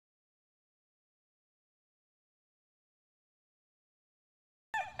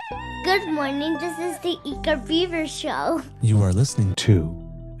Good morning, this is the Eager Beaver Show. You are listening to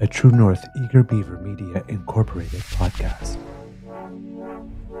a True North Eager Beaver Media Incorporated podcast.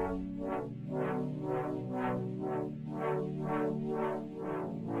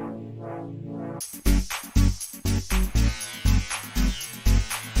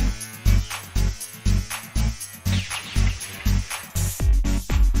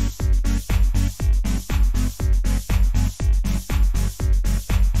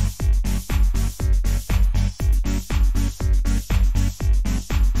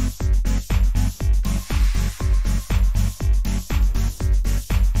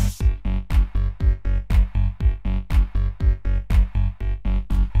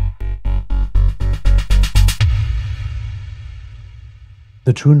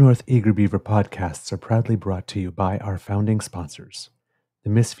 The True North Eager Beaver podcasts are proudly brought to you by our founding sponsors, the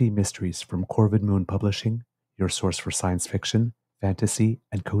Misfit Mysteries from Corvid Moon Publishing, your source for science fiction, fantasy,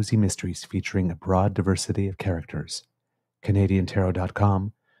 and cozy mysteries featuring a broad diversity of characters,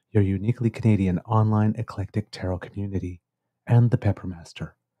 CanadianTarot.com, your uniquely Canadian online eclectic tarot community, and the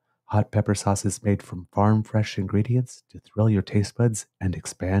Peppermaster, hot pepper sauces made from farm-fresh ingredients to thrill your taste buds and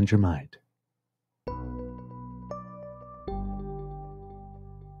expand your mind.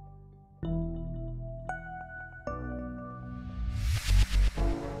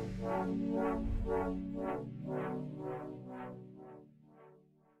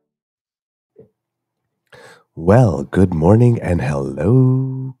 Well, good morning and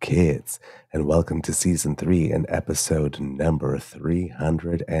hello, kids, and welcome to Season 3 and episode number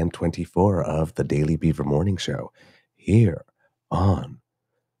 324 of the Daily Beaver Morning Show here on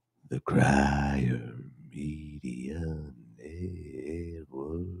the Crier Media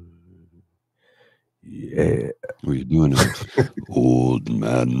Network. Yeah. What are you doing? Old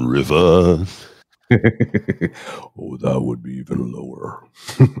Man River. Oh, that would be even lower.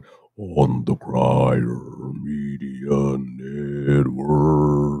 On the Crier Media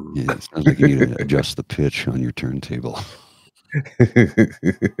Network. Yeah, it sounds like you need to adjust the pitch on your turntable.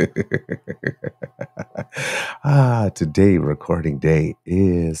 Today, recording day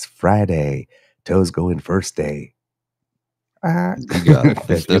is Friday. Toes going first day. You got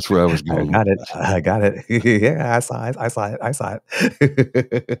it. That's where I was going. I got it. Yeah, I saw it.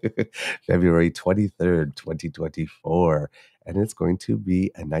 February 23rd, 2024. And it's going to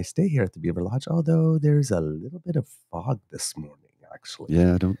be a nice day here at the Beaver Lodge, although there's a little bit of fog this morning, actually.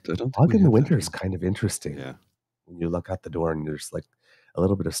 Yeah, I don't Fog in the winter is kind of interesting. Yeah. When you look out the door and there's like a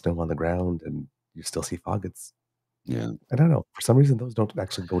little bit of snow on the ground and you still see fog, it's, yeah. I don't know. For some reason, those don't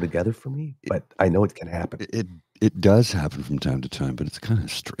actually go together for me, but I know it can happen. It does happen from time to time, but it's kind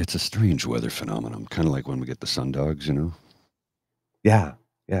of it's a strange weather phenomenon, kind of like when we get the sundogs, you know? Yeah,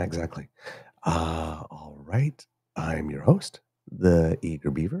 exactly. All right. I'm your host, the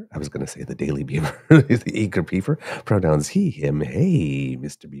Eager Beaver. I was going to say the Daily Beaver, the Eager Beaver. Pronouns he, him, hey,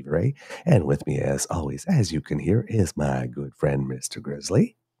 Mr. Beaver, eh? And with me, as always, as you can hear, is my good friend, Mr.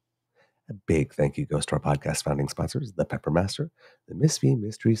 Grizzly. A big thank you goes to our podcast founding sponsors, the Peppermaster, the Misfit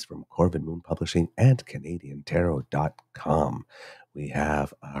Mysteries from Corvid Moon Publishing, and CanadianTarot.com. We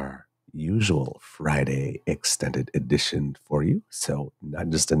have our usual Friday extended edition for you. So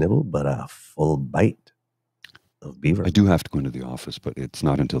not just a nibble, but a full bite of beaver. I do have to go into the office, but it's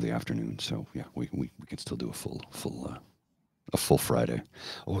not until the afternoon. So yeah, we can still do a full Friday.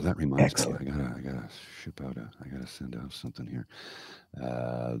 Oh, that reminds me, I gotta ship out I gotta send out something here.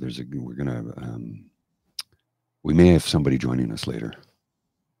 We may have somebody joining us later.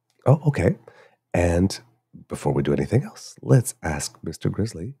 Oh, okay. And before we do anything else, let's ask Mr.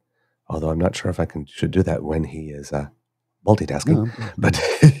 Grizzly, although I'm not sure if should do that when he is multitasking, but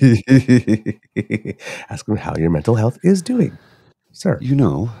ask him how your mental health is doing, sir. You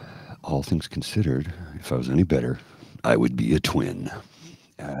know, all things considered, if I was any better, I would be a twin.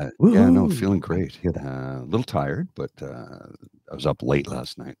 Yeah, no, feeling great. A little tired, but I was up late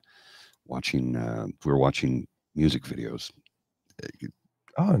last night watching. We were watching music videos.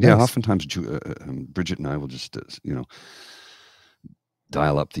 Oh, nice. Yeah, oftentimes Bridget and I will just,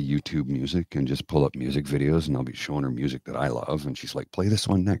 dial up the YouTube music and just pull up music videos, and I'll be showing her music that I love, and she's like, play this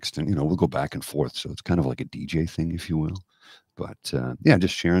one next, and we'll go back and forth. So it's kind of like a DJ thing, if you will. But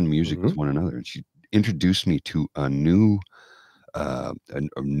just sharing music with one another. And she introduced me to a new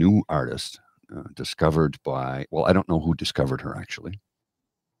artist discovered by, well, I don't know who discovered her actually,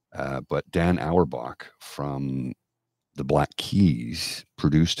 but Dan Auerbach from the Black Keys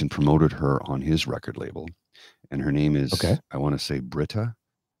produced and promoted her on his record label. And her name is, I want to say, Britta.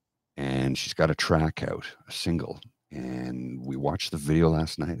 And she's got a track out, a single. And we watched the video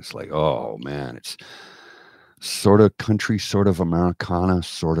last night. It's like, oh, man, it's sort of country, sort of Americana,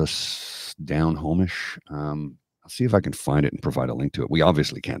 sort of down homish. I'll see if I can find it and provide a link to it. We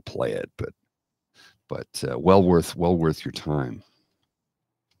obviously can't play it, but well worth your time.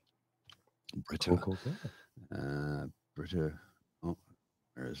 Britta. Cool. Britta. Oh,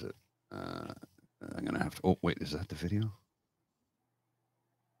 where is it? I'm gonna have to. Oh, wait, is that the video?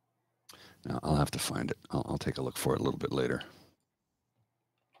 No, I'll have to find it. I'll take a look for it a little bit later.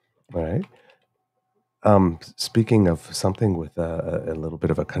 All right. Speaking of something with a little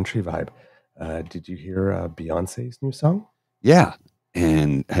bit of a country vibe, did you hear Beyonce's new song? Yeah.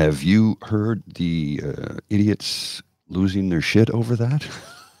 And have you heard the idiots losing their shit over that?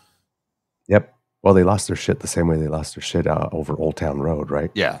 Yep. Well, they lost their shit the same way they lost their shit over Old Town Road,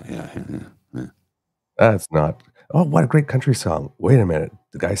 right? Yeah. That's not. Oh, what a great country song. Wait a minute.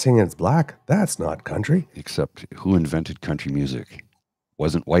 The guy singing it's black? That's not country. Except who invented country music?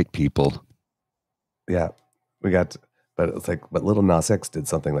 Wasn't white people. Yeah. But it's like, but Little Nas X did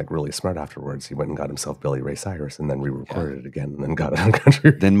something like really smart afterwards. He went and got himself Billy Ray Cyrus and then re-recorded it again and then got it on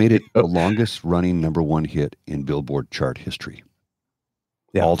country. Then made it the longest running #1 hit in Billboard chart history.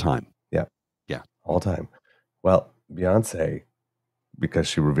 Yeah. All time. Yeah. All time. Well, Beyonce, because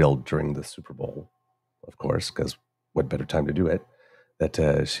she revealed during the Super Bowl, of course, because what better time to do it,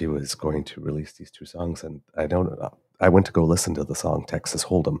 that she was going to release these 2 songs. And I went to go listen to the song Texas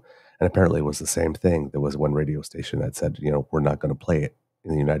Hold'em, and apparently it was the same thing. There was one radio station that said, we're not going to play it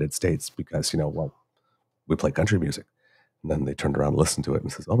in the United States because, we play country music. And then they turned around and listened to it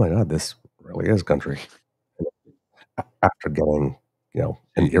and says, oh my God, this really is country. And after getting,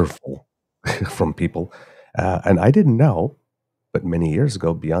 an earful from people. And I didn't know, but many years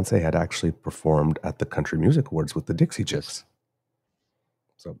ago, Beyonce had actually performed at the Country Music Awards with the Dixie Chicks.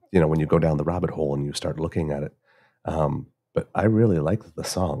 So, when you go down the rabbit hole and you start looking at it. But I really liked the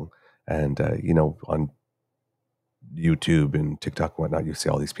song. And, on YouTube and TikTok and whatnot, you see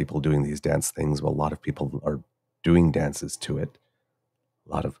all these people doing these dance things. Well, a lot of people are doing dances to it.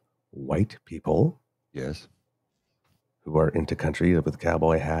 A lot of white people. Yes. Who are into country with a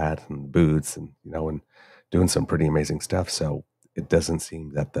cowboy hat and boots and, and doing some pretty amazing stuff. So it doesn't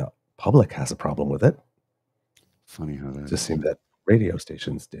seem that the public has a problem with it. Funny how that just seemed that radio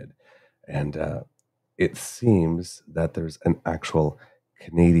stations did. And it seems that there's an actual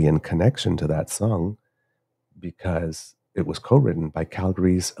Canadian connection to that song because it was co-written by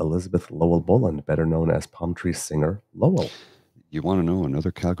Calgary's Elizabeth Lowell Boland, better known as Palm Tree singer Lowell. You want to know another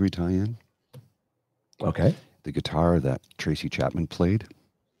Calgary tie-in? Okay. The guitar that Tracy Chapman played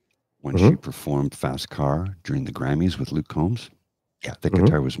when she performed Fast Car during the Grammys with Luke Combs. Yeah, the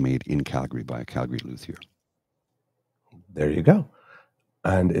guitar was made in Calgary by a Calgary luthier. There you go.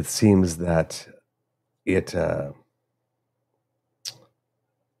 And it seems that it, how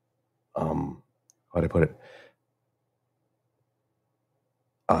do I put it?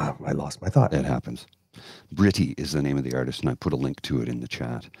 I lost my thought. It happens. Britty is the name of the artist, and I put a link to it in the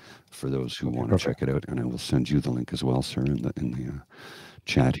chat for those who want to check it out. And I will send you the link as well, sir, in the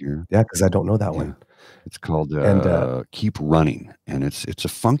chat here. Yeah, because I don't know that one. It's called Keep Running, and it's a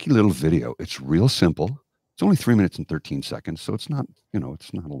funky little video. It's real simple. It's only 3 minutes and 13 seconds, so it's not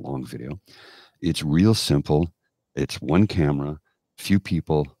it's not a long video. It's real simple. It's one camera, few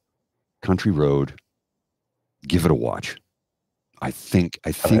people, country road. Give it a watch. I think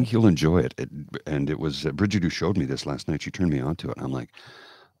you'll enjoy it. And it was Bridget who showed me this last night. She turned me on to it. And I'm like,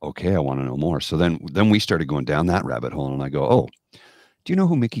 okay, I want to know more. So then we started going down that rabbit hole, and I go, oh, do you know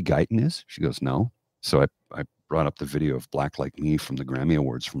who Mickey Guyton is? She goes, no. So I brought up the video of Black Like Me from the Grammy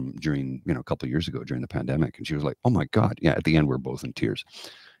Awards from during, a couple of years ago during the pandemic. And she was like, oh my God. Yeah. At the end, we're both in tears.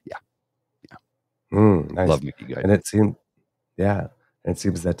 Yeah. Nice. Love Mickey Guyton. And it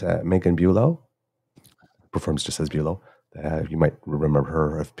seems that Megan Bulow performs just as Bulow. You might remember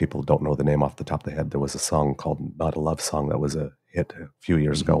her. If people don't know the name off the top of the head, there was a song called Not a Love Song that was a hit a few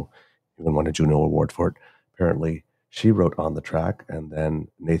years ago. Even won a Juno Award for it. Apparently, she wrote on the track, and then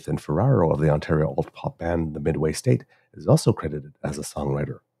Nathan Ferraro of the Ontario alt pop band The Midway State is also credited as a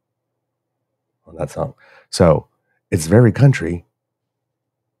songwriter on that song. So it's very country,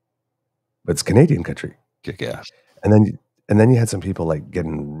 but it's Canadian country. Kick ass. And then you had some people like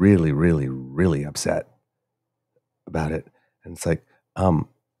getting really, really, really upset about it. And it's like, and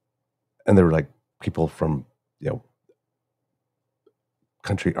there were like people from,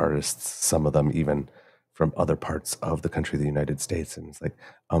 country artists, some of them even from other parts of the country, the United States. And it's like,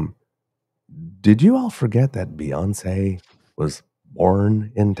 did you all forget that Beyonce was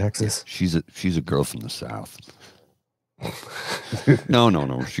born in Texas? She's a girl from the South.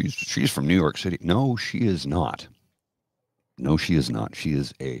 No. She's from New York City. No, she is not. No, she is not. She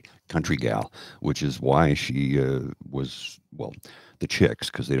is a country gal, which is why she was, well, the Chicks,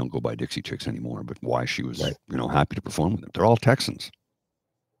 because they don't go by Dixie Chicks anymore, but why she was, Right. you know, happy to perform with them. They're all Texans.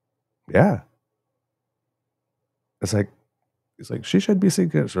 Yeah. It's like she should be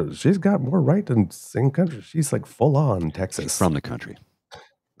singing. She's got more right than sing country. She's like full on Texas. She's from the country.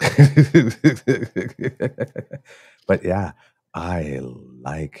 But yeah, I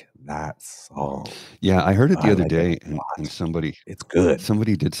like that song. Yeah, I heard it the I other like day, it a and lot. somebody It's good.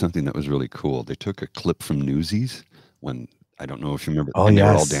 did something that was really cool. They took a clip from Newsies when, I don't know if you remember, Oh, and they were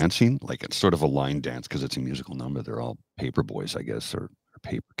all yes. dancing, like it's sort of a line dance because it's a musical number. They're all paper boys, I guess, or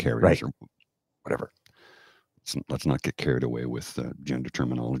paper carriers, Right. or whatever. Let's not get carried away with gender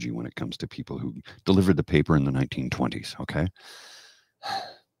terminology when it comes to people who delivered the paper in the 1920s, okay?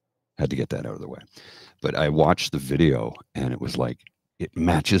 Had to get that out of the way. But I watched the video, and it was like, it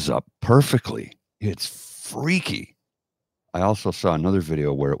matches up perfectly. It's freaky. I also saw another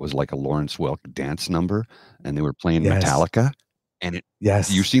video where it was like a Lawrence Welk dance number, and they were playing Yes. Metallica. And it,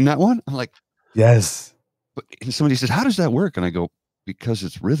 Yes. you seen that one? I'm like, yes. but and somebody says, how does that work? And I go, because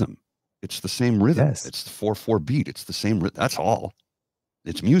it's rhythm. It's the same rhythm. Yes. It's the 4/4 beat. It's the same. That's all.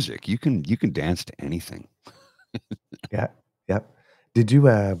 It's music. You can dance to anything. Yeah. Yep. Did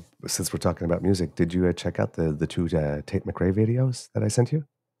you, since we're talking about music, did you check out the two Tate McRae videos that I sent you?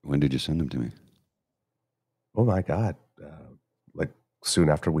 When did you send them to me? Oh my God. Like soon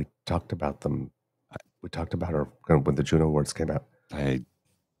after we talked about them, we talked about her when the Juno Awards came out.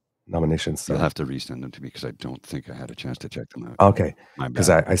 Nominations. You'll have to resend them to me because I don't think I had a chance to check them out. Okay. My Because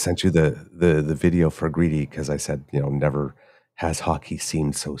bad. I sent you the video for Greedy because I said, you know, never has hockey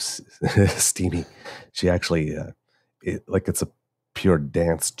seemed so steamy. She actually, it's a pure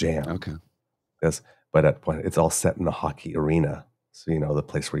dance jam. Okay. Yes, but at point it's all set in a hockey arena. So, you know, the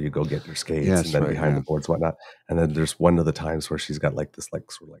place where you go get your skates Yes, and then right, behind yeah. the boards, whatnot. And then there's one of the times where she's got like this,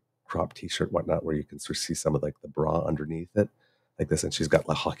 like sort of like crop t-shirt, whatnot, where you can sort of see some of like the bra underneath it, like this. And she's got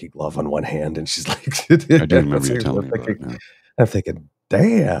a hockey glove on one hand, and she's like, I do remember you telling me about it now. I'm thinking,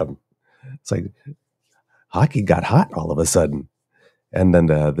 damn, it's like hockey got hot all of a sudden. And then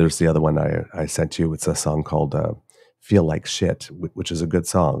there's the other one I sent you. It's a song called Feel Like Shit, which is a good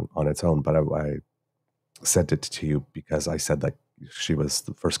song on its own, but I sent it to you because I said that she was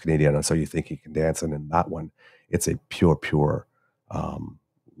the first Canadian on So You Think You Can Dance, and in that one, it's a pure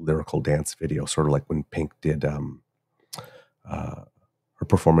lyrical dance video, sort of like when Pink did her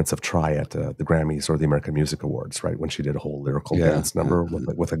performance of Try at the Grammys or the American Music Awards, right? When she did a whole lyrical dance number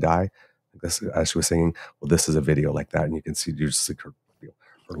with a guy, this, as she was singing. Well, this is a video like that, and you can see you just like her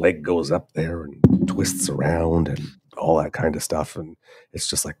leg goes up there and twists around and all that kind of stuff, and it's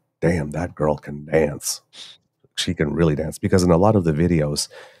just like, damn, that girl can dance. She can really dance, because in a lot of the videos,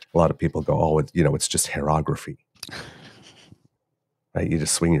 a lot of people go, oh, it's just hairography. Right? You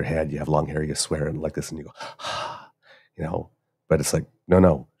just swing your head, you have long hair, you swear and like this, and you go, you know. But it's like,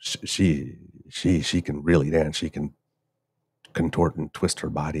 no, she can really dance. She can contort and twist her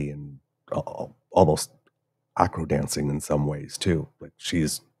body and almost acro dancing in some ways too. Like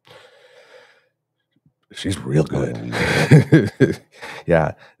she's real good.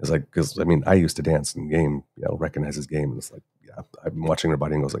 Yeah, it's like, because I mean, I used to dance in game, you know, recognize his game, and it's like, yeah, I'm watching her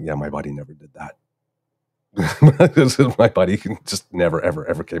body and goes like, yeah, my body never did that. My body can just never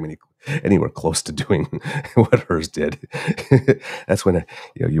ever came anywhere close to doing what hers did. That's when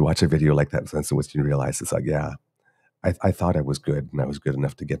you watch a video like that, and once you realize it's like, yeah, I thought I was good, and I was good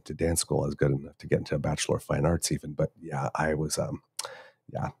enough to get to dance school. I was good enough to get into a Bachelor of Fine Arts even, but yeah, I was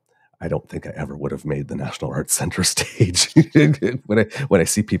I don't think I ever would have made the National Arts Center stage. when I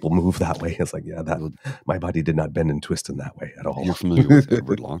see people move that way, it's like, yeah, that my body did not bend and twist in that way at all. You're familiar with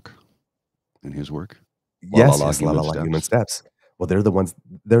Edward Locke and his work? Yes, La La La Human Steps. Well, they're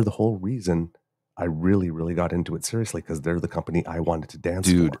the whole reason I really got into it seriously, because they're the company I wanted to dance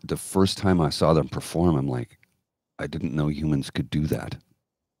for. Dude, the first time I saw them perform, I'm like, I didn't know humans could do that.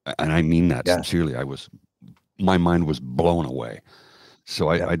 And I mean that sincerely. My mind was blown away. So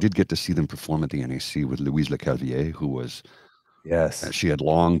I did get to see them perform at the NAC with Louise Lecalvier, who was, she had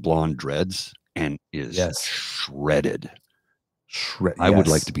long blonde dreads and is shredded. I would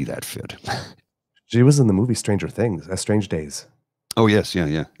like to be that fit. She was in the movie Stranger Things, Strange Days. Oh yes,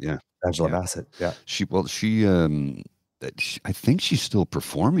 yeah. Angela Bassett, yeah. I think she's still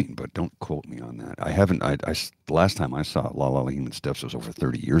performing, but don't quote me on that. I haven't. The last time I saw La La La Human Steps was over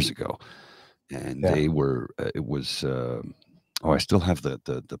 30 years ago, and they were. It was. I still have the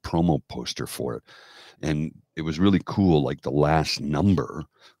promo poster for it, and it was really cool. Like the last number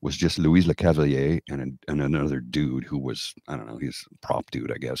was just Louise Lecavalier and another dude who was, I don't know, he's a prop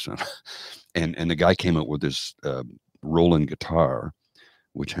dude, I guess, and the guy came out with this Roland guitar,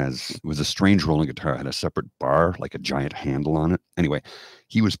 which was a strange Roland guitar, had a separate bar, like a giant handle on it. Anyway,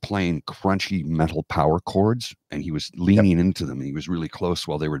 he was playing crunchy metal power chords, and he was leaning into them, and he was really close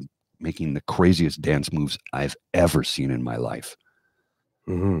while they were making the craziest dance moves I've ever seen in my life.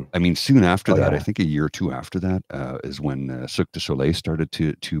 I mean, soon after that, I think a year or two after that, is when Cirque du Soleil started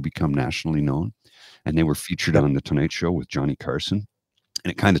to become nationally known, and they were featured on The Tonight Show with Johnny Carson,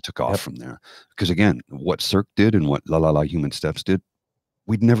 and it kind of took off from there. Because again, what Cirque did and what La La La Human Steps did,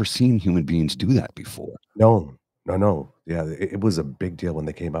 we'd never seen human beings do that before. No. Yeah, it was a big deal when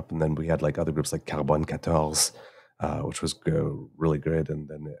they came up, and then we had like other groups like Carbone 14, which was really good, and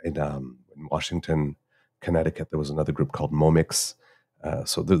then in Washington, Connecticut, there was another group called Momix.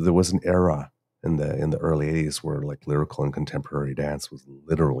 So there was an era in the early 80s where like lyrical and contemporary dance was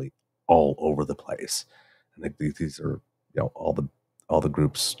literally all over the place. And like these are, all the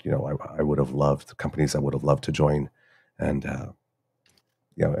groups, I would have loved, companies I would have loved to join. And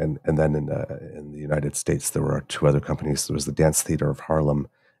and then in the United States, there were two other companies. There was the Dance Theater of Harlem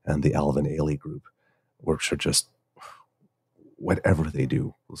and the Alvin Ailey Group, which are just whatever they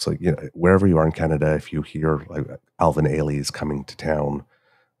do. It's like, wherever you are in Canada, if you hear like Alvin Ailey is coming to town,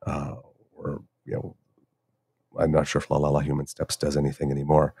 or, I'm not sure if La La La Human Steps does anything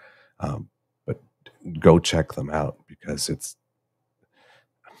anymore, but go check them out, because it's,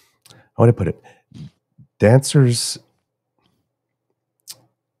 how would I put it? Dancers,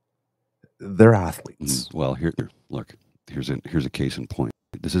 they're athletes. Well, look, here's a case in point.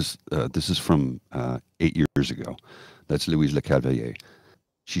 This is from 8 years ago. That's Louise Lecavalier.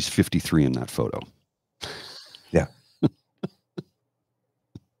 She's 53 in that photo. Yeah.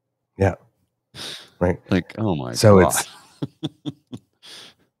 Yeah. Right. Like, oh my God. So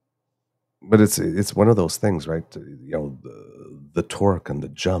but it's one of those things, right? The torque and the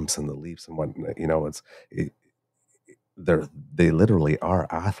jumps and the leaps and whatnot, they literally are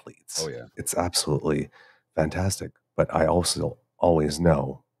athletes. Oh yeah. It's absolutely fantastic. But I also always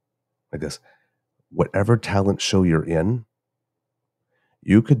know, like this, whatever talent show you're in,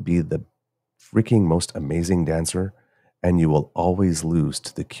 you could be the freaking most amazing dancer, and you will always lose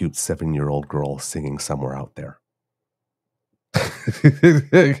to the cute 7-year-old girl singing somewhere out there.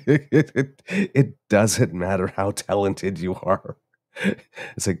 It doesn't matter how talented you are.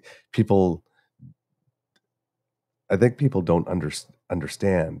 It's like I think people don't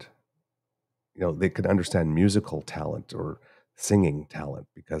understand. They could understand musical talent or singing talent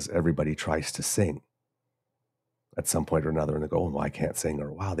because everybody tries to sing at some point or another, and they go, "Oh, well, I can't sing,"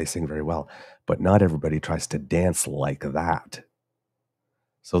 or "Wow, they sing very well." But not everybody tries to dance like that.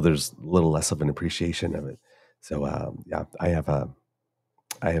 So there's a little less of an appreciation of it. So I have a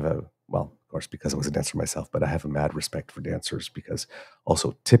well, of course, because I was a dancer myself, but I have a mad respect for dancers, because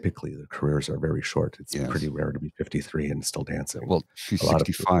also typically their careers are very short. It's pretty rare to be 53 and still dancing. Well, she's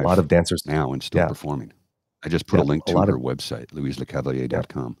 65. A lot of dancers now and still performing. I just put a link to her website,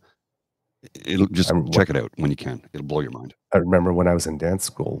 louiselecavalier.com. It'll just check it out when you can. It'll blow your mind. I remember when I was in dance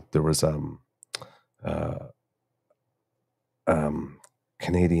school, there was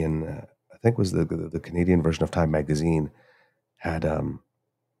Canadian, I think it was the Canadian version of Time magazine, had a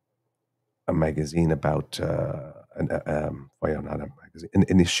magazine about not a magazine,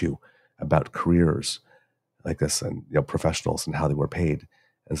 an issue about careers like this, and professionals and how they were paid.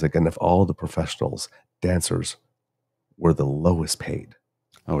 And it's like, and if all the professionals, dancers were the lowest paid.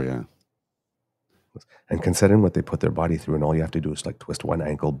 Oh yeah. And considering what they put their body through, and all you have to do is like twist one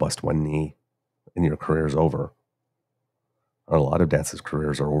ankle, bust one knee, and your career's over. Or a lot of dancers'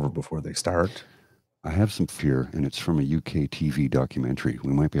 careers are over before they start. I have some fear, and it's from a UK TV documentary.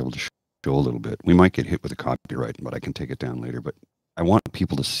 We might be able to show a little bit. We might get hit with a copyright, but I can take it down later. But I want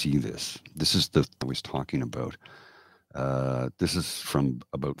people to see this. This is the I was talking about. This is from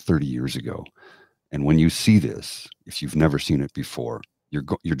about 30 years ago. And when you see this, if you've never seen it before,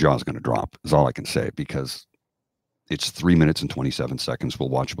 your jaw's going to drop, is all I can say, because it's 3 minutes and 27 seconds. We'll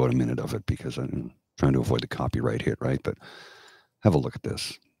watch about a minute of it because I'm trying to avoid the copyright hit, right? But have a look at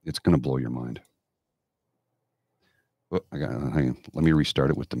this. It's going to blow your mind. Oh, hang on. Let me restart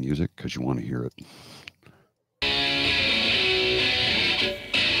it with the music because you want to hear it.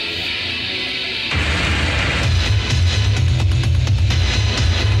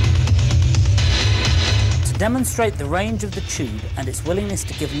 To demonstrate the range of the tube and its willingness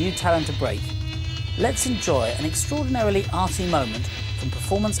to give new talent a break, let's enjoy an extraordinarily arty moment from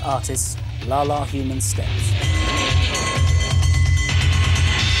performance artists La La Human Steps.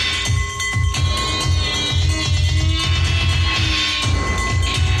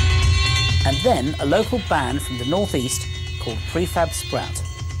 And then a local band from the northeast called Prefab Sprout,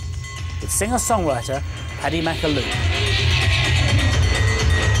 with singer-songwriter Paddy Macaloo.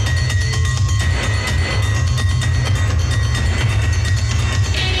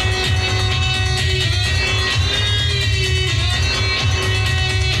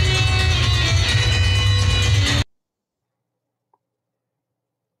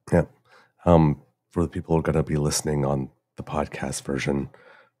 Yeah. For the people who are going to be listening on the podcast version,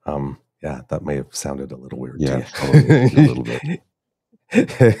 yeah, that may have sounded a little weird to Yeah, you. probably a little bit.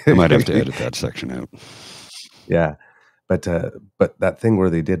 I might have to edit that section out. Yeah, but that thing where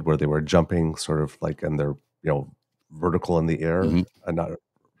they were jumping sort of like, and they're, vertical in the air, Mhm. not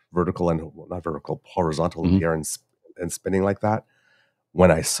vertical and well, not vertical, horizontal in Mhm. the air and spinning like that.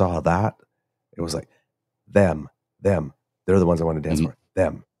 When I saw that, it was like them, they're the ones I want to dance Mhm. for,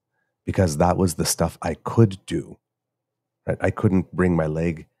 them, because that was the stuff I could do. Right? I couldn't bring my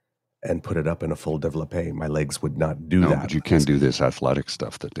leg and put it up in a full développé. My legs would not do No, that. but you can do this athletic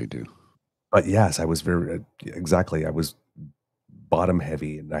stuff that they do. But yes, I was very exactly. I was bottom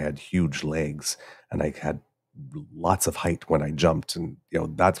heavy, and I had huge legs, and I had lots of height when I jumped, and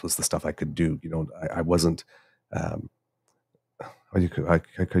that was the stuff I could do. I wasn't. How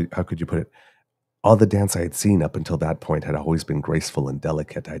could you put it? All the dance I had seen up until that point had always been graceful and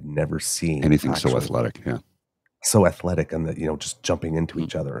delicate. I'd never seen Anything so actual- athletic, yeah. so athletic, and that just jumping into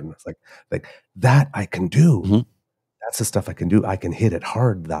each other, and it's like that I can do. Mhm. That's the stuff I can do. I can hit it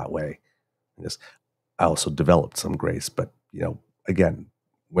hard that way. I also developed some grace, but again,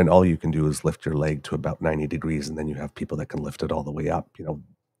 when all you can do is lift your leg to about 90 degrees, and then you have people that can lift it all the way up,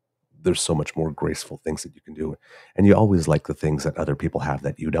 there's so much more graceful things that you can do, and you always like the things that other people have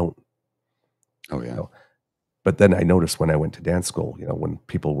that you don't. Oh yeah. But then I noticed when I went to dance school, when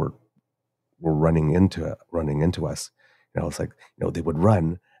people were running into us, it's like, they would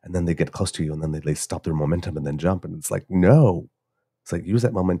run, and then they get close to you, and then they stop their momentum and then jump, and it's like, no. It's like, use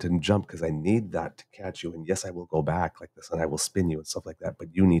that momentum and jump, because I need that to catch you. And yes, I will go back like this, and I will spin you and stuff like that,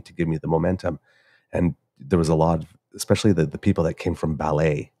 but you need to give me the momentum. And there was a lot of, especially the people that came from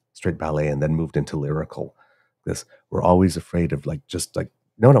ballet, straight ballet, and then moved into lyrical, because we're always afraid of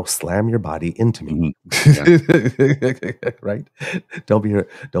no, slam your body into me. Right?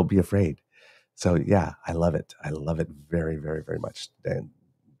 Don't be afraid. So yeah, I love it. I love it very, very, very much.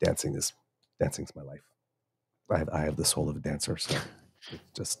 Dancing's my life. I have the soul of a dancer, so it's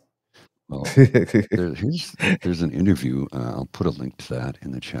just. Well, there's an interview. I'll put a link to that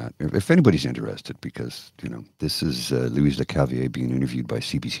in the chat if anybody's interested, because this is Louise Lecavier being interviewed by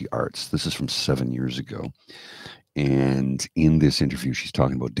CBC Arts. This is from 7 years ago, and in this interview, she's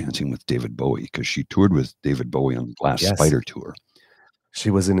talking about dancing with David Bowie, because she toured with David Bowie on the Glass Spider tour. She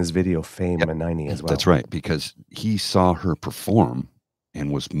was in his video Fame '90 as well. That's right, because he saw her perform and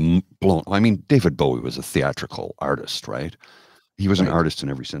was blown. I mean, David Bowie was a theatrical artist, right? He was an artist in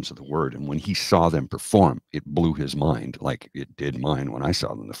every sense of the word. And when he saw them perform, it blew his mind, like it did mine when I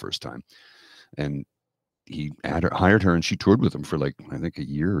saw them the first time. And he hired her, and she toured with him for I think a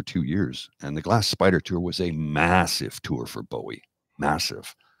year or 2 years. And the Glass Spider tour was a massive tour for Bowie.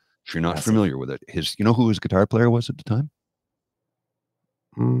 Massive. If you're not familiar with it, who his guitar player was at the time?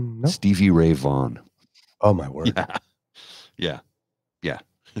 No. Stevie Ray Vaughan. Oh my word. Yeah,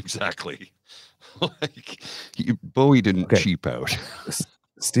 exactly. Bowie didn't cheap out.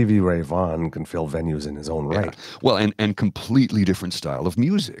 Stevie Ray Vaughan can fill venues in his own right. Well, and completely different style of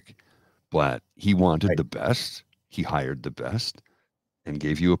music, but he wanted the best. He hired the best, and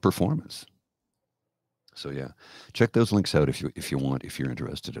gave you a performance. So yeah, check those links out if you want, if you're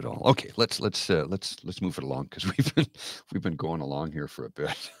interested at all. Okay, let's move it along, because we've been going along here for a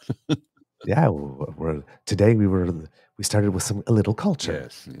bit. Yeah, today we started with a little culture.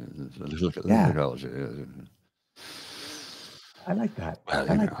 Yes, a little culture. I like that.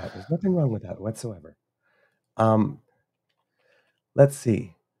 Well, I like that. There's nothing wrong with that whatsoever. Let's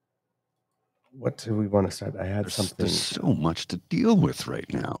see. What do we want to start? I had something. There's so much to deal with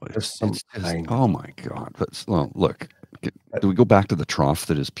right now. Oh my God! Look. Do we go back to the trough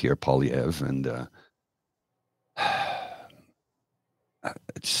that is Pierre Poilievre and?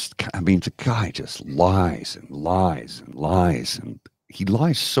 The guy just lies and lies and lies, and he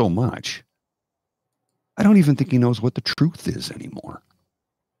lies so much. I don't even think he knows what the truth is anymore.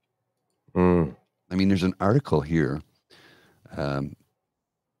 I mean, there's an article here. Where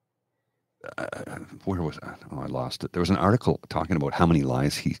was I? Oh, I lost it. There was an article talking about how many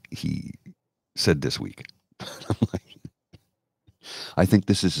lies he said this week. I think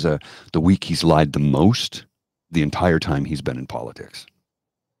this is the week he's lied the most the entire time he's been in politics.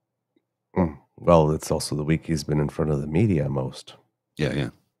 Well, it's also the week he's been in front of the media most. Yeah.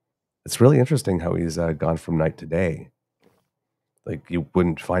 It's really interesting how he's gone from night to day. Like you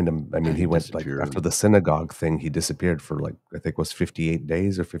wouldn't find him. I mean, he went like after the synagogue thing, he disappeared for like, I think it was 58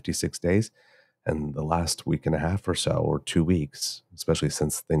 days or 56 days. And the last week and a half or so, or 2 weeks, especially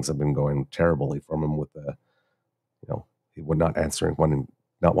since things have been going terribly from him with the, he would not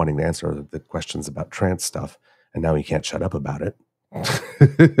not wanting to answer the questions about trans stuff. And now he can't shut up about it.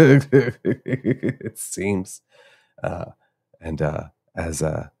 It seems.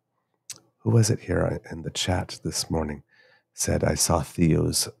 Who was it here in the chat this morning said, I saw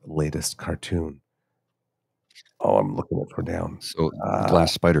Theo's latest cartoon. Oh, I'm looking at her down. So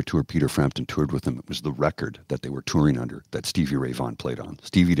Glass Spider tour, Peter Frampton toured with them. It was the record that they were touring under that Stevie Ray Vaughan played on.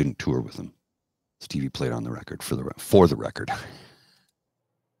 Stevie didn't tour with them. Stevie played on the record for the record.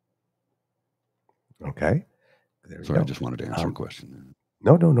 Okay. Sorry, I just wanted to answer a question.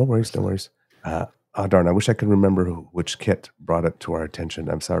 No worries, no worries. Darn, I wish I could remember which kit brought it to our attention.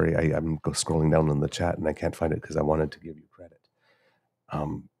 I'm sorry, I'm scrolling down in the chat and I can't find it because I wanted to give you credit.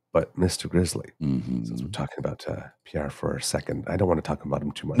 But Mr. Grizzly, since we're talking about Pierre for a second, I don't want to talk about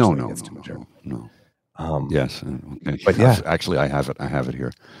him too much. No. Yes, okay. But yeah, actually, I have it. I have it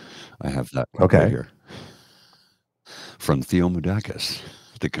here. I have that. Okay. Right here. From Theo Moudakis,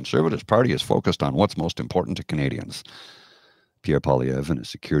 the Conservative Party is focused on what's most important to Canadians. Pierre Poilievre in a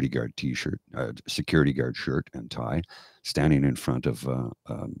security guard shirt and tie, standing in front of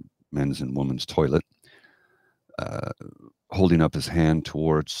men's and women's toilet, holding up his hand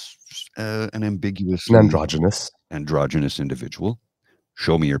towards an androgynous individual.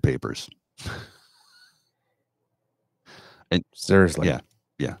 Show me your papers. And seriously, yeah.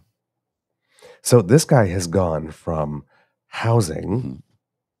 So this guy has gone from housing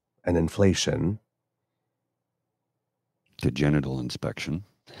and inflation to genital inspection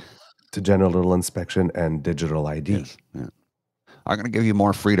and digital ID. Yes, yeah. I'm going to give you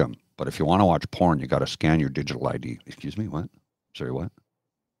more freedom, but if you want to watch porn, you got to scan your digital ID. Excuse me, what? Sorry, what?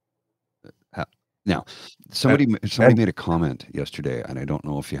 Now, somebody made a comment yesterday, and I don't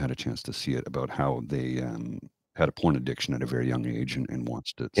know if you had a chance to see it, about how they had a porn addiction at a very young age and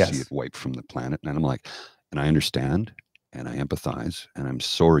wants to see it wiped from the planet. And I'm like, and I understand, and I empathize, and I'm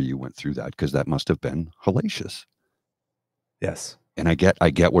sorry you went through that, because that must have been hellacious. Yes. And I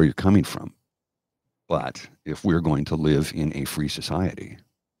get where you're coming from. But if we're going to live in a free society,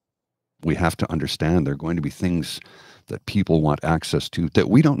 we have to understand there are going to be things that people want access to that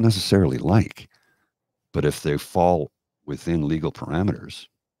we don't necessarily like. But if they fall within legal parameters,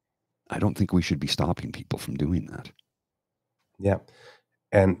 I don't think we should be stopping people from doing that. Yeah.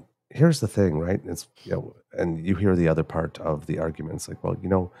 And here's the thing, right? It's, and you hear the other part of the arguments like,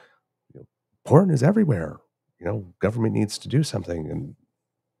 well, porn is everywhere. Government needs to do something. And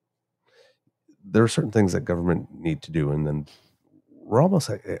there are certain things that government need to do. And then we're almost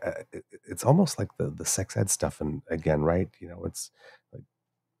like, it's almost like the sex ed stuff. And again, right? It's like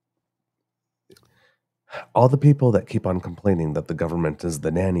all the people that keep on complaining that the government is the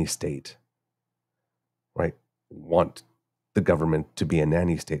nanny state, right? Want the government to be a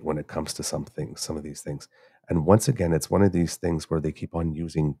nanny state when it comes to some of these things. And once again, it's one of these things where they keep on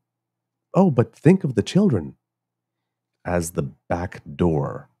using, but think of the children as the back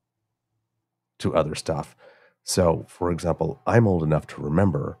door to other stuff. So, for example, I'm old enough to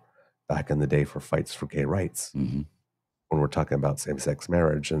remember back in the day for fights for gay rights, when we're talking about same-sex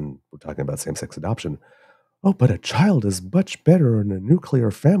marriage and we're talking about same-sex adoption. Oh, but a child is much better in a nuclear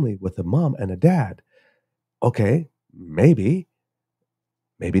family with a mom and a dad. Okay, maybe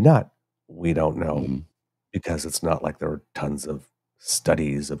not. We don't know, because it's not like there are tons of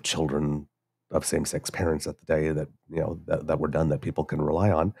studies of children of same-sex parents at the day that that were done that people can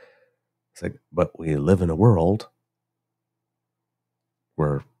rely on. It's like, but we live in a world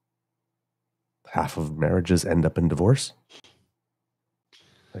where half of marriages end up in divorce.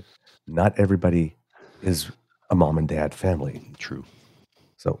 Like, not everybody is a mom and dad family. True.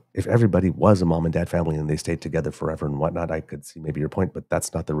 So if everybody was a mom and dad family and they stayed together forever and whatnot, I could see maybe your point, but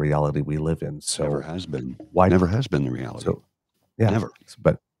that's not the reality we live in. So never has been. Never has been the reality. So, yeah, never.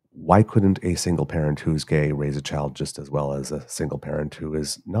 But why couldn't a single parent who's gay raise a child just as well as a single parent who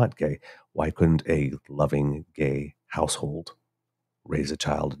is not gay? Why couldn't a loving gay household raise a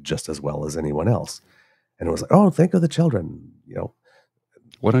child just as well as anyone else? And it was like, think of the children,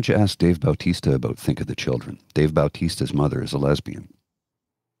 Why don't you ask Dave Bautista about Think of the Children? Dave Bautista's mother is a lesbian,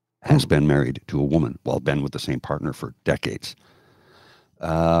 has been married to a woman, been with the same partner for decades.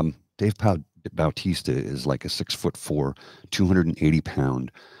 Dave Bautista is like a 6'4",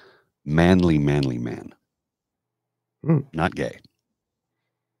 280-pound, manly man, not gay.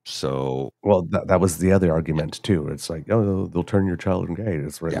 So, well, that was the other argument too. It's like, they'll turn your child gay.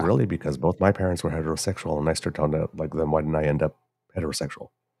 It's really because both my parents were heterosexual, and I started talking to like them. Why didn't I end up heterosexual.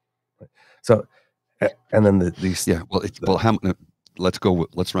 Right? So, and then these. Yeah. Well,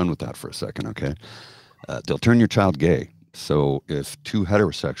 let's run with that for a second. Okay. They'll turn your child gay. So if two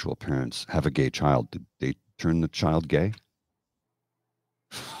heterosexual parents have a gay child, did they turn the child gay?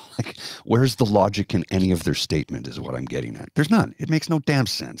 Like, where's the logic in any of their statement is what I'm getting at. There's none. It makes no damn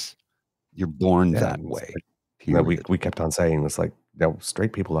sense. You're born that way. We kept on saying it's like, no,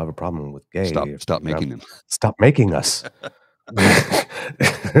 straight people have a problem with gay. Stop making them. Stop making us.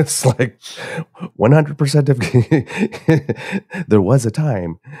 It's like 100% of there was a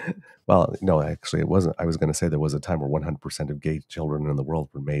time. Well, no, actually, it wasn't. I was going to say there was a time where 100% of gay children in the world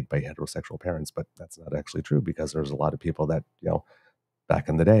were made by heterosexual parents, but that's not actually true because there's a lot of people that, back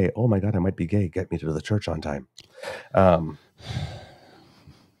in the day, oh my God, I might be gay. Get me to the church on time.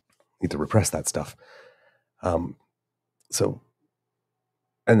 Need to repress that stuff.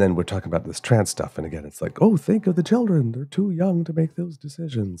 And then we're talking about this trans stuff. And again, it's like, oh, think of the children. They're too young to make those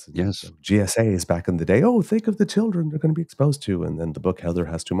decisions. Yes. GSAs back in the day. Oh, think of the children they're going to be exposed to. And then the book Heather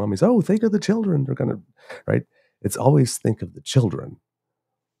Has Two Mommies. Oh, think of the children they're going to, right? It's always think of the children,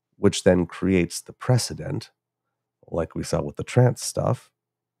 which then creates the precedent, like we saw with the trans stuff,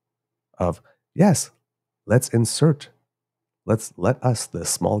 of, yes, let us, the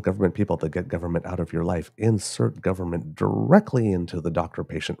small government people that get government out of your life, insert government directly into the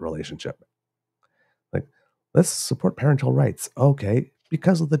doctor-patient relationship. Like, let's support parental rights. Okay,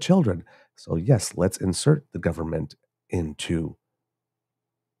 because of the children. So yes, let's insert the government into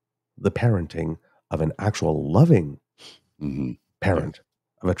the parenting of an actual loving parent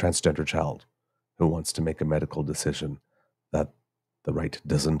of a transgender child who wants to make a medical decision that the right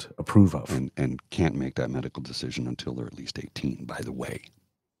doesn't approve of. And can't make that medical decision until they're at least 18, by the way.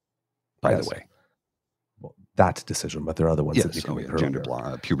 By the way. Well, that decision, but there are other ones that you can make gender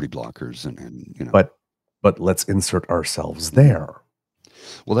puberty blockers and But let's insert ourselves there.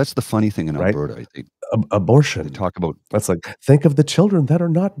 Well, that's the funny thing in Alberta, I think. Abortion. They talk about... That's like, think of the children that are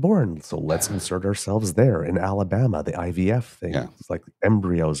not born. So let's insert ourselves there. In Alabama, the IVF thing. Yeah. It's like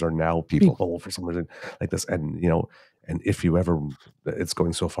embryos are now people for some reason like this. And, and if you ever, it's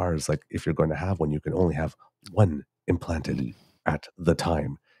going so far as like, if you're going to have one, you can only have one implanted at the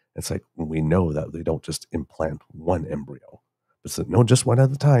time. It's like, we know that they don't just implant one embryo. It's like, no, just one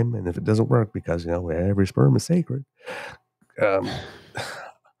at a time. And if it doesn't work, because, every sperm is sacred.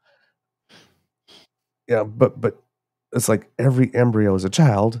 Yeah, but it's like every embryo is a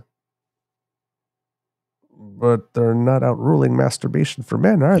child, but they're not outruling masturbation for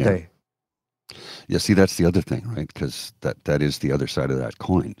men, are they? Yeah, see, that's the other thing, right? Because that is the other side of that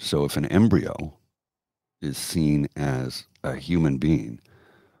coin. So if an embryo is seen as a human being,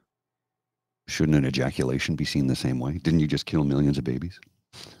 shouldn't an ejaculation be seen the same way? Didn't you just kill millions of babies?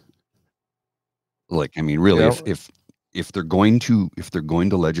 Like, I mean, really, if they're going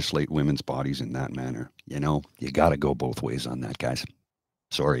to legislate women's bodies in that manner, you got to go both ways on that, guys.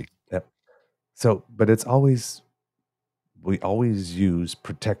 Sorry. Yep. So, but we always use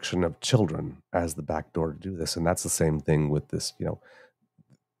protection of children as the back door to do this. And that's the same thing with this,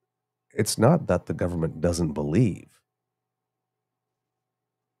 it's not that the government doesn't believe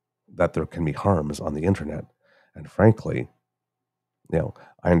that there can be harms on the internet. And frankly,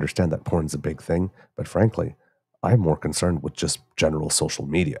 I understand that porn's a big thing, but frankly, I'm more concerned with just general social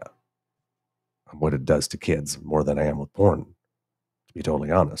media and what it does to kids more than I am with porn, to be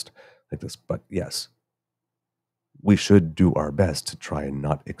totally honest. Like this, but yes, we should do our best to try and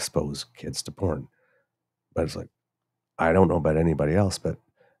not expose kids to porn. But it's like, I don't know about anybody else, but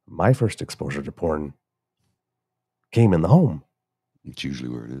my first exposure to porn came in the home. It's usually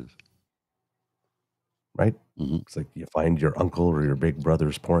where it is. Right? Mm-hmm. It's like you find your uncle or your big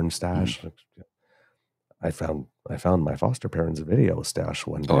brother's porn stash. Mm-hmm. I found my foster parents' video stash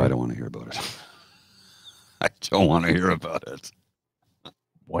one day. Oh, I don't want to hear about it. I don't want to hear about it.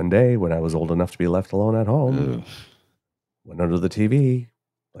 One day, when I was old enough to be left alone at home, went under the TV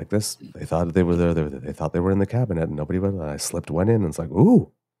like this. They thought they were there. They thought they were in the cabinet, and nobody was. I slipped one in, and it's like,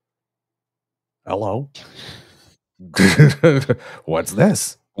 ooh, hello. What's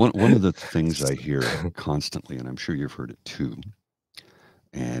this? One of the things I hear constantly, and I'm sure you've heard it too,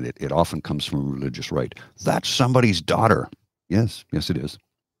 and it often comes from religious right. That's somebody's daughter. Yes, it is.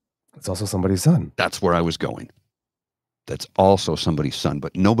 It's also somebody's son. That's where I was going. That's also somebody's son,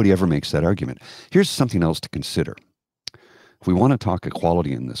 but nobody ever makes that argument. Here's something else to consider. If we want to talk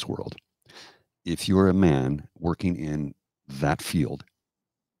equality in this world, if you're a man working in that field,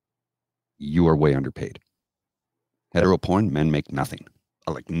 you are way underpaid. Hetero porn, men make nothing.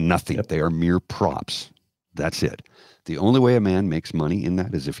 Like nothing. Yep. They are mere props. That's it. The only way a man makes money in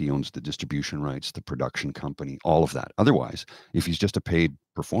that is if he owns the distribution rights, the production company, all of that. Otherwise, if he's just a paid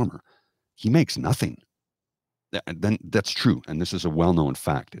performer, he makes nothing. Then that's true. And this is a well-known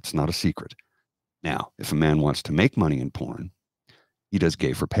fact. It's not a secret. Now, if a man wants to make money in porn, he does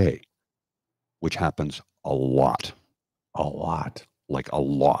gay for pay, which happens a lot. A lot. Like a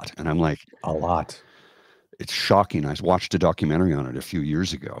lot. And I'm like, a lot. It's shocking. I watched a documentary on it a few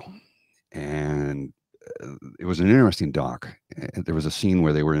years ago, and it was an interesting doc. There was a scene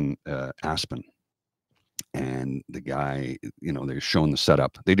where they were in Aspen, and the guy, you know, they're showing the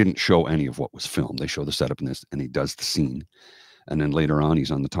setup. They didn't show any of what was filmed. They show the setup in this, and he does the scene. And then later on,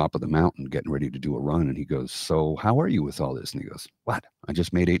 he's on the top of the mountain getting ready to do a run. And he goes, "So how are you with all this?" And he goes, "What? I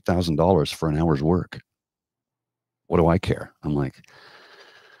just made $8,000 for an hour's work. What do I care?" I'm like,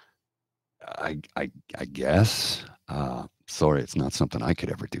 I guess. Sorry, it's not something I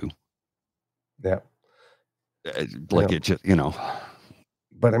could ever do. Yeah. Like it just, you know.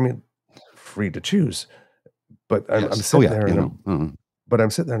 But I mean, free to choose. But I'm Yes. sitting Oh, yeah, there you and know. but I'm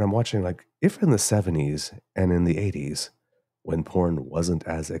sitting there and I'm watching, like, if in the 70s and in the 80s, when porn wasn't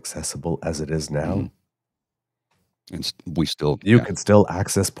as accessible as it is now, Mhm. And we still, you yeah, could still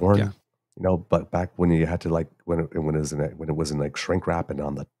access porn. Yeah. You know, but back when you had to, like, when it was in like shrink wrap and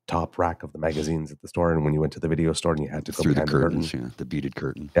on the top rack of the magazines at the store, and when you went to the video store and you had to go through the behind the curtain, curtains, yeah, the beaded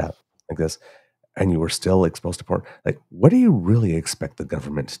curtain. yeah, like this, and you were still exposed to porn. Like, what do you really expect the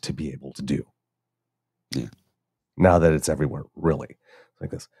government to be able to do? Yeah. Now that it's everywhere, really,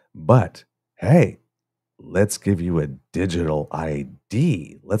 like this. But hey, let's give you a digital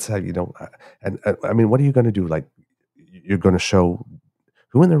ID. Let's have, you know, and I mean, what are you going to do? Like, you're going to show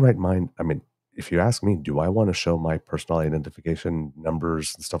who in their right mind? I mean, if you ask me, do I want to show my personal identification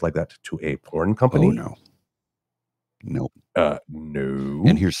numbers and stuff like that to a porn company? Oh, no. Nope. No.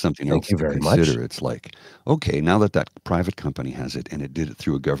 And here's something Thank else you to very consider. much. It's like, okay, now that that private company has it and it did it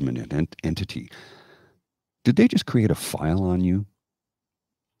through a government entity, did they just create a file on you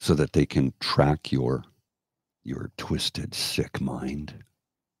so that they can track your twisted, sick mind?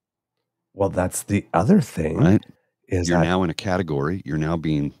 Well, that's the other thing, Right? is You're that, now in a category. You're now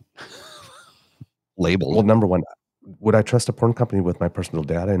being labeled. well, number one, would I trust a porn company with my personal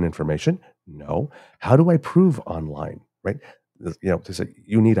data and information? No. How do I prove online? Right? You know, they say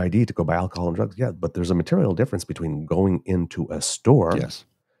you need ID to go buy alcohol and drugs. Yeah, but there's a material difference between going into a store Yes.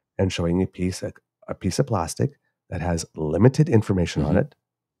 and showing a piece of plastic that has limited information on Mhm. it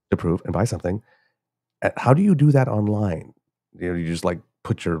to prove and buy something. How do you do that online? You know, you just like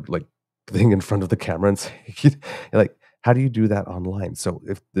put your like thing in front of the camera and say, like, how do you do that online? So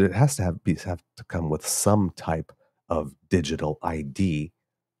if there has to have to come with some type of digital ID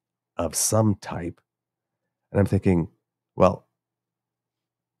of some type, and I'm thinking, well,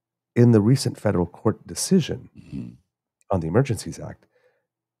 in the recent federal court decision Mhm. on the Emergencies Act,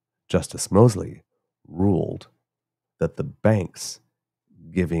 Justice Mosley ruled that the banks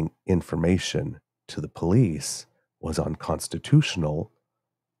giving information to the police was unconstitutional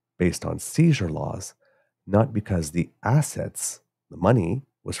based on seizure laws, not because the assets, the money,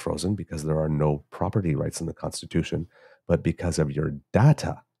 was frozen because there are no property rights in the Constitution, but because of your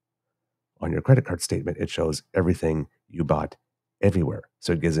data on your credit card statement. It shows everything you bought everywhere.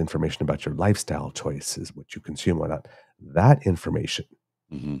 So it gives information about your lifestyle choices, what you consume, whatnot. That information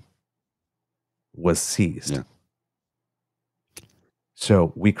Mhm. was seized. Yeah.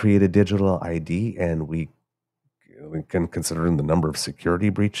 So we create a digital ID, and we can, considering the number of security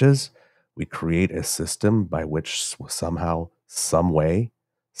breaches, we create a system by which somehow, some way,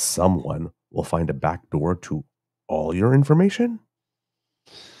 someone will find a back door to all your information.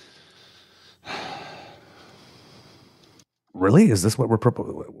 Really? Is this what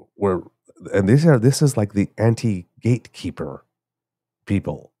we're and this is like the anti-gatekeeper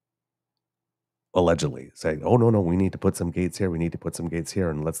people allegedly saying, "Oh, no, we need to put some gates here. We need to put some gates here,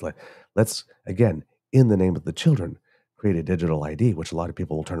 and let's again, in the name of the children, create a digital ID." Which a lot of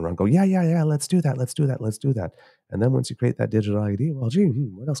people will turn around and go, "Yeah, let's do that, let's do that, let's do that." And then once you create that digital ID, well, gee,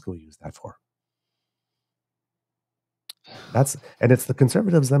 what else can we use that for? And it's the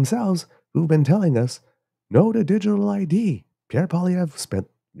conservatives themselves who've been telling us no to digital ID. Pierre Poilievre spent,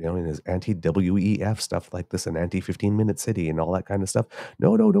 you know, in his anti-WEF stuff like this, and anti-15-minute city and all that kind of stuff.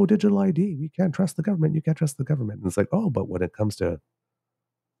 No digital ID. We can't trust the government. You can't trust the government. And it's like, oh, but when it comes to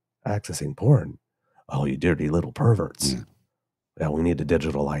accessing porn, oh, you dirty little perverts. Yeah. Yeah, we need a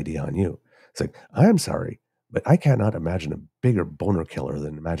digital ID on you. It's like, I'm sorry, but I cannot imagine a bigger boner killer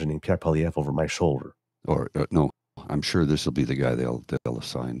than imagining Pierre Poilievre over my shoulder. Or no, I'm sure this will be the guy they'll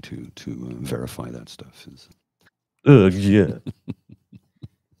assign to verify that stuff. Yeah.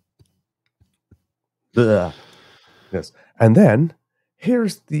 Ugh. Yes. And then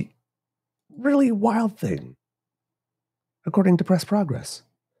here's the really wild thing. According to Press Progress,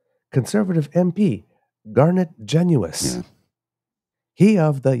 Conservative MP Garnet Genuous, Yeah. he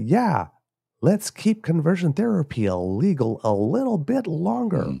of the let's keep conversion therapy illegal a little bit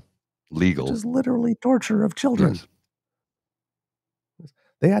longer, Legal. which is literally torture of children. Yes.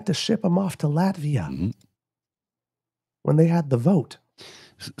 They had to ship them off to Latvia when they had the vote.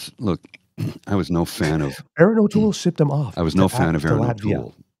 Look, I was no fan of Aaron O'Toole shipped them off. I was no to fan of Aaron Latvia.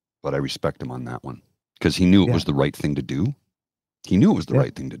 O'Toole, but I respect him on that one because he knew it was the right thing to do. He knew it was the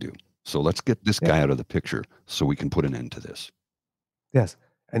right thing to do. So let's get this guy out of the picture so we can put an end to this. Yes.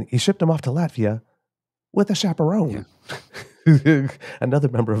 And he shipped them off to Latvia with a chaperone. Another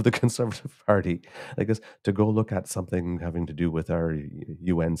member of the Conservative Party, I guess, to go look at something having to do with our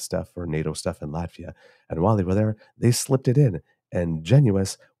UN stuff or NATO stuff in Latvia. And while they were there, they slipped it in. And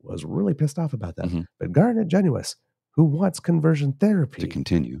Genuous was really pissed off about that. But Garnet Genuous, who wants conversion therapy to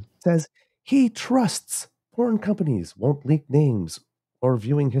continue, says he trusts porn companies won't leak names or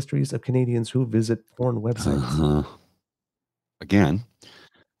viewing histories of Canadians who visit porn websites. Again,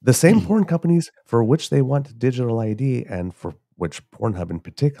 the same porn companies for which they want digital ID and for which Pornhub in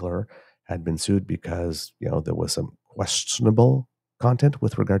particular had been sued because, there was some questionable content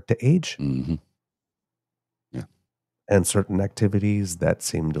with regard to age. Yeah. And certain activities that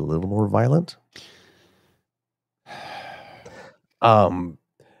seemed a little more violent.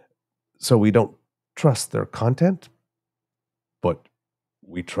 So we don't trust their content, but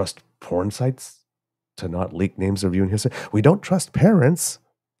we trust porn sites to not leak names or viewing history. We don't trust parents,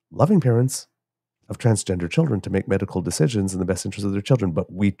 loving parents of transgender children, to make medical decisions in the best interest of their children,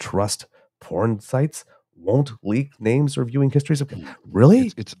 but we trust porn sites won't leak names or viewing histories of.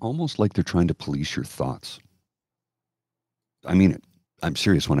 Really? It's almost like they're trying to police your thoughts. I mean it. I'm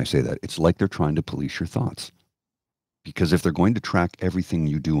serious when I say that. It's like they're trying to police your thoughts. Because if they're going to track everything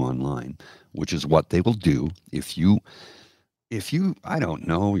you do online, which is what they will do, if you, I don't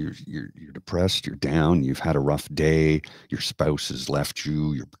know, you're depressed, you're down, you've had a rough day, your spouse has left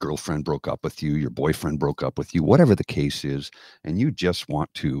you, your girlfriend broke up with you, your boyfriend broke up with you, whatever the case is, and you just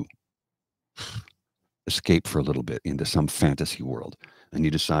want to escape for a little bit into some fantasy world, and you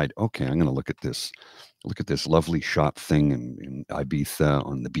decide, okay, I'm going to look at this lovely shot thing in Ibiza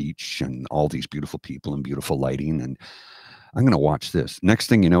on the beach and all these beautiful people and beautiful lighting, and I'm going to watch this. Next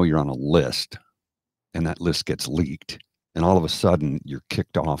thing you know, you're on a list, and that list gets leaked, and all of a sudden you're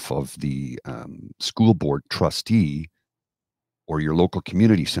kicked off of the school board trustee or your local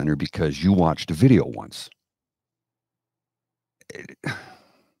community center because you watched a video once.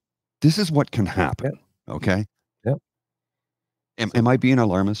 This is what can happen. Okay. Yep. Am I being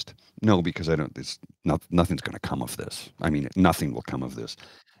alarmist? No, because I don't. Nothing's going to come of this. I mean, nothing will come of this.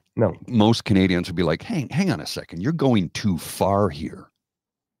 No. Most Canadians would be like, "Hey, hang on a second. You're going too far here.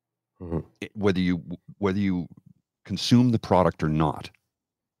 Whether you consume the product or not,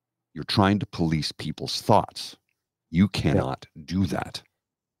 you're trying to police people's thoughts. You cannot do that."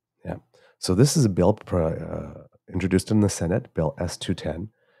 Yeah. So this is a bill introduced in the Senate, Bill S-210,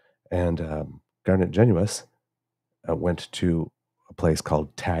 and Garnet Genuous went to a place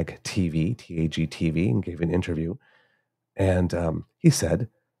called TAG TV, T-A-G TV, and gave an interview. And he said,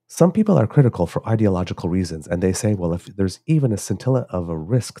 some people are critical for ideological reasons, and they say, well, if there's even a scintilla of a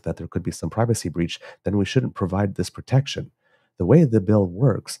risk that there could be some privacy breach, then we shouldn't provide this protection. The way the bill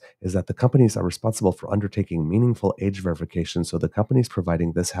works is that the companies are responsible for undertaking meaningful age verification, so the companies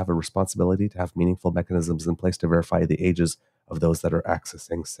providing this have a responsibility to have meaningful mechanisms in place to verify the ages of those that are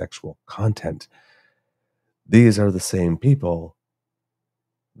accessing sexual content. These are the same people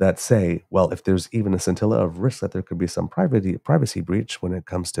that say, well, if there's even a scintilla of risk that there could be some privacy breach when it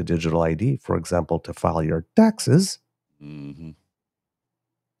comes to digital ID, for example, to file your taxes.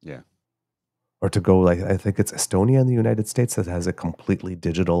 Yeah. Or to go, like, I think it's Estonia in the United States that has a completely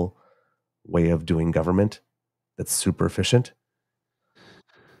digital way of doing government that's super efficient.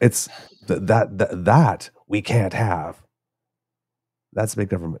 It's that we can't have. That's big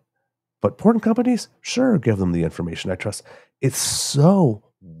government. But porn companies, sure, give them the information. I trust. It's so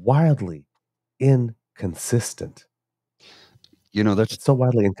wildly inconsistent. It's so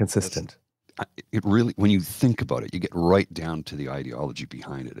wildly inconsistent. It really, when you think about it, you get right down to the ideology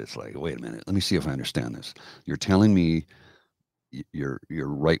behind it. It's like, wait a minute, let me see if I understand this. You're telling me your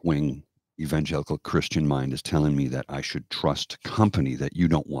right-wing evangelical Christian mind is telling me that I should trust a company that you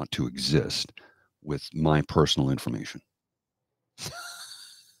don't want to exist with my personal information.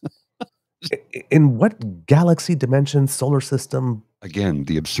 In what galaxy, dimension, solar system? Again,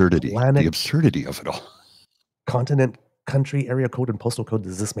 the absurdity of it all. Continent, country, area code, and postal code.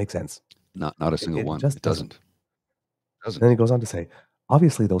 Does this make sense? Not a single one. just It doesn't. Then he goes on to say,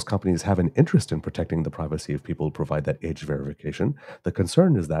 obviously, those companies have an interest in protecting the privacy of people who provide that age verification. The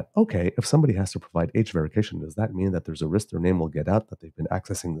concern is that, okay, if somebody has to provide age verification, does that mean that there's a risk their name will get out, that they've been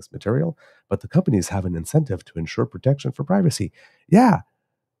accessing this material? But the companies have an incentive to ensure protection for privacy. Yeah.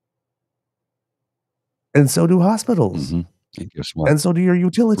 And so do hospitals. And guess what? And so do your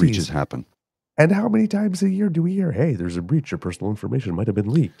utilities. Breaches happen. And how many times a year do we hear, hey, there's a breach, your personal information might have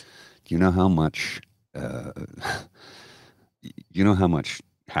been leaked? Do you know how much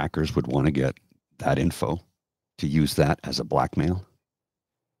hackers would want to get that info to use that as a blackmail?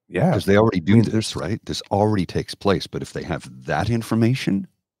 Yeah. Because they already do this, right? This already takes place. But if they have that information,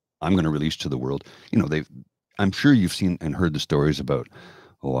 I'm going to release to the world. I'm sure you've seen and heard the stories about,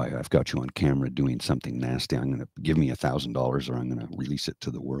 oh, I've got you on camera doing something nasty. I'm going to give me $1,000 or I'm going to release it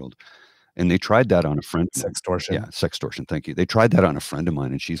to the world. And they tried that on a friend. Sextortion. Yeah, sextortion. Thank you. They tried that on a friend of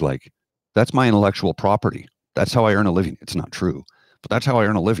mine, and she's like, that's my intellectual property. That's how I earn a living. It's not true, but that's how I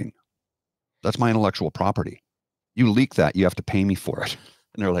earn a living. That's my intellectual property. You leak that, you have to pay me for it.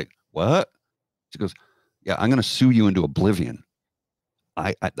 And they're like, what? She goes, yeah, I'm going to sue you into oblivion.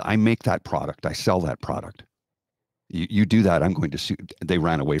 I make that product. I sell that product. You do that, I'm going to sue. They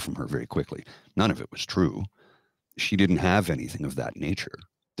ran away from her very quickly. None of it was true. She didn't have anything of that nature.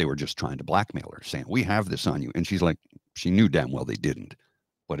 They were just trying to blackmail her, saying, we have this on you. And she's like, she knew damn well they didn't.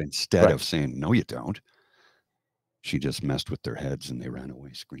 But instead of saying, no, you don't, she just messed with their heads and they ran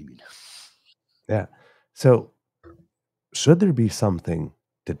away screaming. Yeah. So should there be something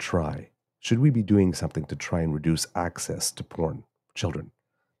to try? Should we be doing something to try and reduce access to porn for children?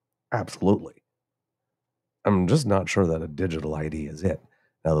 Absolutely. I'm just not sure that a digital ID is it.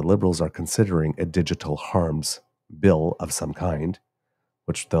 Now, the Liberals are considering a digital harms bill of some kind,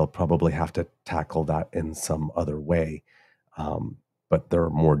 which they'll probably have to tackle that in some other way. But there are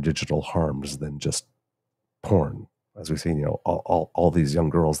more digital harms than just porn. As we've seen, all these young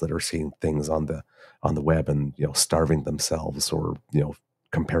girls that are seeing things on the web and, starving themselves or,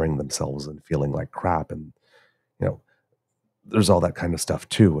 comparing themselves and feeling like crap. And, there's all that kind of stuff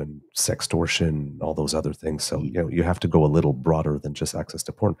too, and sextortion, all those other things. So, you have to go a little broader than just access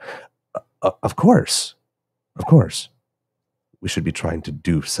to porn. Of course, we should be trying to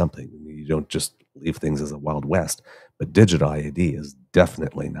do something. You don't just leave things as a Wild West, but digital ID is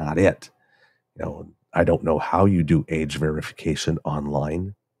definitely not it. I don't know how you do age verification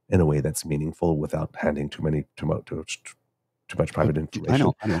online in a way that's meaningful without handing too much private information. I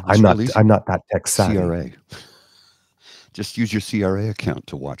know. I'm not that tech savvy. CRA. Just use your CRA account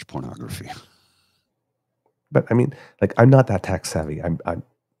to watch pornography. But I mean, I'm not that tech savvy. I'm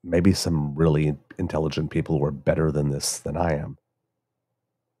maybe some really intelligent people who are better than this than I am.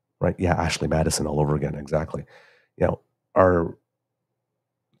 Right? Yeah, Ashley Madison all over again. Exactly.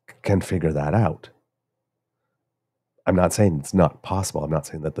 Can figure that out. I'm not saying it's not possible. I'm not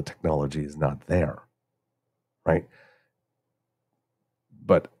saying that the technology is not there. Right?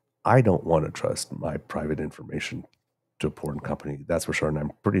 But I don't want to trust my private information to a porn company. That's for sure. And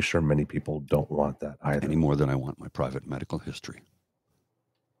I'm pretty sure many people don't want that either. Any more than I want my private medical history.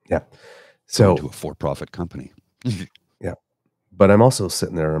 Yeah. So to a for-profit company. Yeah. But I'm also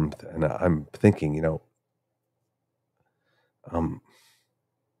sitting there and I'm thinking,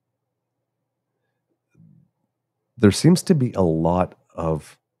 there seems to be a lot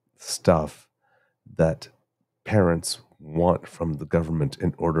of stuff that parents want from the government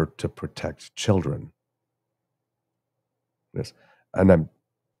in order to protect children. Yes. And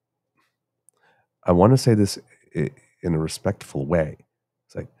I want to say this in a respectful way.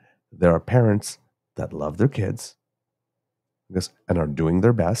 It's like there are parents that love their kids, yes, and are doing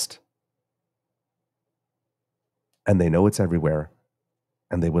their best, and they know it's everywhere,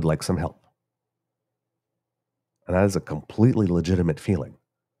 and they would like some help. And that is a completely legitimate feeling,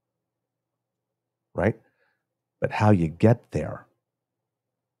 right? But how you get there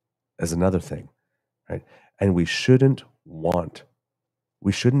is another thing, right? And we shouldn't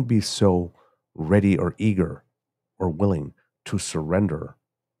be so ready or eager or willing to surrender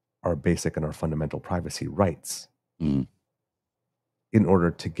our basic and our fundamental privacy rights in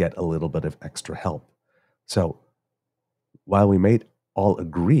order to get a little bit of extra help. So while we may all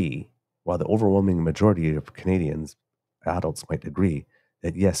agree, while the overwhelming majority of Canadians, adults might agree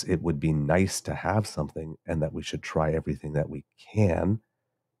that yes, it would be nice to have something and that we should try everything that we can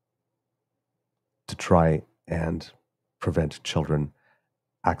to try and prevent children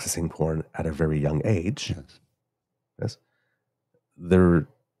accessing porn at a very young age. Yes.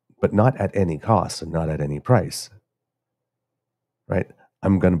 But not at any cost and not at any price. Right?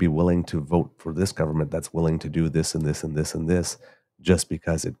 I'm going to be willing to vote for this government that's willing to do this and this and this and this just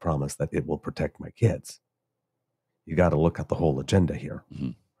because it promised that it will protect my kids. You got to look at the whole agenda here.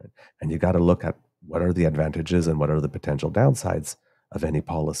 Mhm. Right? And you got to look at what are the advantages and what are the potential downsides of any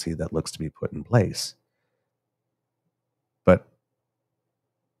policy that looks to be put in place. But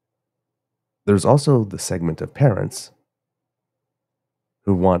there's also the segment of parents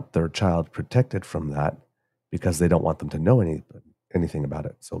who want their child protected from that because they don't want them to know anything about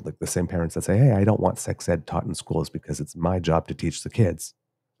it. So like the same parents that say, hey, I don't want sex ed taught in schools because it's my job to teach the kids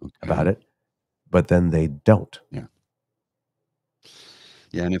about it. But then they don't. Yeah.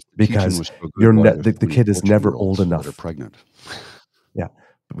 Yeah, and if the teaching Because was so good, you're why ne- have the three kid is never 14-year-olds old that enough. are pregnant? Yeah,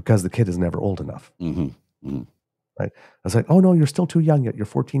 because the kid is never old enough. Mm-hmm. Mm-hmm. Right? I was like, oh no, you're still too young yet. You're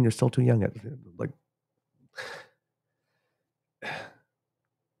 14. You're still too young yet. Like,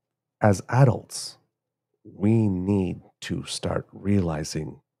 as adults, we need to start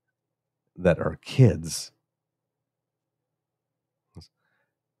realizing that our kids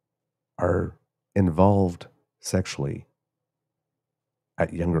are involved sexually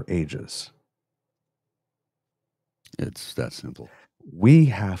at younger ages. It's that simple. We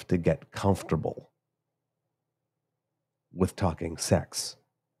have to get comfortable with talking sex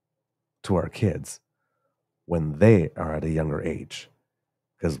to our kids when they are at a younger age.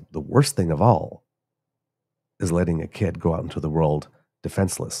 Because the worst thing of all is letting a kid go out into the world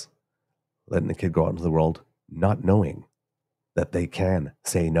defenseless, letting a kid go out into the world not knowing that they can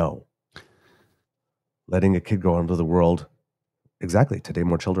say no, letting a kid go out into the world. Exactly. Today,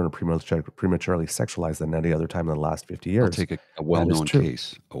 more children are prematurely sexualized than any other time in the last 50 years. I'll take a well-known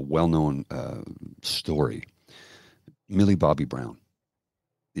case, a well-known story. Millie Bobby Brown.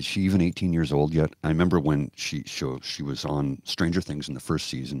 Is she even 18 years old yet? I remember when she was on Stranger Things in the first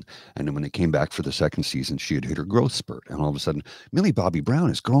season, and then when they came back for the second season, she had hit her growth spurt, and all of a sudden, Millie Bobby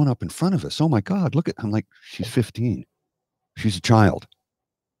Brown is growing up in front of us. Oh my God, look at! I'm like, she's 15. She's a child.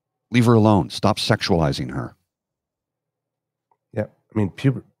 Leave her alone. Stop sexualizing her. Yeah, I mean,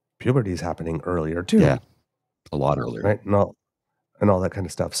 puberty is happening earlier too. Yeah, a lot earlier, right? And all that kind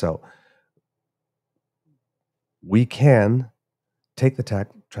of stuff. So we can take the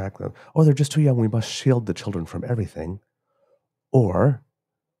track of, oh, they're just too young, we must shield the children from everything, or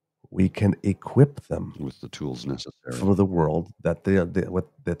we can equip them with the tools necessary for the world that they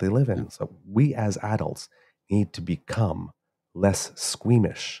live in. Yeah. So we as adults need to become less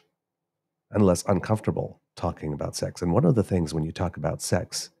squeamish and less uncomfortable talking about sex. And one of the things when you talk about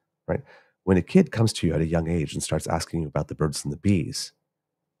sex, right, when a kid comes to you at a young age and starts asking you about the birds and the bees,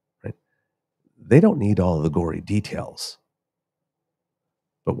 right, they don't need all of the gory details.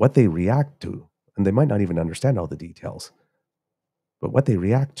 But what they react to, and they might not even understand all the details, but what they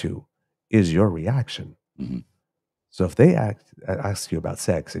react to is your reaction. Mm-hmm. So if they ask you about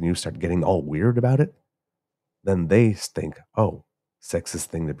sex and you start getting all weird about it, then they think, oh, sex is a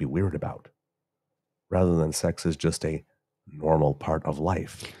thing to be weird about, rather than sex is just a normal part of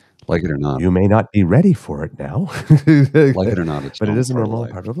life. Like it or not. You may not be ready for it now. Like it or not, it's but it is a normal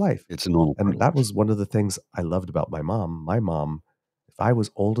part part of life. It's a normal part And of that life. was one of the things I loved about my mom. My mom, if I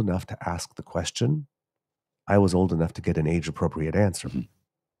was old enough to ask the question, I was old enough to get an age-appropriate answer. Mm-hmm.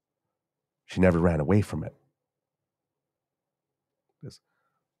 She never ran away from it. Because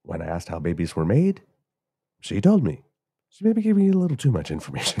when I asked how babies were made, she told me. She maybe gave me a little too much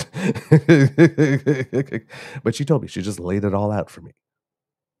information. But she told me. She just laid it all out for me.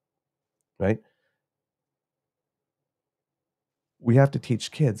 Right? We have to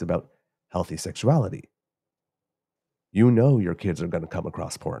teach kids about healthy sexuality. You know your kids are going to come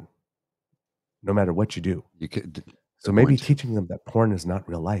across porn, no matter what you do. So maybe teaching them that porn is not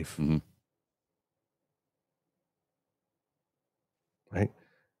real life. Mm-hmm. Right?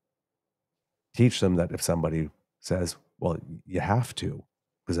 Teach them that if somebody says, well, you have to,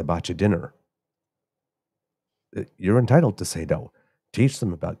 because I bought you dinner, you're entitled to say no. Teach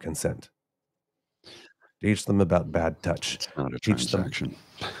them about consent. Teach them about bad touch. It's not a Teach transaction.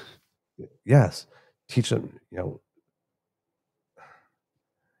 Yes. Teach them,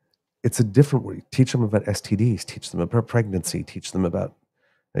 it's a different way. Teach them about STDs. Teach them about pregnancy. Teach them about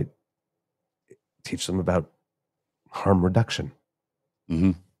harm reduction.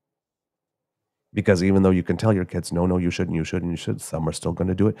 Mm-hmm. Because even though you can tell your kids, no, you shouldn't, some are still going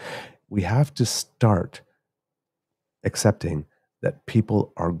to do it. We have to start accepting that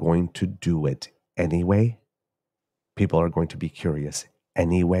people are going to do it anyway. People are going to be curious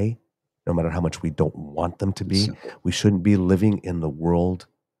anyway, no matter how much we don't want them to be. We shouldn't be living in a world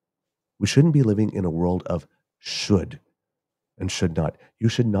of should and should not. You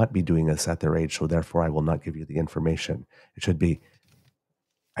should not be doing this at their age, so therefore I will not give you the information. It should be,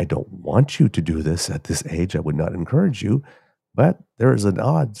 I don't want you to do this at this age. I would not encourage you, But there's a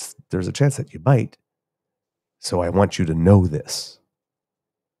chance that you might. So I want you to know this.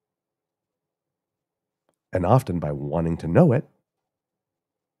 And often by wanting to know it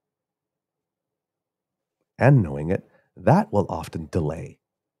and knowing it, that will often delay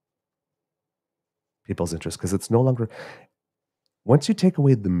people's interest because it's no longer, once you take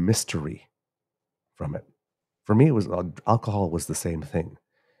away the mystery from it, for me, it was alcohol was the same thing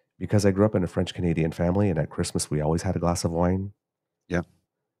because I grew up in a French Canadian family, and at Christmas, we always had a glass of wine. Yeah.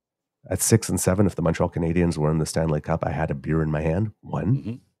 At 6 and 7, if the Montreal Canadiens were in the Stanley Cup, I had a beer in my hand, one.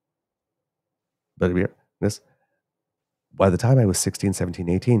 Mm-hmm. But a beer. By the time I was 16, 17,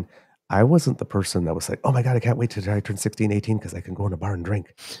 18, I wasn't the person that was like, oh my God, I can't wait till I turn 16, 18 because I can go in a bar and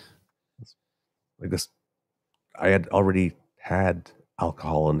drink. Like this, I had already had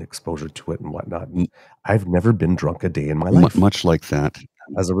alcohol and exposure to it and whatnot. And I've never been drunk a day in my life. Much like that.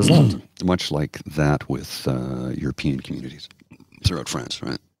 As a result. Much like that with European communities throughout France,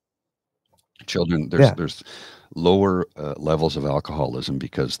 right? Children, there's lower levels of alcoholism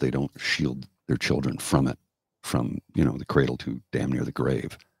because they don't shield their children from it, from, the cradle to damn near the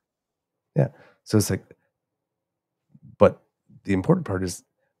grave. Yeah. So it's like, but the important part is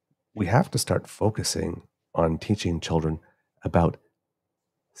we have to start focusing on teaching children about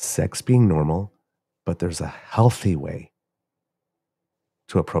sex being normal, but there's a healthy way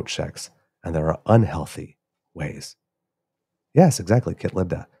to approach sex, and there are unhealthy ways. Yes, exactly. Kit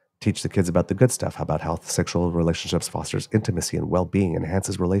Linda. Teach the kids about the good stuff, about how sexual relationships fosters intimacy and well-being,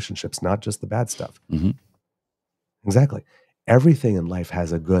 enhances relationships, not just the bad stuff. Mm-hmm. Exactly. Everything in life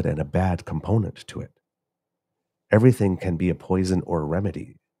has a good and a bad component to it. Everything can be a poison or a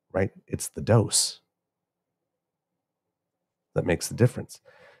remedy, right? It's the dose that makes the difference.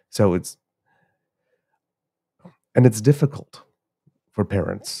 So it's difficult for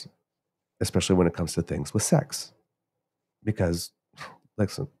parents, especially when it comes to things with sex, because,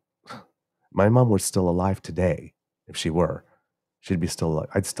 listen, my mom was still alive today. If she were, she'd be still alive.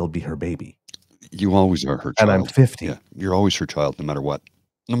 I'd still be her baby. You always are her child. And I'm 50. Yeah, you're always her child, no matter what.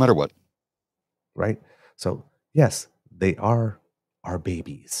 No matter what. Right? So, yes, they are our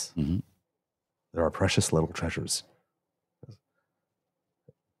babies. Mm-hmm. They're our precious little treasures.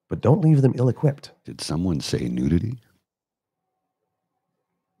 But don't leave them ill-equipped. Did someone say nudity?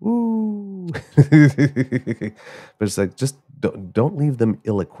 Ooh. But it's like, just don't leave them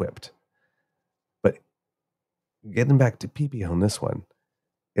ill-equipped. But getting back to PeePee on this one,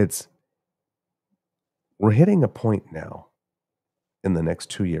 we're hitting a point now in the next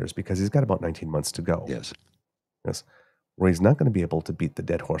 2 years, because he's got about 19 months to go. Yes. Where he's not going to be able to beat the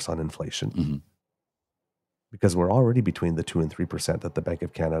dead horse on inflation. Mm-hmm. Because we're already between the 2 and 3% that the Bank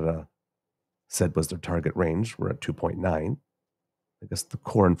of Canada said was their target range. We're at 2.9. I guess the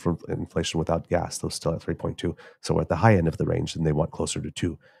core inflation without gas, those still at 3.2. So we're at the high end of the range, and they want closer to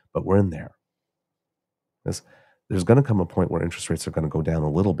 2. But we're in there. There's going to come a point where interest rates are going to go down a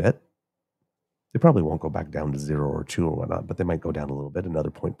little bit. They probably won't go back down to 0 or 2 or whatnot, but they might go down a little bit,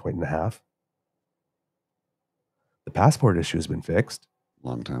 another point and a half. The passport issue has been fixed.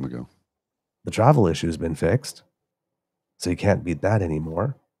 Long time ago. The travel issue has been fixed. So you can't beat that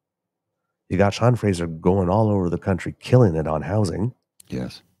anymore. You got Sean Fraser going all over the country, killing it on housing.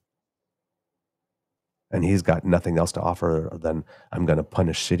 Yes. And he's got nothing else to offer than, I'm going to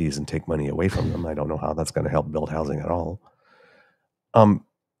punish cities and take money away from them. I don't know how that's going to help build housing at all.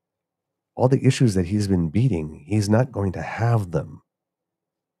 All the issues that he's been beating, he's not going to have them.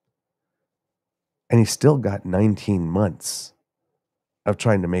 And he's still got 19 months of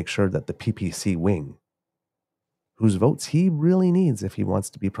trying to make sure that the PPC wing, whose votes he really needs if he wants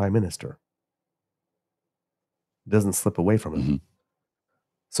to be prime minister, doesn't slip away from him. Mm-hmm.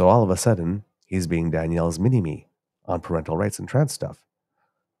 So all of a sudden, he's being Danielle's mini-me on parental rights and trans stuff.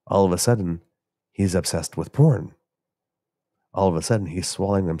 All of a sudden, he's obsessed with porn. All of a sudden, he's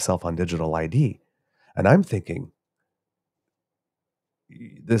swallowing himself on digital ID. And I'm thinking,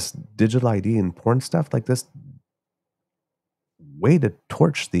 this digital ID and porn stuff, like this, way to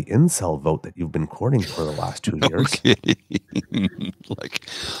torch the incel vote that you've been courting for the last 2 years. Okay. Like,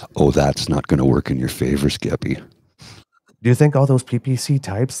 oh, that's not going to work in your favor, Skeppy. Do you think all those PPC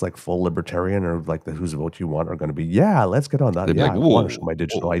types, like full libertarian or like the whose vote you want, are going to be, yeah, let's get on that. They'd be Yeah, like, I want to show my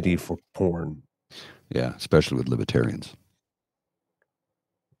digital ID for porn. Yeah, especially with libertarians.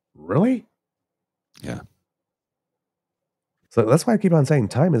 Really? Yeah. So that's why I keep on saying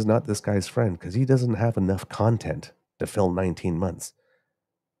time is not this guy's friend, because he doesn't have enough content to fill 19 months.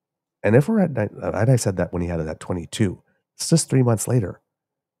 And if we're at, and I said that when he had it at 22, it's just 3 months later.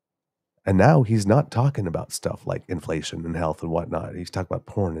 And now he's not talking about stuff like inflation and health and whatnot. He's talking about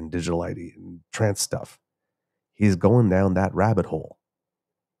porn and digital ID and trans stuff. he's going down that rabbit hole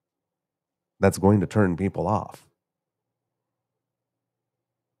that's going to turn people off.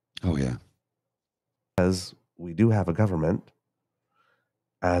 Oh, yeah. Because we do have a government,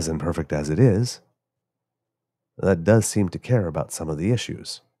 as imperfect as it is, that does seem to care about some of the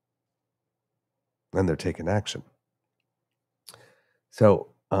issues. And they're taking action. So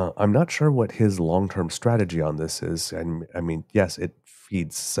I'm not sure what his long-term strategy on this is. And I mean, yes, it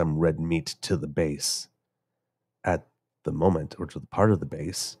feeds some red meat to the base at the moment, or to the part of the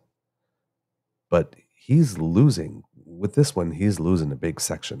base. But he's losing, with this one, he's losing a big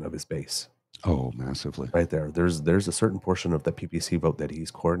section of his base. Oh, massively. Right there. There's a certain portion of the PPC vote that he's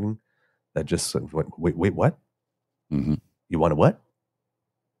courting that just went, wait, what? Mm-hmm. You want a what?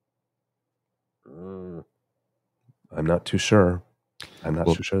 I'm not too sure. I'm not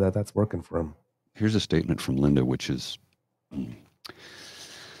too sure that that's working for him. Here's a statement from Linda, which is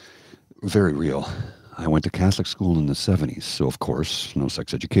very real. I went to Catholic school in the 70s, so of course, no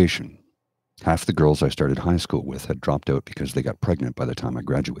sex education. Half the girls I started high school with had dropped out because they got pregnant by the time I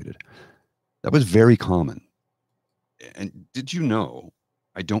graduated. That was very common. And did you know,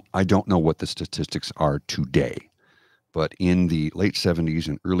 I don't know what the statistics are today, but in the late 70s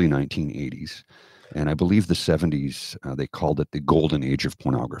and early 1980s, and I believe the 70s, they called it the golden age of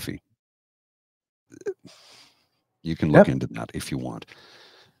pornography. You can look into that if you want.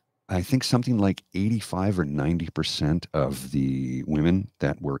 I think something like 85 or 90% of the women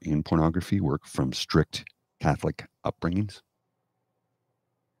that were in pornography were from strict Catholic upbringings.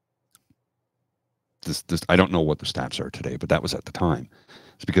 This I don't know what the stats are today, but that was at the time.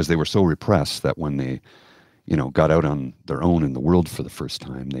 It's because they were so repressed that when they, got out on their own in the world for the first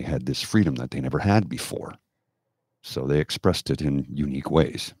time, they had this freedom that they never had before. So they expressed it in unique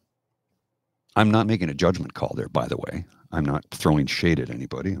ways. I'm not making a judgment call there, by the way. I'm not throwing shade at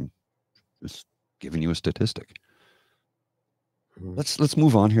anybody. I'm just giving you a statistic. Let's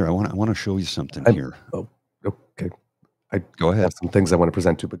move on here. I want to show you something here. Oh, okay. Go ahead. Have some things I want to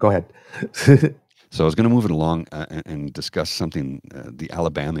present to, but go ahead. So I was going to move it along and discuss something, the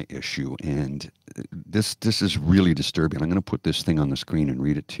Alabama issue, and this is really disturbing. I'm going to put this thing on the screen and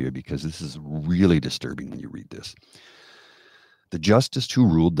read it to you because this is really disturbing when you read this. The justice who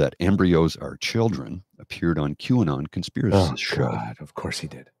ruled that embryos are children appeared on QAnon Conspiracy Show. Oh, God, of course he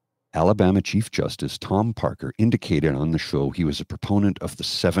did. Alabama Chief Justice Tom Parker indicated on the show he was a proponent of the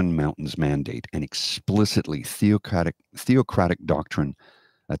Seven Mountains Mandate, an explicitly theocratic doctrine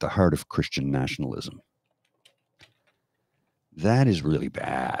at the heart of Christian nationalism. That is really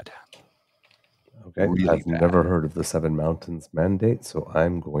bad. Okay, really I've bad. never heard of the Seven Mountains Mandate, so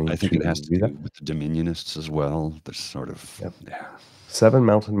I'm going to. I think it has to do with the Dominionists as well. There's sort of, Seven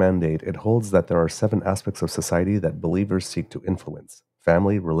Mountain Mandate. It holds that there are 7 aspects of society that believers seek to influence: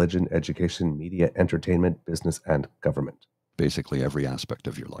 family, religion, education, media, entertainment, business, and government. Basically every aspect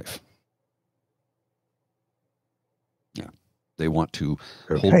of your life. Yeah. They want to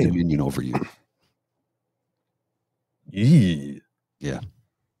hold dominion over you. Yee. Yeah.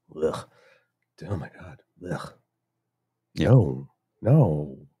 Ugh. Oh my God. Ugh. Yeah.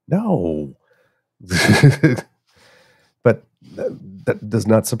 No. But that does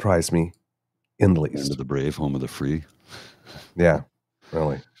not surprise me in the least. Land of the brave, home of the free. Yeah,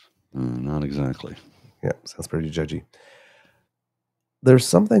 really. Not exactly. Yeah, sounds pretty judgy. There's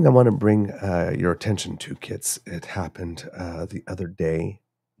something I want to bring your attention to, kids. It happened the other day,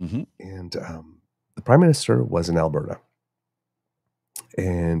 and the Prime Minister was in Alberta,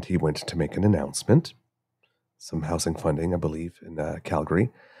 and he went to make an announcement, some housing funding, I believe, in Calgary,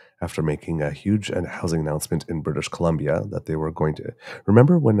 after making a huge housing announcement in British Columbia that they were going to...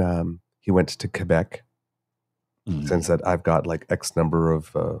 Remember when he went to Quebec and said, I've got like X number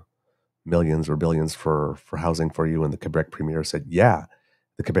of millions or billions for housing for you, and the Quebec Premier said, yeah.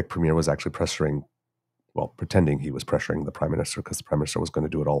 The Quebec Premier was actually pretending he was pressuring the Prime Minister because the Prime Minister was going to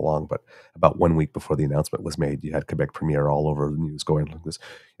do it all along. But about 1 week before the announcement was made, you had Quebec Premier all over the news going like this.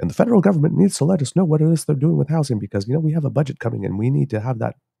 And the federal government needs to let us know what it is they're doing with housing because, we have a budget coming and we need to have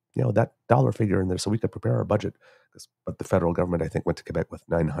that, that dollar figure in there so we could prepare our budget. But the federal government, I think, went to Quebec with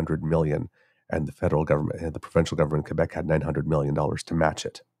 $900 million, and the federal government and the provincial government in Quebec had $900 million to match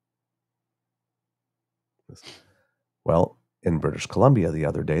it. Well, in British Columbia the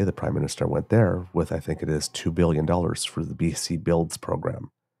other day, the Prime Minister went there with, I think it is $2 billion for the BC Builds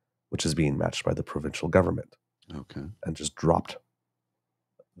program, which is being matched by the provincial government. Okay. And just dropped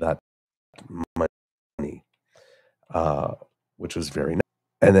that money, which was very nice.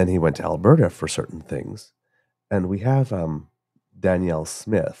 And then he went to Alberta for certain things. And we have Danielle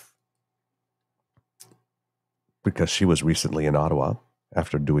Smith, because she was recently in Ottawa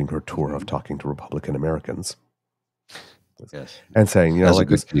after doing her tour of talking to Republican Americans. Yes. And saying, you know, As a like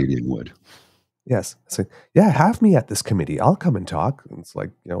good this, Canadian would. yes, saying, yeah, have me at this committee. I'll come and talk. And it's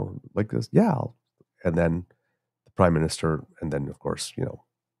like, you know, like this, yeah. And then the prime minister, and then of course, you know,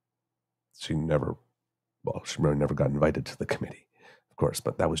 she never got invited to the committee, of course,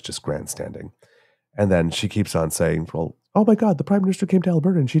 but that was just grandstanding. And then she keeps on saying, well, oh my God, the prime minister came to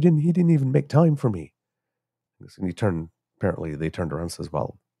Alberta and he didn't even make time for me. And apparently they turned around and says,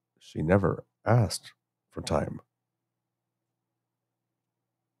 well, she never asked for time.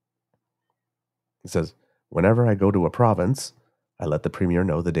 He says, whenever I go to a province, I let the premier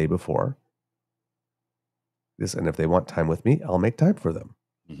know the day before. And if they want time with me, I'll make time for them.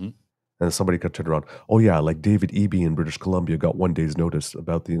 Mm-hmm. And somebody could turn around, oh yeah, like David Eby in British Columbia got 1 day's notice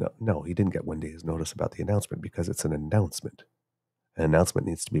about no, he didn't get 1 day's notice about the announcement because it's an announcement. An announcement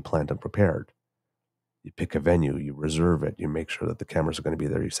needs to be planned and prepared. You pick a venue, you reserve it, you make sure that the cameras are going to be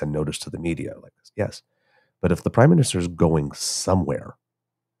there, you send notice to the media like this. Yes. But if the prime minister is going somewhere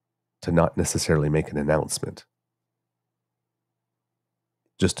to not necessarily make an announcement,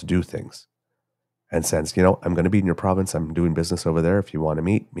 just to do things, and says, you know, I'm going to be in your province, I'm doing business over there, if you want to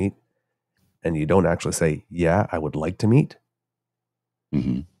meet, and you don't actually say, yeah, I would like to meet,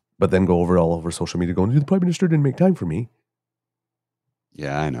 but then go all over social media going, the prime minister didn't make time for me.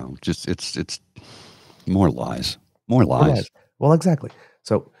 Yeah, I know. Just it's more lies. More lies. Well, exactly.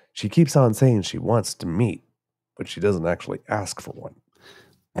 So she keeps on saying she wants to meet, but she doesn't actually ask for one.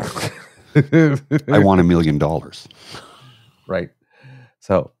 I want $1 million. Right.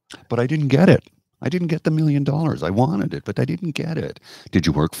 So, but I didn't get it. I didn't get the $1 million. I wanted it, but I didn't get it. Did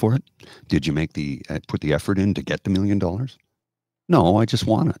you work for it? Did you make put the effort in to get the $1 million? No, I just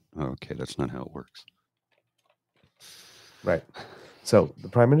want it. Okay, that's not how it works. Right. So the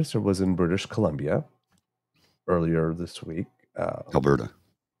prime minister was in British Columbia earlier this week. Alberta.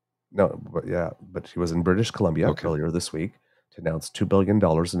 No, but she was in British Columbia earlier this week to announce $2 billion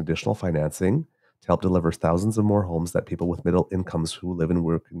in additional financing to help deliver thousands of more homes that people with middle incomes who live and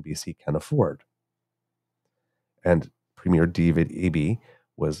work in BC can afford. And Premier David Eby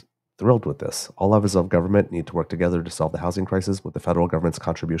was thrilled with this. All levels of government need to work together to solve the housing crisis. With the federal government's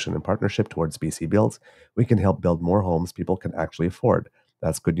contribution and partnership towards BC Builds, we can help build more homes people can actually afford.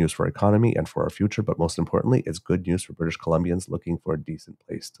 That's good news for our economy and for our future, but most importantly, it's good news for British Columbians looking for a decent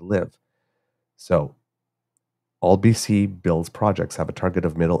place to live. So, all BC Builds projects have a target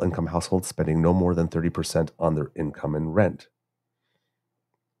of middle-income households spending no more than 30% on their income and rent.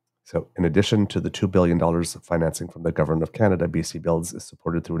 So, in addition to the $2 billion of financing from the Government of Canada, BC Builds is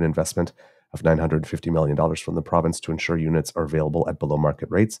supported through an investment of $950 million from the province to ensure units are available at below-market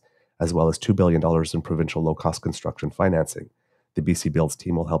rates, as well as $2 billion in provincial low-cost construction financing. The BC Builds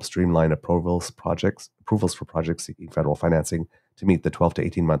team will help streamline approvals for projects seeking federal financing to meet the 12 to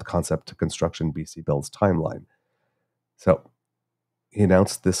 18-month concept to construction BC Builds timeline. So, he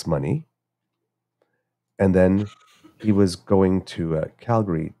announced this money, and then he was going to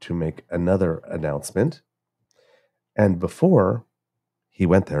Calgary to make another announcement. And before he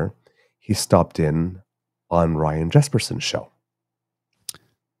went there, he stopped in on Ryan Jespersen's show.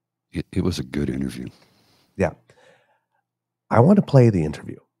 It was a good interview. Yeah. I want to play the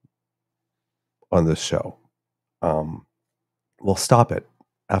interview on this show. We'll stop it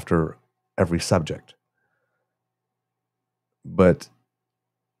after every subject. But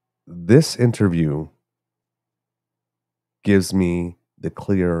this interview gives me the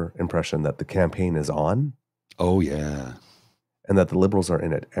clear impression that the campaign is on. Oh, yeah. And that the Liberals are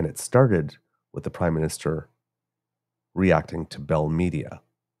in it. And it started with the Prime Minister reacting to Bell Media,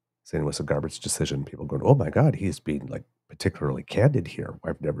 saying it was a garbage decision. People going, oh my God, he's being like particularly candid here.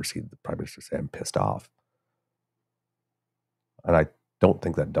 I've never seen the Prime Minister say I'm pissed off. And I don't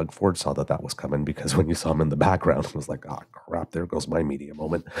think that Doug Ford saw that was coming, because when you saw him in the background, it was like, oh crap, there goes my media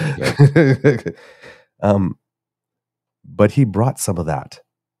moment. Yeah. But he brought some of that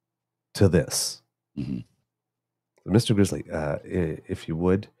to this. Mm-hmm. Mr. Grizzly, if you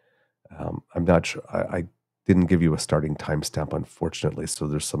would, I'm not sure. I didn't give you a starting timestamp, unfortunately. So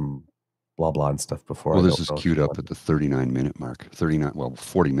there's some blah, blah and stuff before. Well, this is queued up at the 39-minute mark, 40-minute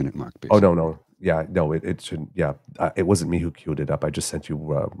mark, basically. Oh, no. Yeah, no, it shouldn't. Yeah, it wasn't me who queued it up. I just sent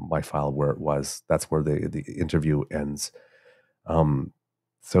you my file where it was. That's where the interview ends.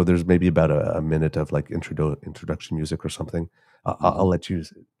 So there's maybe about a minute of like introduction music or something. I'll let you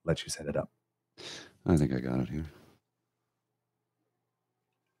set it up. I think I got it here.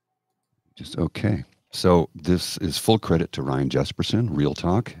 Just okay. So this is full credit to Ryan Jespersen, Real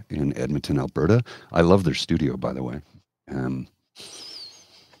Talk in Edmonton, Alberta. I love their studio, by the way.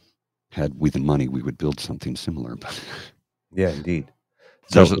 Had we the money, we would build something similar. But yeah, indeed.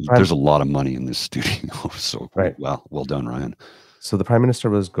 There's a lot of money in this studio. So Right. well done, Ryan. So the Prime Minister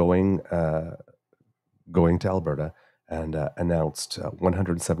was going to Alberta and announced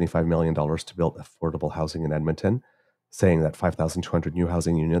 $175 million to build affordable housing in Edmonton, saying that 5,200 new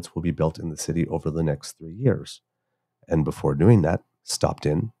housing units will be built in the city over the next 3 years. And before doing that, stopped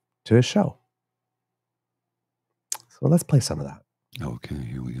in to his show. So let's play some of that. Okay,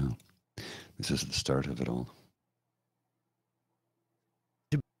 here we go. This is the start of it all.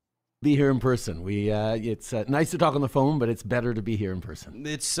 Be here in person. It's nice to talk on the phone, but it's better to be here in person.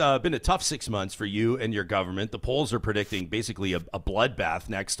 It's been a tough 6 months for you and your government. The polls are predicting basically a bloodbath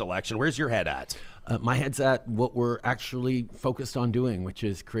next election. Where's your head at? My head's at what we're actually focused on doing, which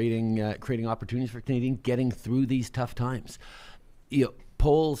is creating opportunities for Canadians getting through these tough times.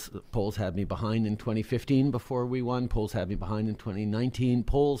 Polls had me behind in 2015 before we won. Polls had me behind in 2019.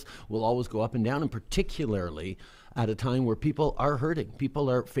 Polls will always go up and down, and particularly at a time where people are hurting. People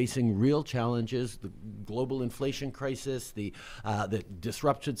are facing real challenges, the global inflation crisis, the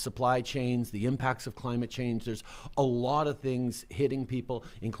disrupted supply chains, the impacts of climate change. There's a lot of things hitting people,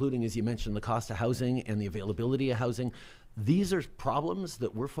 including, as you mentioned, the cost of housing and the availability of housing. These are problems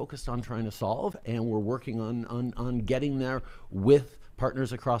that we're focused on trying to solve, and we're working on getting there with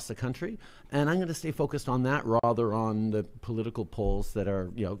partners across the country. And I'm going to stay focused on that rather on the political polls that are,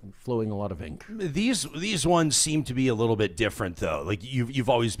 flowing a lot of ink. These ones seem to be a little bit different, though. Like you've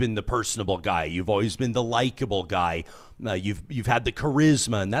always been the personable guy. You've always been the likable guy. You've had the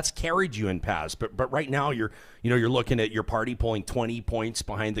charisma, and that's carried you in past. But right now you're looking at your party polling 20 points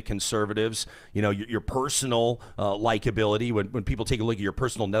behind the Conservatives. Your personal likability. When people take a look at your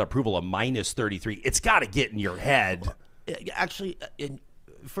personal net approval of -33, it's got to get in your head. Actually,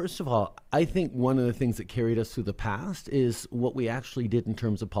 first of all, I think one of the things that carried us through the past is what we actually did in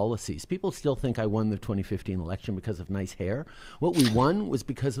terms of policies. People still think I won the 2015 election because of nice hair. What we won was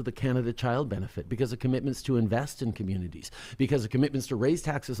because of the Canada Child Benefit, because of commitments to invest in communities, because of commitments to raise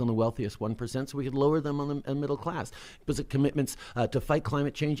taxes on the wealthiest 1% so we could lower them on the middle class, because of commitments to fight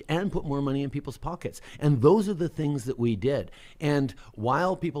climate change and put more money in people's pockets. And those are the things that we did. And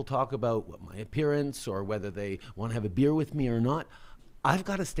while people talk about my appearance or whether they want to have a beer with me or not, I've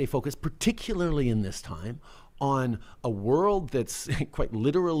got to stay focused, particularly in this time, on a world that's quite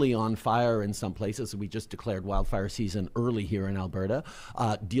literally on fire in some places. We just declared wildfire season early here in Alberta,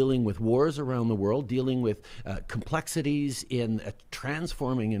 dealing with wars around the world, dealing with complexities in a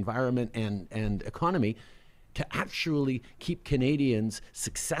transforming environment and economy, to actually keep Canadians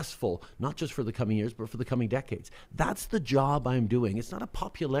successful, not just for the coming years, but for the coming decades. That's the job I'm doing. It's not a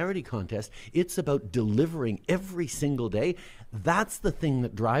popularity contest. It's about delivering every single day. That's the thing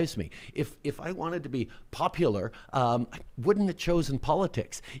that drives me. If I wanted to be popular, I wouldn't have chosen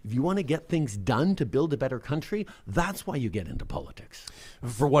politics. If you want to get things done to build a better country, that's why you get into politics.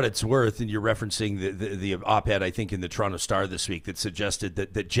 For what it's worth, and you're referencing the op-ed, I think, in the Toronto Star this week that suggested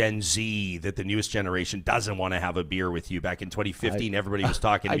that Gen Z, that the newest generation, doesn't want to have a beer with you. Back in 2015, everybody was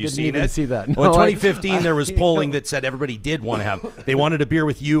talking. Have you seen it? I didn't even see that. Well, in 2015, there was polling that said everybody did want to have. They wanted a beer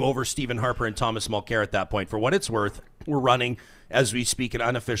with you over Stephen Harper and Thomas Mulcair at that point. For what it's worth, we're running, as we speak, an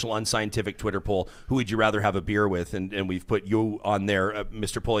unofficial, unscientific Twitter poll. Who would you rather have a beer with? And we've put you on there,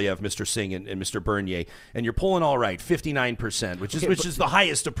 Mr. Poilievre, Mr. Singh, and Mr. Bernier. And you're polling all right, 59%, which is the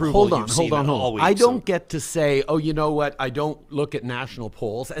highest approval you've seen all week. I don't get to say, oh, you know what? I don't look at national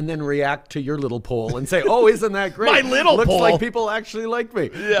polls and then react to your little poll and say, oh, isn't that great? My little Looks poll. like people actually like me.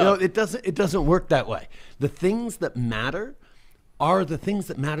 Yeah. It doesn't work that way. The things that matter are the things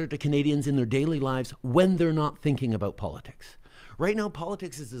that matter to Canadians in their daily lives when they're not thinking about politics. Right now,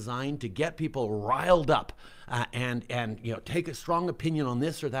 politics is designed to get people riled up and take a strong opinion on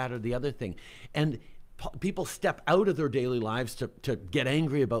this or that or the other thing. And people step out of their daily lives to get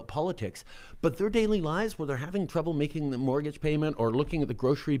angry about politics, but their daily lives where they're having trouble making the mortgage payment or looking at the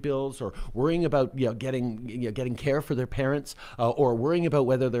grocery bills or worrying about getting care for their parents or worrying about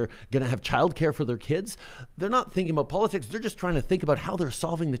whether they're going to have childcare for their kids, they're not thinking about politics. They're just trying to think about how they're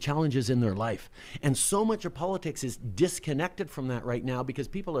solving the challenges in their life. And so much of politics is disconnected from that right now because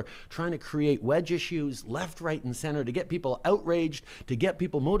people are trying to create wedge issues left, right, and center to get people outraged, to get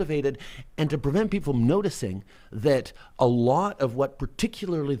people motivated, and to prevent people from noticing that a lot of what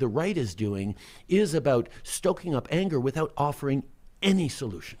particularly the right is doing is about stoking up anger without offering any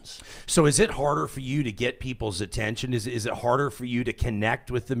solutions. So is it harder for you to get people's attention? Is it harder for you to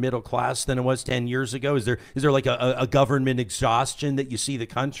connect with the middle class than it was 10 years ago? Is there like a government exhaustion that you see the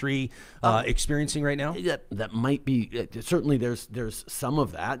country experiencing right now? That might be, certainly there's some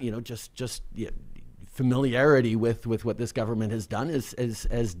of that, familiarity with what this government has done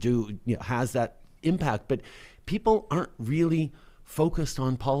has that impact, but people aren't really focused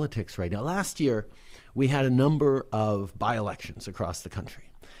on politics right now. Last year, we had a number of by-elections across the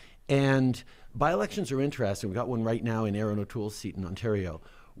country. And by-elections are interesting. We've got one right now in Aaron O'Toole's seat in Ontario,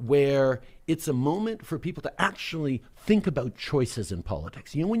 where it's a moment for people to actually think about choices in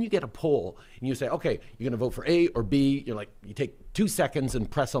politics. You know, when you get a poll and you say, okay, you're going to vote for A or B, you're like, you take 2 seconds and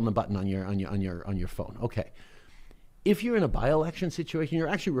press on the button on your phone. Okay. If you're in a by-election situation, you're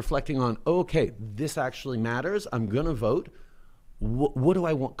actually reflecting on, okay, this actually matters. I'm going to vote. What do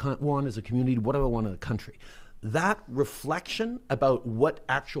I want as a community? What do I want in a country? That reflection about what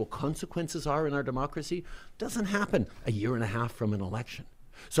actual consequences are in our democracy doesn't happen a year and a half from an election.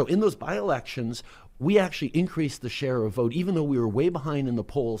 So in those by-elections, we actually increased the share of vote. Even though we were way behind in the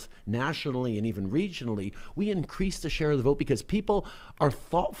polls nationally and even regionally, we increased the share of the vote because people are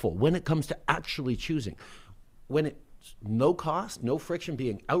thoughtful when it comes to actually choosing. When it's no cost, no friction,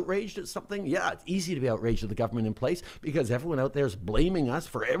 being outraged at something, yeah, it's easy to be outraged at the government in place because everyone out there is blaming us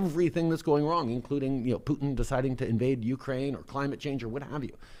for everything that's going wrong, including, you know, Putin deciding to invade Ukraine or climate change or what have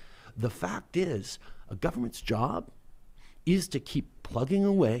you. The fact is, a government's job is to keep plugging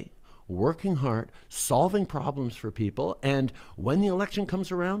away, working hard, solving problems for people. And when the election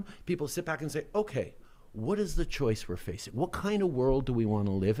comes around, people sit back and say, okay, what is the choice we're facing? What kind of world do we want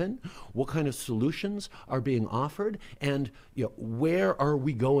to live in? What kind of solutions are being offered? And, you know, where are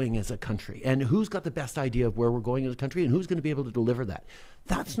we going as a country? And who's got the best idea of where we're going as a country? And who's going to be able to deliver that?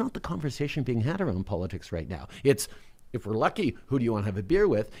 That's not the conversation being had around politics right now. It's, if we're lucky, who do you want to have a beer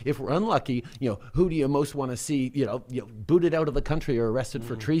with? If we're unlucky, you know, who do you most want to see, booted out of the country or arrested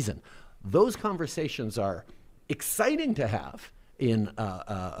for treason? Those conversations are exciting to have in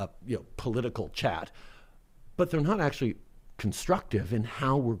political chat, but they're not actually constructive in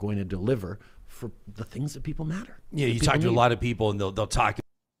how we're going to deliver for the things that people matter. Yeah, you talk to a lot of people and they'll talk.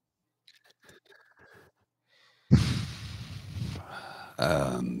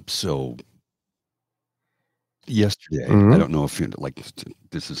 So yesterday, I don't know if you like,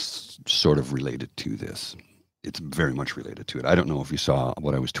 this is sort of related to this. It's very much related to it. I don't know if you saw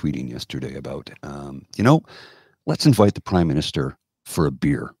what I was tweeting yesterday about, let's invite the Prime Minister for a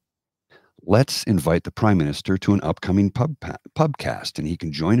beer. Let's invite the Prime Minister to an upcoming PubCast, and he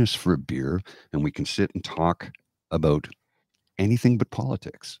can join us for a beer, and we can sit and talk about anything but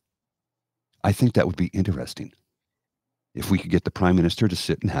politics. I think that would be interesting. If we could get the Prime Minister to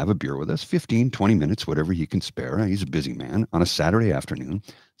sit and have a beer with us, 15, 20 minutes, whatever he can spare. He's a busy man. On a Saturday afternoon,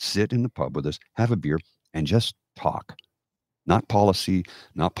 sit in the pub with us, have a beer, and just talk. Not policy,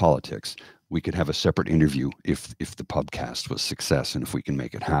 not politics. We could have a separate interview if the PubCast was a success and if we can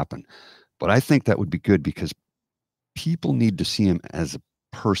make it happen. But I think that would be good because people need to see him as a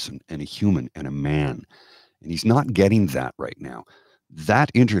person and a human and a man. And he's not getting that right now. That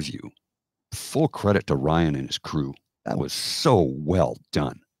interview, full credit to Ryan and his crew. That was so well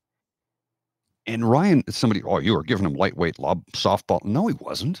done. And Ryan, somebody, oh, you were giving him lightweight lob softball. No, he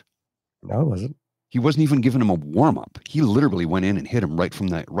wasn't. No, it wasn't. He wasn't even giving him a warm up. He literally went in and hit him right from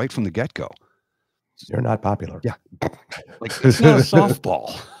the get go. You're not popular. Yeah, like it's not a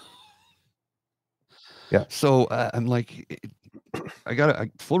softball. Yeah. So I'm like, I got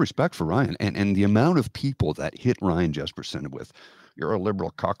full respect for Ryan and the amount of people that hit Ryan Jespersen with, you're a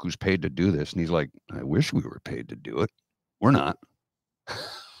liberal cock who's paid to do this, and he's like, I wish we were paid to do it. We're not.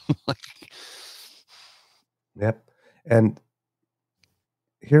 Yep. And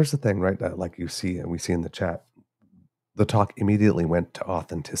here's the thing, right? Like you see, and we see in the chat, the talk immediately went to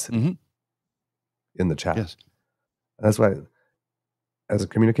authenticity in the chat. Yes. And that's why, as a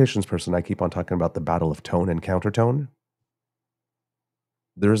communications person, I keep on talking about the battle of tone and countertone.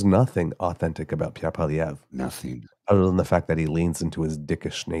 There's nothing authentic about Pierre Poilievre. Nothing. Other than the fact that he leans into his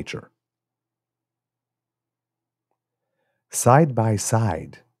dickish nature. Side by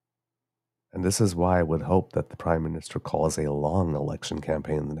side, and this is why I would hope that the Prime Minister calls a long election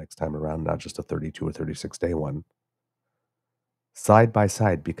campaign the next time around, not just a 32 or 36-day one. Side by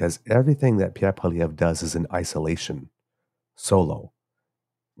side, because everything that Pierre Poilievre does is in isolation, solo,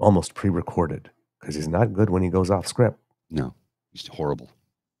 almost pre-recorded, because he's not good when he goes off script. No, he's horrible.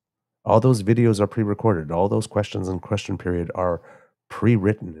 All those videos are pre-recorded. All those questions in question period are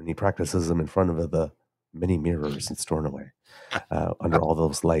pre-written, and he practices them in front of the many mirrors in Stornoway, under all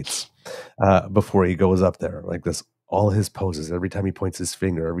those lights, before he goes up there like this. All his poses, every time he points his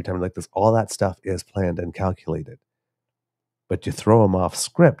finger, every time like this, all that stuff is planned and calculated. But you throw him off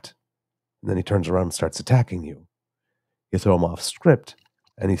script, and then he turns around and starts attacking you. You throw him off script,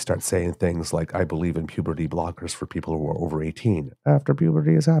 and he starts saying things like, I believe in puberty blockers for people who are over 18 after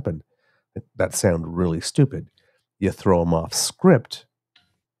puberty has happened. That sound really stupid. You throw him off script,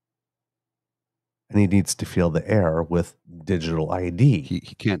 and he needs to feel the air with digital ID. He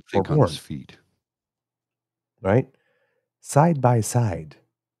can't for think on board, his feet. right? Side by side,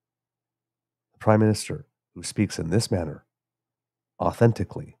 the Prime Minister who speaks in this manner,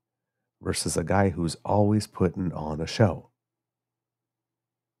 authentically, versus a guy who's always putting on a show.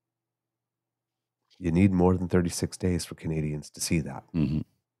 You need more than 36 days for Canadians to see that. Mm-hmm.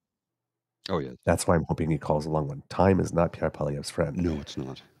 Oh, yeah. That's why I'm hoping he calls a long one. Time is not Pierre Poilievre's friend. No, it's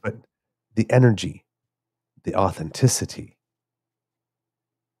not. But the energy, the authenticity,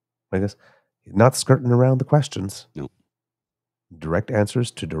 like this, not skirting around the questions. No. Direct answers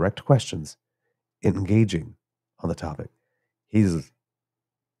to direct questions, engaging on the topic. He's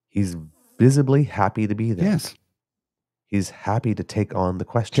visibly happy to be there. Yes. He's happy to take on the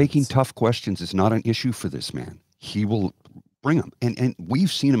questions. Taking tough questions is not an issue for this man. He will bring them. And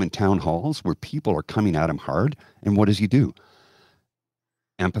we've seen him in town halls where people are coming at him hard. And what does he do?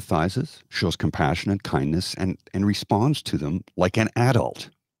 Empathizes, shows compassion and kindness, and responds to them like an adult.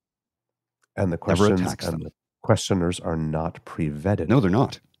 And the questions and the questioners are not pre-vetted. No, they're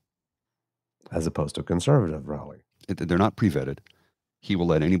not. As opposed to a conservative rally. They're not pre-vetted. He will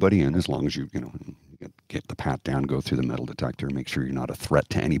let anybody in as long as you get the pat down, go through the metal detector, make sure you're not a threat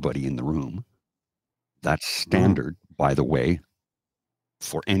to anybody in the room. That's standard, by the way,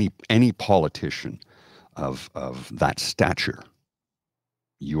 for any politician of that stature.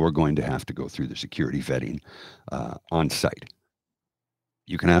 You're going to have to go through the security vetting on site.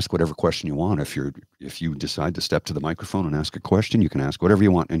 You can ask whatever question you want. If you decide to step to the microphone and ask a question, you can ask whatever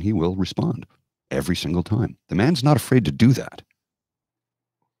you want, and he will respond every single time. The man's not afraid to do that.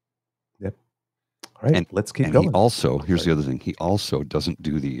 Yep. All right, let's keep going. He also, here's the other thing. He also doesn't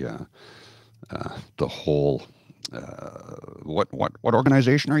do the whole what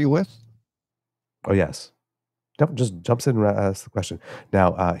organization are you with? Oh yes, just jumps in and asks the question.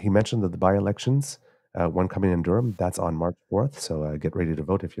 Now he mentioned that the by-elections, one coming in Durham, that's on March 4th. So get ready to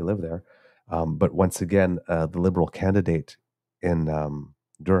vote if you live there. But once again, the Liberal candidate in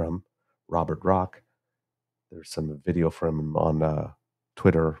Durham, Robert Rock, there's some video from him on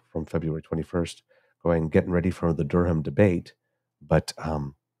Twitter from February 21st, getting ready for the Durham debate, but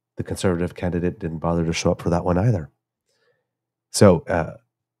the Conservative candidate didn't bother to show up for that one either. So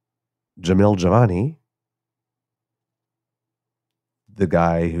Jamil Javani, the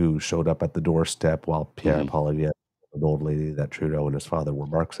guy who showed up at the doorstep while Pierre Poilievre, an old lady, that Trudeau and his father were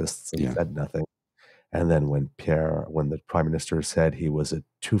Marxists and said nothing. And then when the Prime Minister said he was a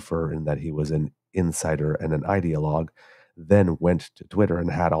twofer and that he was an insider and an ideologue, then went to Twitter and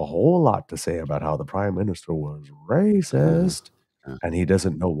had a whole lot to say about how the Prime Minister was racist. And he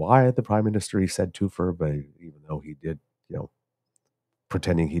doesn't know why the Prime Minister he said twofer, but even though he did,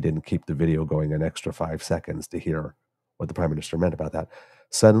 pretending he didn't keep the video going an extra 5 seconds to hear what the Prime Minister meant about that,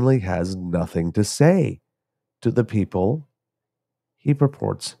 suddenly has nothing to say to the people he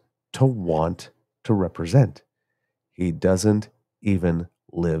purports to want to represent. He doesn't even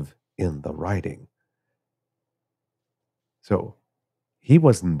live in the riding. So he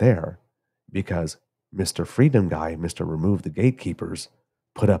wasn't there because Mr. Freedom Guy, Mr. Remove the Gatekeepers,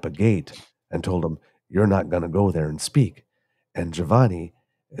 put up a gate and told him, you're not going to go there and speak. And Giovanni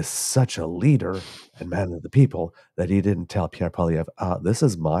is such a leader and man of the people that he didn't tell Pierre Poilievre, this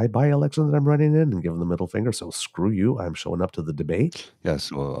is my by-election that I'm running in, and give him the middle finger, so screw you, I'm showing up to the debate.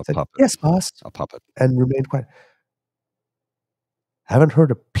 Yes, a said, puppet. Yes, boss. A puppet. And remained quiet. Haven't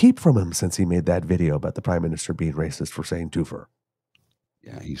heard a peep from him since he made that video about the Prime Minister being racist for saying twofer.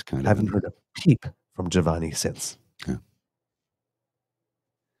 Yeah, he's kind of... Haven't heard a peep from Giovanni since. Yeah.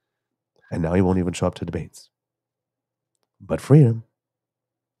 And now he won't even show up to debates. But freedom.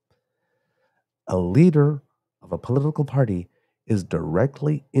 A leader of a political party is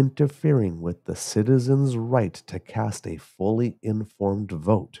directly interfering with the citizens' right to cast a fully informed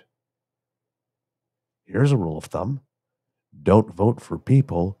vote. Here's a rule of thumb. Don't vote for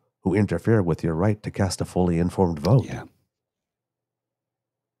people who interfere with your right to cast a fully informed vote. Yeah.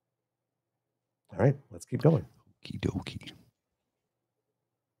 All right, let's keep going. Okie dokie.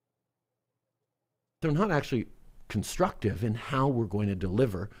 They're not actually constructive in how we're going to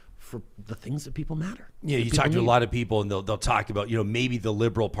deliver for the things that people matter. Yeah, you talk to a lot of people and they'll talk about, maybe the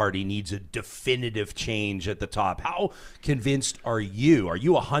Liberal Party needs a definitive change at the top. How convinced are you? Are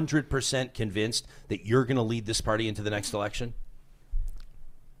you 100% convinced that you're going to lead this party into the next election?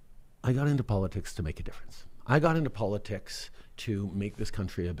 I got into politics to make a difference. I got into politics to make this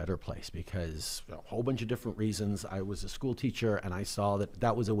country a better place because a whole bunch of different reasons. I was a school teacher and I saw that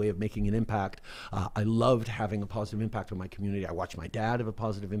that was a way of making an impact. I loved having a positive impact on my community. I watched my dad have a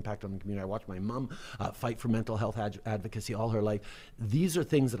positive impact on the community. I watched my mom fight for mental health advocacy all her life. These are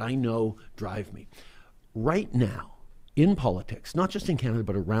things that I know drive me. Right now, in politics, not just in Canada,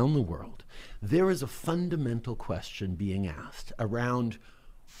 but around the world, there is a fundamental question being asked around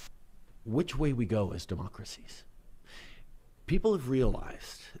which way we go as democracies. People have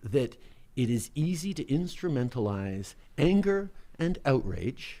realized that it is easy to instrumentalize anger and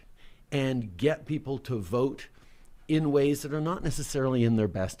outrage and get people to vote in ways that are not necessarily in their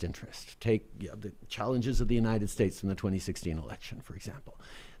best interest. Take the challenges of the United States in the 2016 election, for example.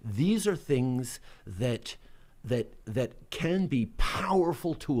 These are things that can be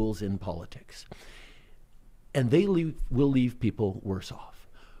powerful tools in politics. And they will leave people worse off.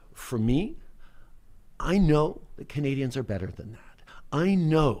 For me, I know that Canadians are better than that. I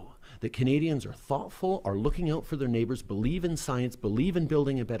know that Canadians are thoughtful, are looking out for their neighbors, believe in science, believe in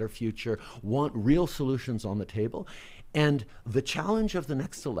building a better future, want real solutions on the table. And the challenge of the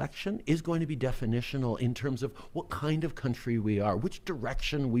next election is going to be definitional in terms of what kind of country we are, which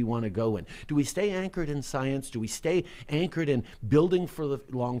direction we want to go in. Do we stay anchored in science? Do we stay anchored in building for the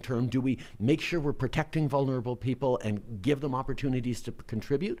long term? Do we make sure we're protecting vulnerable people and give them opportunities to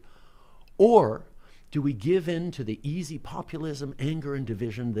contribute? Or do we give in to the easy populism, anger, and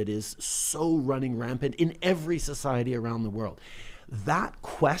division that is so running rampant in every society around the world? That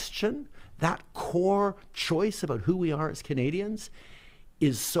question, that core choice about who we are as Canadians,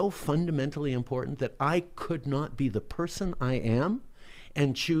 is so fundamentally important that I could not be the person I am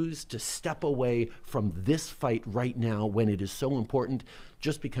and choose to step away from this fight right now when it is so important,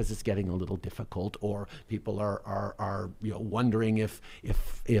 just because it's getting a little difficult, or people are wondering if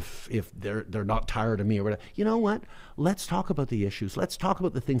they're not tired of me or whatever. You know what? Let's talk about the issues. Let's talk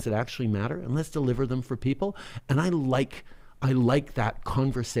about the things that actually matter, and let's deliver them for people. And I like that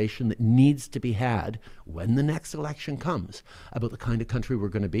conversation that needs to be had when the next election comes about the kind of country we're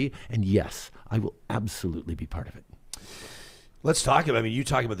going to be. And yes, I will absolutely be part of it. Let's talk about, you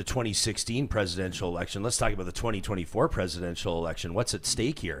talk about the 2016 presidential election. Let's talk about the 2024 presidential election. What's at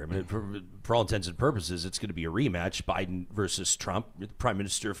stake here? For all intents and purposes, it's going to be a rematch, Biden versus Trump, Prime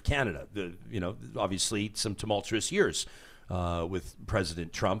Minister of Canada. Obviously some tumultuous years with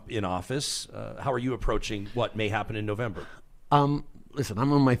President Trump in office. How are you approaching what may happen in November? Listen,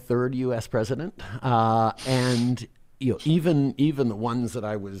 I'm on my third U.S. president, and even the ones that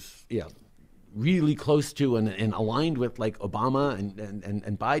I was really close to and aligned with, like Obama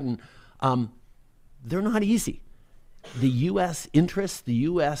and Biden, they're not easy. The U.S. interests, the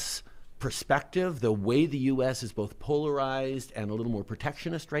U.S. perspective, the way the U.S. is both polarized and a little more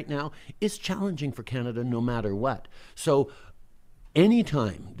protectionist right now, is challenging for Canada no matter what. So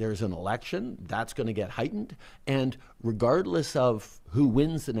anytime there's an election, that's going to get heightened. And regardless of who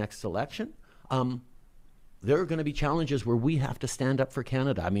wins the next election, there are going to be challenges where we have to stand up for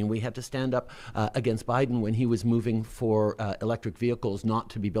Canada. We had to stand up against Biden when he was moving for electric vehicles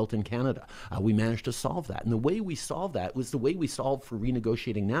not to be built in Canada. We managed to solve that. And the way we solved that was the way we solved for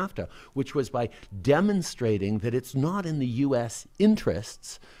renegotiating NAFTA, which was by demonstrating that it's not in the U.S.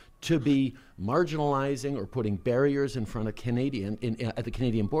 interests to be marginalizing or putting barriers in front of at the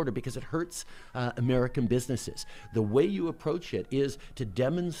Canadian border, because it hurts American businesses. The way you approach it is to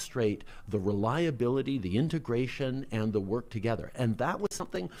demonstrate the reliability, the integration, and the work together. And that was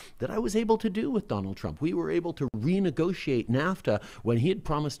something that I was able to do with Donald Trump. We were able to renegotiate NAFTA when he had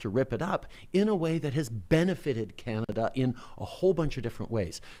promised to rip it up in a way that has benefited Canada in a whole bunch of different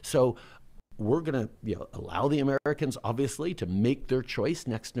ways. So we're going to allow the Americans, obviously, to make their choice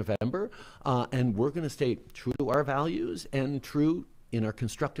next November, and we're going to stay true to our values and true in our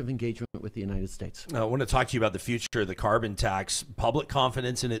constructive engagement with the United States. I want to talk to you about the future of the carbon tax. Public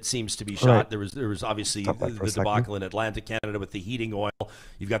confidence in it seems to be shot. Right. There was obviously the debacle in Atlantic Canada with the heating oil.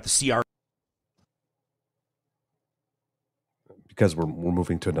 You've got the CR. Because we're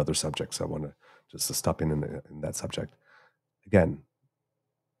moving to another subject, so I want to just stop in that subject. Again,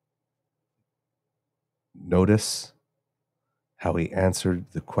 notice how he answered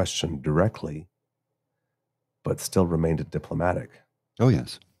the question directly, but still remained diplomatic. Oh,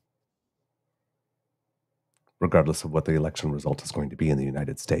 yes. Regardless of what the election result is going to be in the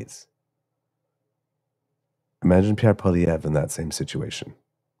United States. Imagine Pierre Poilievre in that same situation.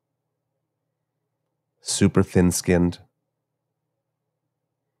 Super thin-skinned,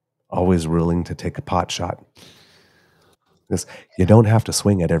 always willing to take a pot shot. Because you don't have to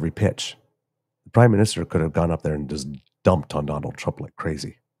swing at every pitch. The Prime Minister could have gone up there and just dumped on Donald Trump like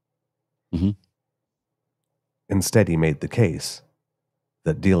crazy. Mm-hmm. Instead, he made the case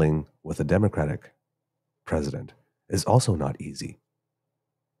that dealing with a Democratic president is also not easy.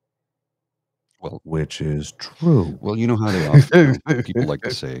 Well, which is true. Well, you know how they often people like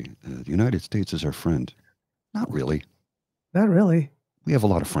to say, the United States is our friend. Not really. Not really. We have a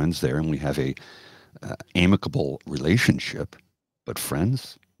lot of friends there, and we have a amicable relationship. But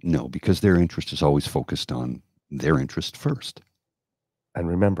friends, no, because their interest is always focused on their interest first. And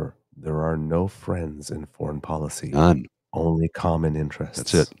remember, there are no friends in foreign policy. None. Only common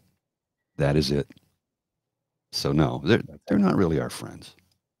interests. That's it. That is it. So no, they're not really our friends.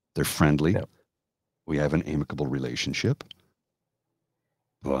 They're friendly. No. We have an amicable relationship.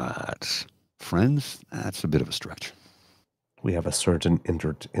 But friends, that's a bit of a stretch. We have a certain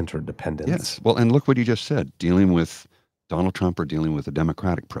interdependence. Yes. Well, and look what you just said. Dealing with Donald Trump or dealing with a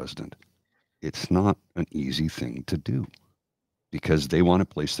Democratic president, it's not an easy thing to do because they want to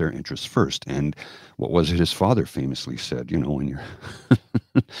place their interests first. And what was it his father famously said, when you're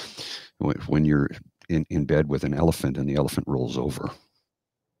when you're in bed with an elephant and the elephant rolls over.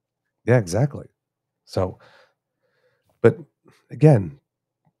 Yeah, exactly. So, but again,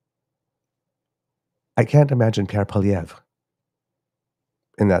 I can't imagine Pierre Poilievre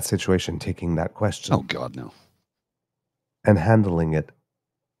in that situation taking that question. Oh, God, no. And handling it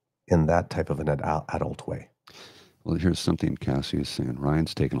in that type of an adult way. Well, here's something Cassie is saying.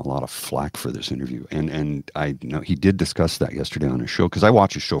 Ryan's taken a lot of flack for this interview. And I know he did discuss that yesterday on his show because I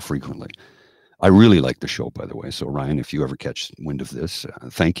watch his show frequently. I really like the show, by the way. So, Ryan, if you ever catch wind of this,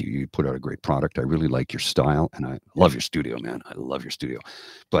 thank you. You put out a great product. I really like your style, and I love your studio, man. I love your studio.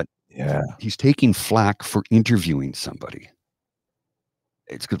 But yeah, he's taking flack for interviewing somebody.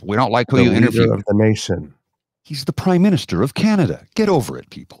 It's because we don't like who you interview. The leader of the nation. He's the Prime Minister of Canada. Get over it,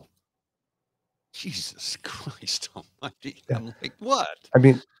 people. Jesus Christ almighty. Yeah. I'm like, what? I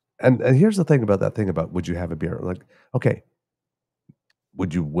mean, and here's the thing about that thing about would you have a beer? Like, okay,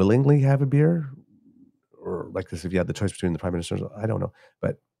 would you willingly have a beer? Or like this, if you had the choice between the Prime Minister, I don't know.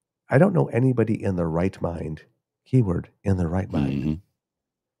 But I don't know anybody in their right mind, keyword, in their right mind, who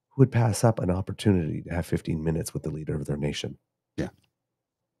would pass up an opportunity to have 15 minutes with the leader of their nation. Yeah.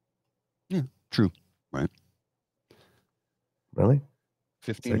 Yeah, true. Right. Really?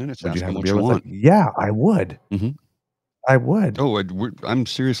 15 minutes. Would you ask have him a what beer you with want. Yeah, I would. I would. Oh, I'm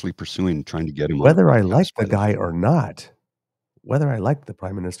seriously pursuing trying to get him whether on I like the guy or not, whether I like the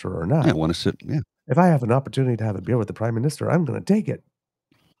Prime Minister or not. Yeah, I want to sit. Yeah. If I have an opportunity to have a beer with the Prime Minister, I'm going to take it.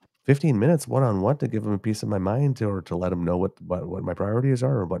 15 minutes one-on-one to give him a piece of my mind or to let him know what my priorities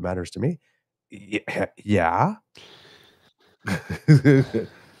are or what matters to me. Yeah. Yeah.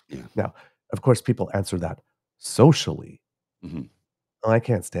 Now, of course, people answer that socially. Mm-hmm. Oh, I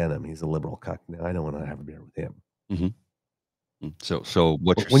can't stand him. He's a liberal cuck. No, I don't want to have a beer with him. Mm-hmm. So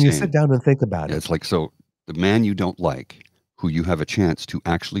what you're when saying, you sit down and think about it, it's like, so the man you don't like, who you have a chance to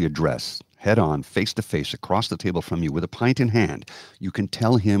actually address head on, face to face, across the table from you with a pint in hand, you can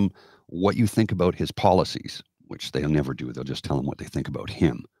tell him what you think about his policies, which they'll never do. They'll just tell him what they think about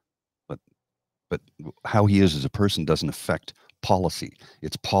him. But how he is as a person doesn't affect policy.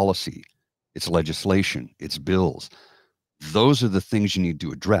 It's policy. It's legislation. It's bills. Those are the things you need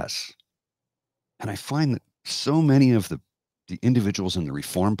to address. And I find that so many of the individuals in the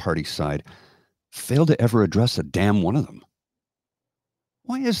Reform Party side fail to ever address a damn one of them.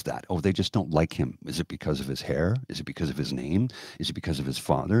 Why is that? Oh, they just don't like him. Is it because of his hair? Is it because of his name? Is it because of his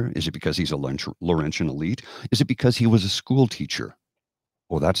father? Is it because he's a Laurentian elite? Is it because he was a school teacher?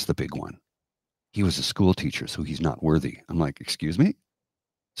 Oh, that's the big one. He was a school teacher, so he's not worthy. I'm like, excuse me?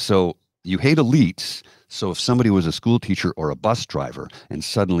 So you hate elites. So if somebody was a school teacher or a bus driver and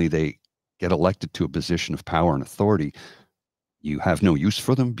suddenly they get elected to a position of power and authority, you have no use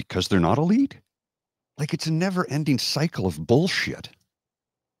for them because they're not elite? Like, it's a never-ending cycle of bullshit.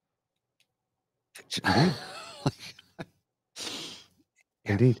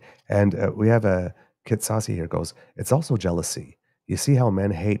 Indeed. And we have a Kit Saucy here goes, it's also jealousy. You see how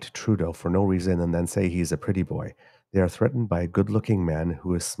men hate Trudeau for no reason and then say he's a pretty boy. They are threatened by a good-looking man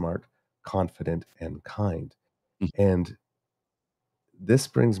who is smart, confident, and kind. And this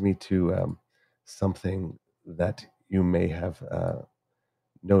brings me to something that you may have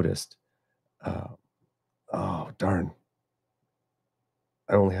noticed. Oh, darn.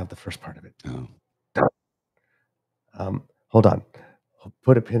 I only have the first part of it. Oh. Darn. Hold on. I'll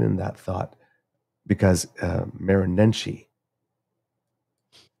put a pin in that thought because Marinenshi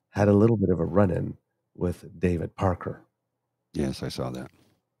had a little bit of a run-in with David Parker. Yes, I saw that.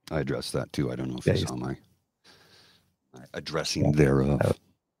 I addressed that too. I don't know if you saw my addressing thereof.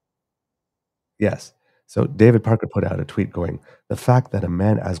 Yes. So David Parker put out a tweet going, the fact that a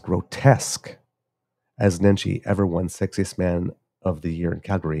man as grotesque as Nenshi ever won Sexiest Man of the Year in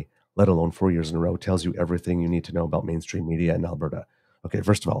Calgary, let alone 4 years in a row, tells you everything you need to know about mainstream media in Alberta. Okay,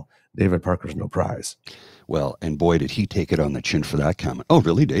 first of all, David Parker's no prize. Well, and boy, did he take it on the chin for that comment. Oh,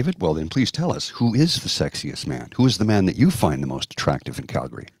 really, David? Well, then please tell us, who is the sexiest man? Who is the man that you find the most attractive in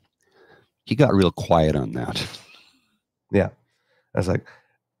Calgary? He got real quiet on that. Yeah. I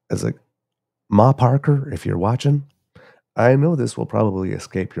was like, Ma Parker, if you're watching, I know this will probably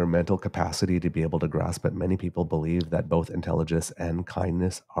escape your mental capacity to be able to grasp, but many people believe that both intelligence and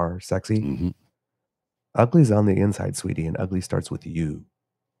kindness are sexy. Mm-hmm. Ugly's on the inside, sweetie, and ugly starts with you.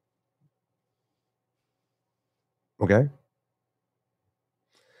 Okay?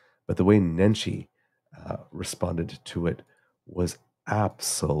 But the way Nenshi responded to it was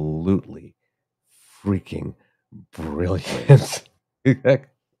absolutely freaking brilliant.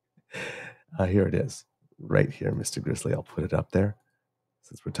 Here it is. Right here, Mr. Grizzly. I'll put it up there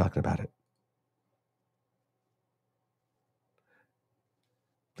since we're talking about it.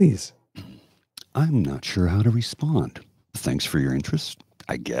 Please. I'm not sure how to respond. Thanks for your interest,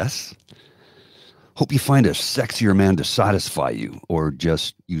 I guess. Hope you find a sexier man to satisfy you, or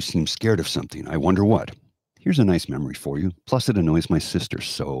just you seem scared of something. I wonder what. Here's a nice memory for you. Plus, it annoys my sister.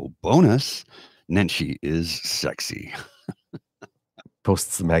 So, bonus, Nenshi is sexy.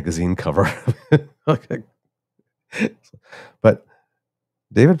 Posts the magazine cover. Okay. But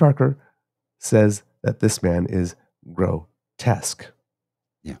David Parker says that this man is grotesque.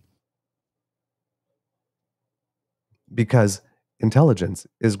 Yeah. Because intelligence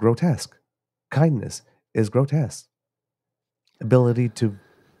is grotesque. Kindness is grotesque. Ability to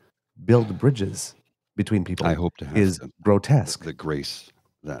build bridges between people I hope to have is grotesque. the grace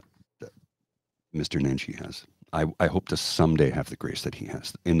that Mr. Nenshi has. I hope to someday have the grace that he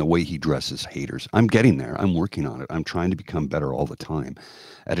has in the way he dresses haters. I'm getting there. I'm working on it. I'm trying to become better all the time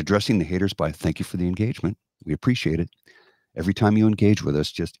at addressing the haters by thank you for the engagement. We appreciate it. Every time you engage with us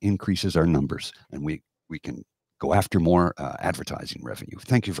just increases our numbers, and we can go after more advertising revenue.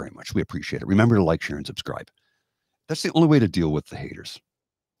 Thank you very much. We appreciate it. Remember to like, share, and subscribe. That's the only way to deal with the haters,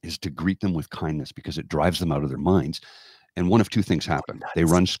 is to greet them with kindness, because it drives them out of their minds. And one of two things happen. They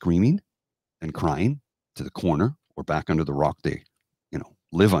run screaming and crying to the corner or back under the rock they,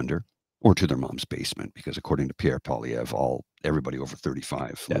 live under, or to their mom's basement, because according to Pierre Poilievre, everybody over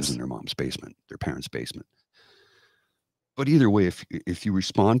 35 lives in their mom's basement, their parents' basement. But either way, if you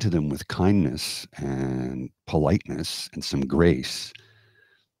respond to them with kindness and politeness and some grace,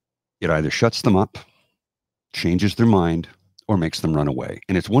 it either shuts them up, changes their mind, or makes them run away.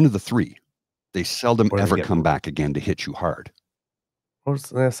 And it's one of the three. They seldom ever come back again to hit you hard. Or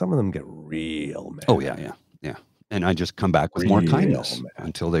some of them get real mad. Oh, yeah. And I just come back with more kindness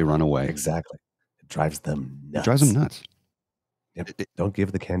until they run away. Exactly. It drives them nuts. It drives them nuts. Yep. Don't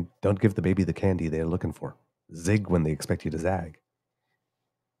give the baby the candy they're looking for. Zig when they expect you to zag.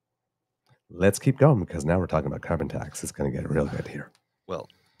 Let's keep going, because now we're talking about carbon tax. It's going to get real good here. Well,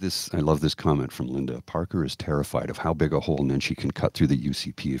 I love this comment from Linda. Parker is terrified of how big a hole Nenshi can cut through the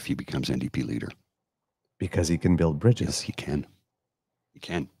UCP if he becomes NDP leader. Because he can build bridges. Yes, he can. He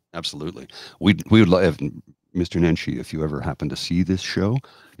can. Absolutely. We would love, Mr. Nenshi, if you ever happen to see this show,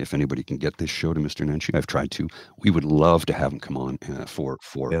 if anybody can get this show to Mr. Nenshi, I've tried to. We would love to have him come on for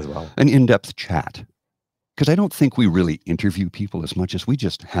an in-depth chat. Because I don't think we really interview people as much as we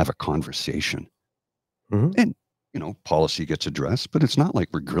just have a conversation. Mm-hmm. And, policy gets addressed, but it's not like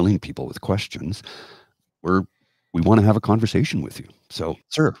we're grilling people with questions. We want to have a conversation with you. So,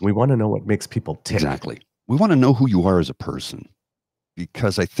 sir. We want to know what makes people tick. Exactly. We want to know who you are as a person.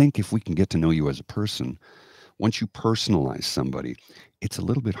 Because I think if we can get to know you as a person, once you personalize somebody, it's a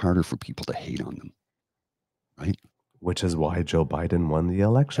little bit harder for people to hate on them. Right? Which is why Joe Biden won the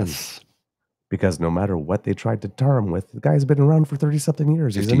election. Yes. Because no matter what they tried to tar him with, the guy's been around for 30-something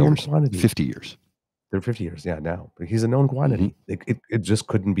years. He's a known quantity. 50 years. They're 50 years, yeah, now. But he's a known quantity. Mm-hmm. It just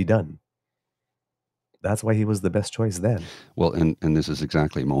couldn't be done. That's why he was the best choice then. Well, and this is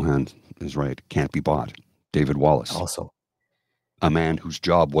exactly, Mohan is right. Can't be bought. David Wallace. Also. A man whose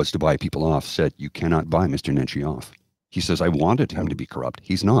job was to buy people off said, you cannot buy Mr. Nenshi off. He says, I wanted him to be corrupt.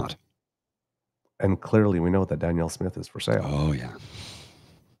 He's not. And clearly we know that Danielle Smith is for sale. Oh, yeah.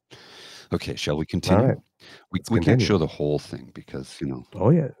 Okay, shall we continue? All right. We can't show the whole thing because, Oh,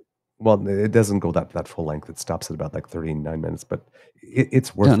 yeah. Well, it doesn't go that full length. It stops at about 39 minutes, but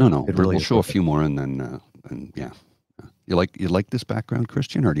it's worth it. No. It really we'll show a few more and then, yeah. You like this background,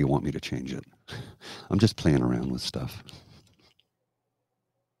 Christian, or do you want me to change it? I'm just playing around with stuff.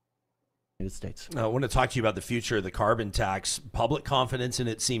 States. I want to talk to you about the future of the carbon tax. Public confidence in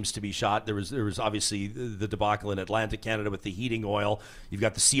it seems to be shot. There was obviously the debacle in Atlantic Canada with the heating oil. You've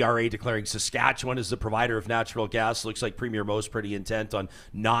got the CRA declaring Saskatchewan as the provider of natural gas. Looks like Premier Moe's pretty intent on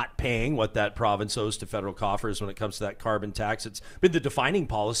not paying what that province owes to federal coffers when it comes to that carbon tax. It's been the defining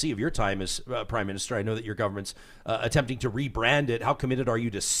policy of your time as Prime Minister. I know that your government's attempting to rebrand it. How committed are you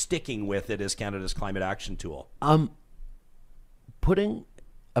to sticking with it as Canada's climate action tool? Putting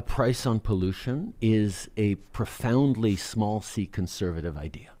a price on pollution is a profoundly small c conservative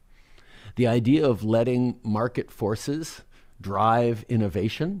idea. The idea of letting market forces drive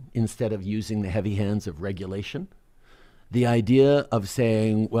innovation instead of using the heavy hands of regulation. The idea of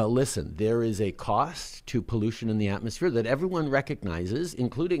saying, well, listen, there is a cost to pollution in the atmosphere that everyone recognizes,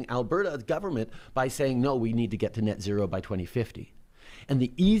 including Alberta's government, by saying, no, we need to get to net zero by 2050. And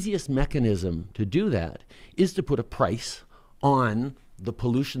the easiest mechanism to do that is to put a price on the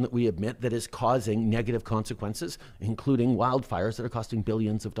pollution that we emit that is causing negative consequences, including wildfires that are costing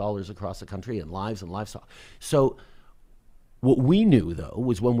billions of dollars across the country and lives and livestock. So what we knew, though,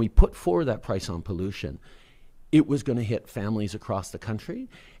 was when we put forward that price on pollution, it was going to hit families across the country.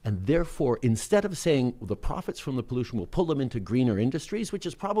 And therefore, instead of saying the profits from the pollution will pull them into greener industries, which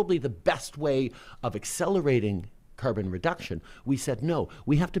is probably the best way of accelerating carbon reduction, we said, no,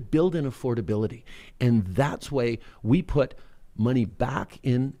 we have to build in affordability. And that's why we put money back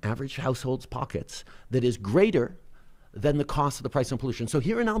in average households' pockets that is greater than the cost of the price on pollution. So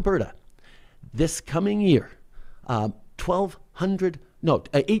here in Alberta, this coming year,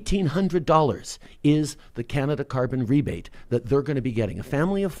 $1,800 is the Canada carbon rebate that they're going to be getting. A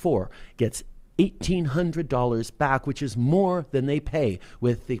family of four gets $1,800 back, which is more than they pay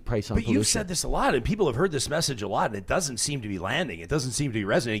with the price on pollution. But you've said this a lot, and people have heard this message a lot, and it doesn't seem to be landing. It doesn't seem to be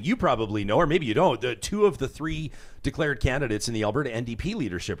resonating. You probably know, or maybe you don't, the two of the three declared candidates in the Alberta NDP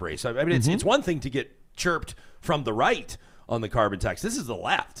leadership race. I mean, it's one thing to get chirped from the right on the carbon tax. This is the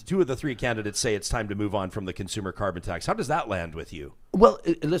left. Two of the three candidates say it's time to move on from the consumer carbon tax. How does that land with you? Well,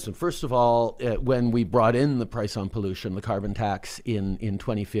 listen, first of all, when we brought in the price on pollution, the carbon tax in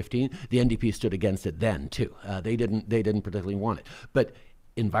 2015, the NDP stood against it then too. They didn't particularly want it. But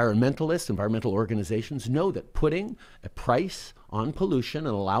environmentalists, environmental organizations know that putting a price on pollution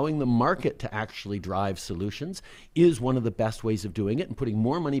and allowing the market to actually drive solutions is one of the best ways of doing it, and putting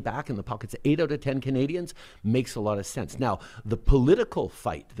more money back in the pockets of 8 out of 10 Canadians makes a lot of sense. Now, the political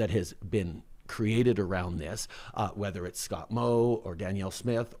fight that has been created around this, whether it's Scott Moe or Danielle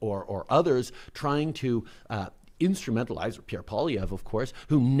Smith or others trying to instrumentalize, or Pierre Poilievre, of course,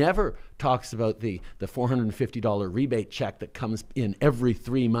 who never talks about the $450 rebate check that comes in every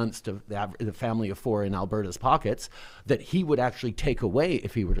 3 months to the family of four in Alberta's pockets, that he would actually take away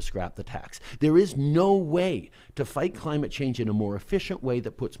if he were to scrap the tax. There is no way to fight climate change in a more efficient way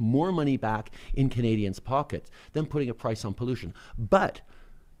that puts more money back in Canadians' pockets than putting a price on pollution. But,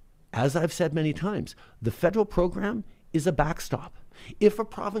 as I've said many times, the federal program is a backstop. If a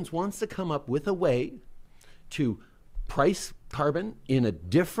province wants to come up with a way to price carbon in a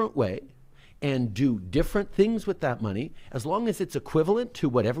different way and do different things with that money, as long as it's equivalent to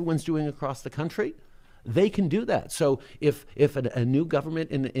what everyone's doing across the country, they can do that. So if a new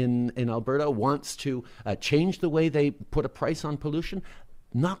government in Alberta wants to change the way they put a price on pollution,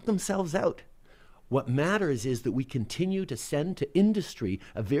 knock themselves out. What matters is that we continue to send to industry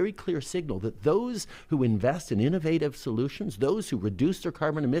a very clear signal that those who invest in innovative solutions, those who reduce their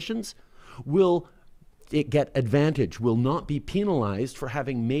carbon emissions, will get advantage, will not be penalized for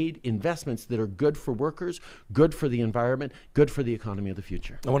having made investments that are good for workers, good for the environment, good for the economy of the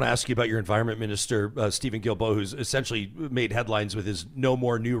future. I want to ask you about your environment minister, Stephen Guilbeault, who's essentially made headlines with his no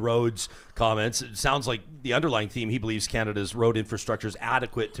more new roads comments. It sounds like the underlying theme, he believes Canada's road infrastructure is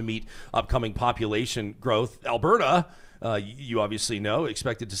adequate to meet upcoming population growth. Alberta, you obviously know,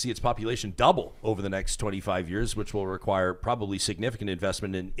 expected to see its population double over the next 25 years, which will require probably significant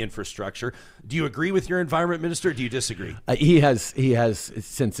investment in infrastructure. Do you agree with your environment minister, or do you disagree? He has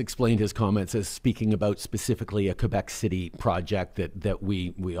since explained his comments as speaking about specifically a Quebec City project that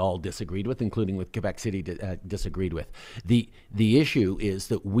we all disagreed with, including with Quebec City disagreed with. The issue is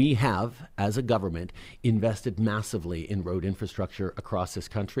that we have, as a government, invested massively in road infrastructure across this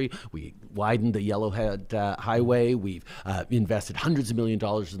country. We widened the Yellowhead Highway. We've invested hundreds of millions of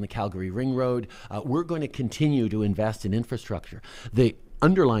dollars in the Calgary Ring Road. We're going to continue to invest in infrastructure. The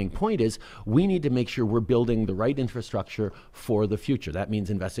underlying point is we need to make sure we're building the right infrastructure for the future. That means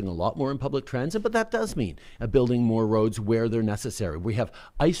investing a lot more in public transit, but that does mean building more roads where they're necessary. We have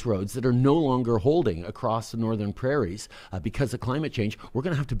ice roads that are no longer holding across the northern prairies because of climate change. We're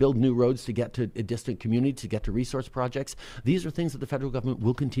going to have to build new roads to get to a distant community, to get to resource projects. These are things that the federal government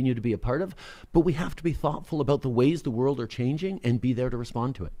will continue to be a part of, but we have to be thoughtful about the ways the world are changing and be there to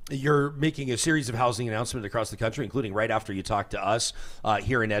respond to it. You're making a series of housing announcements across the country, including right after you talk to us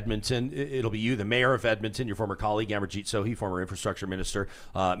here in Edmonton. It'll be you, the mayor of Edmonton, your former colleague, Amarjeet Sohi, former infrastructure minister,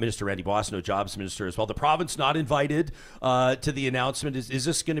 Minister Randy Boissonnault, jobs minister as well. The province not invited to the announcement. Is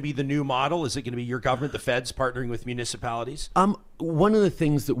this going to be the new model? Is it going to be your government, the feds, partnering with municipalities? One of the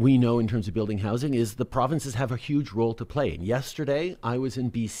things that we know in terms of building housing is the provinces have a huge role to play. And yesterday, I was in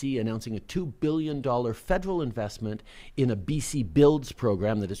BC announcing a $2 billion federal investment in a BC Builds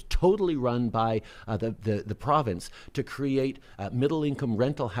program that is totally run by the province to create middle-income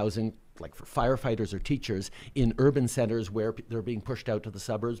rental housing like for firefighters or teachers in urban centers where they're being pushed out to the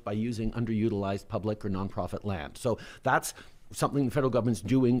suburbs by using underutilized public or nonprofit land. So that's something the federal government's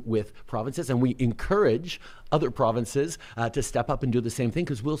doing with provinces, and we encourage other provinces to step up and do the same thing,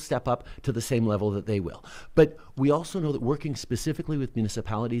 because we'll step up to the same level that they will. But we also know that working specifically with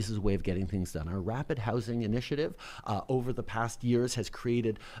municipalities is a way of getting things done. Our Rapid Housing Initiative over the past years has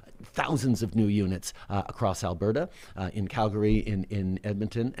created thousands of new units across Alberta, in Calgary, in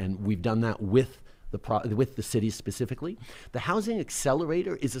Edmonton, and we've done that with the cities specifically. The Housing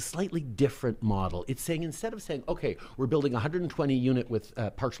Accelerator is a slightly different model. It's saying, instead of saying, okay, we're building 120 unit with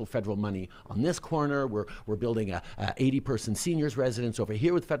partial federal money on this corner, we're building a 80-person seniors residence over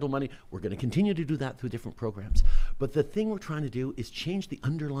here with federal money, we're going to continue to do that through different programs. But the thing we're trying to do is change the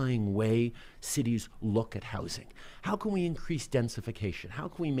underlying way cities look at housing. How can we increase densification? How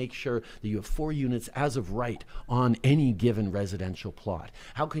can we make sure that you have 4 units as of right on any given residential plot?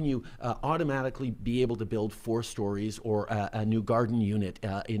 How can you automatically be able to build 4 stories or a new garden unit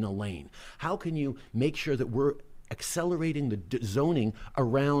in a lane? How can you make sure that we're accelerating the zoning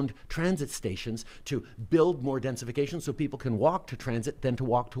around transit stations to build more densification so people can walk to transit than to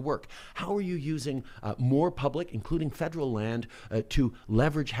walk to work? How are you using more public, including federal land, to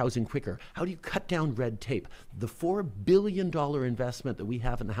leverage housing quicker? How do you cut down red tape? The $4 billion investment that we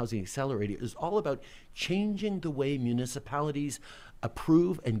have in the Housing Accelerator is all about changing the way municipalities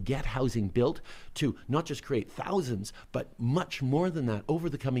approve and get housing built, to not just create thousands, but much more than that over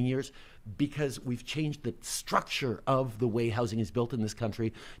the coming years, because we've changed the structure of the way housing is built in this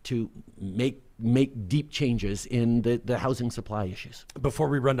country to make deep changes in the housing supply issues. Before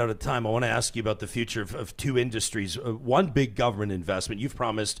we run out of time, I want to ask you about the future of 2 industries. One big government investment. You've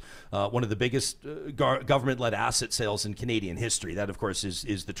promised one of the biggest government-led asset sales in Canadian history. That, of course,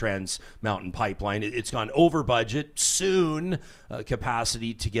 is the Trans Mountain Pipeline. It's gone over budget. Soon,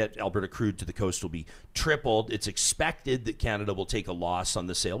 capacity to get Alberta crude to the coast will be tripled. It's expected that Canada will take a loss on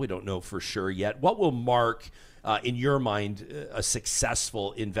the sale. We don't know for sure yet. What will mark, in your mind, a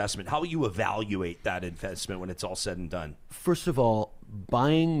successful investment? How will you evaluate that investment when it's all said and done? First of all,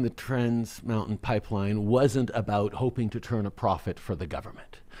 buying the Trans Mountain Pipeline wasn't about hoping to turn a profit for the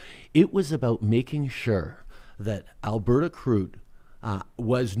government. It was about making sure that Alberta crude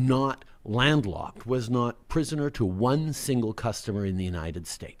was not landlocked, was not prisoner to one single customer in the United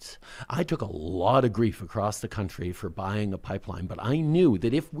States. I took a lot of grief across the country for buying a pipeline, but I knew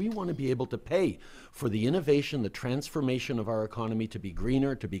that if we want to be able to pay for the innovation, the transformation of our economy to be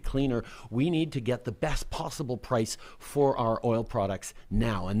greener, to be cleaner, we need to get the best possible price for our oil products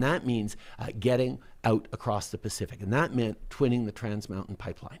now. And that means getting out across the Pacific. And that meant twinning the Trans Mountain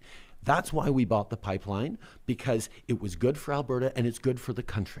Pipeline. That's why we bought the pipeline, because it was good for Alberta and it's good for the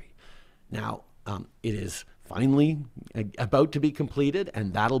country. Now, it is finally about to be completed,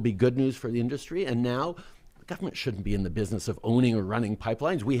 and that'll be good news for the industry. And now, the government shouldn't be in the business of owning or running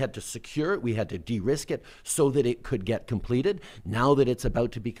pipelines. We had to secure it, we had to de-risk it so that it could get completed. Now that it's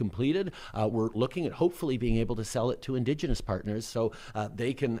about to be completed, we're looking at hopefully being able to sell it to Indigenous partners so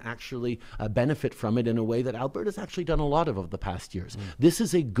they can actually benefit from it in a way that Alberta's actually done a lot of over the past years. This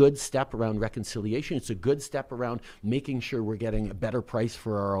is a good step around reconciliation. It's a good step around making sure we're getting a better price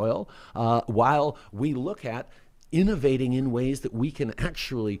for our oil while we look at innovating in ways that we can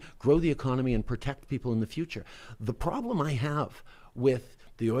actually grow the economy and protect people in the future. The problem I have with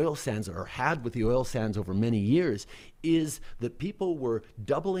the oil sands, or had with the oil sands over many years, is that people were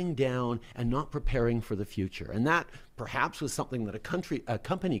doubling down and not preparing for the future. And that perhaps was something that a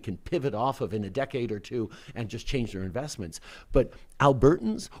company can pivot off of in a decade or two and just change their investments. But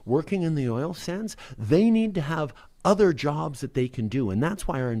Albertans working in the oil sands, they need to have other jobs that they can do. And that's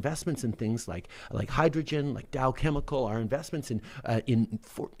why our investments in things like hydrogen, like Dow Chemical, our investments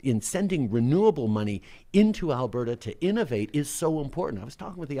in sending renewable money into Alberta to innovate is so important. I was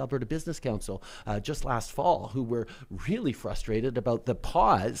talking with the Alberta Business Council just last fall, who were really frustrated about the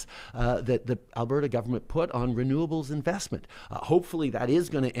pause that the Alberta government put on renewables investment. Hopefully that is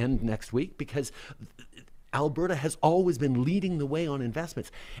going to end next week, because Alberta has always been leading the way on investments.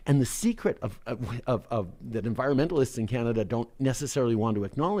 And the secret of that environmentalists in Canada don't necessarily want to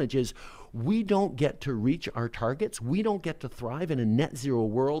acknowledge is we don't get to reach our targets. We don't get to thrive in a net zero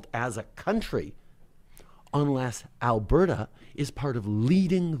world as a country unless Alberta is part of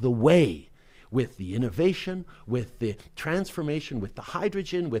leading the way with the innovation, with the transformation, with the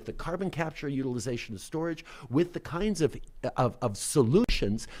hydrogen, with the carbon capture, utilization, and storage, with the kinds of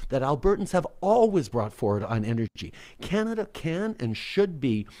solutions that Albertans have always brought forward on energy. Canada can and should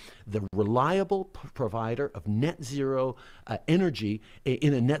be the reliable provider of net zero energy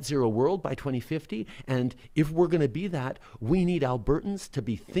in a net zero world by 2050. And if we're going to be that, we need Albertans to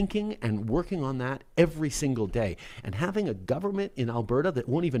be thinking and working on that every single day. And having a government in Alberta that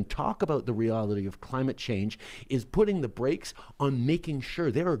won't even talk about the reality of climate change is putting the brakes on making sure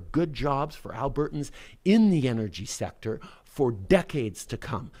there are good jobs for Albertans in the energy sector for decades to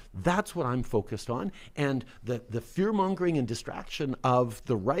come. That's what I'm focused on. And the fear-mongering and distraction of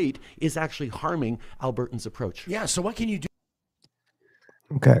the right is actually harming Albertans' approach. Yeah, so what can you do?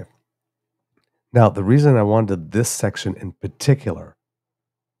 Okay. Now, the reason I wanted this section in particular,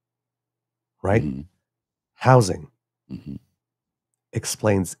 right? Mm-hmm. Housing Mm-hmm.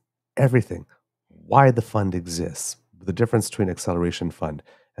 explains everything. Why the fund exists, the difference between acceleration fund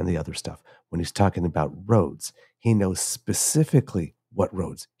and the other stuff. When he's talking about roads, he knows specifically what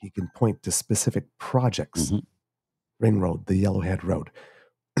roads. He can point to specific projects. Mm-hmm. Ring Road, the Yellowhead Road.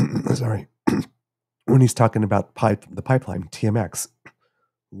 Sorry. When he's talking about the pipeline, TMX,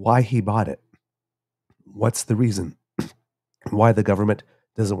 why he bought it. What's the reason? Why the government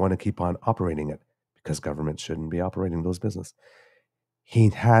doesn't want to keep on operating it. Because government shouldn't be operating those business. He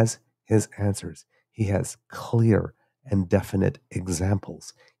has his answers. He has clear and definite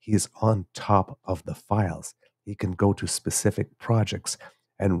examples. He is on top of the files. He can go to specific projects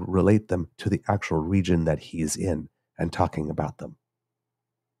and relate them to the actual region that he is in and talking about them.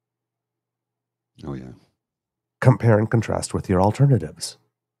 Oh, yeah. Compare and contrast with your alternatives.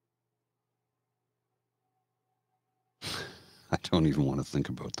 I don't even want to think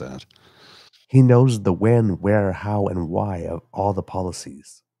about that. He knows the when, where, how, and why of all the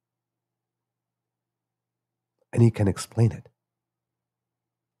policies. And he can explain it.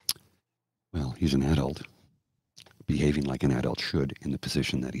 Well, he's an adult, behaving like an adult should in the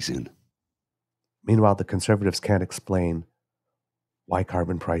position that he's in. Meanwhile, the Conservatives can't explain why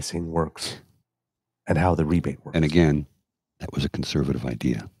carbon pricing works and how the rebate works. And again, that was a Conservative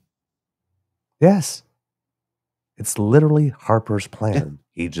idea. Yes. It's literally Harper's plan.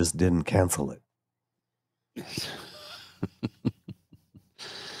 He just didn't cancel it.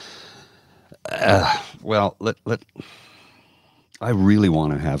 Well, I really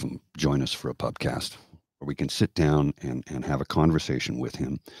want to have him join us for a PubCast where we can sit down and have a conversation with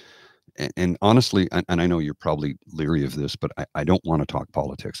him. And honestly, and I know you're probably leery of this, but I don't want to talk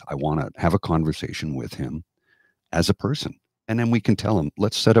politics. I want to have a conversation with him as a person. And then we can tell him,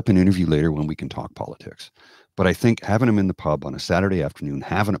 let's set up an interview later when we can talk politics. But I think having him in the pub on a Saturday afternoon,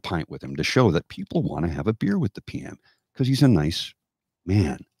 having a pint with him to show that people want to have a beer with the PM because he's a nice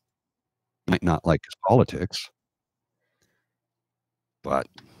man. Might not like his politics, but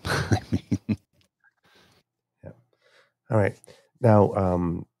I mean. Yeah. All right.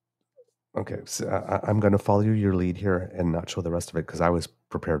 Now, okay, so I'm going to follow your lead here and not show the rest of it because I was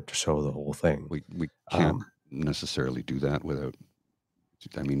prepared to show the whole thing. We can't necessarily do that without,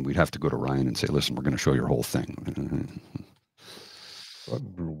 I mean, we'd have to go to Ryan and say, listen, we're going to show your whole thing.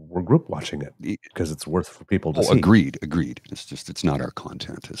 We're group watching it because it's worth for people to see. Agreed. It's just, it's not our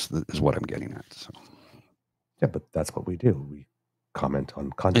content is what I'm getting at. So. Yeah, but that's what we do. We comment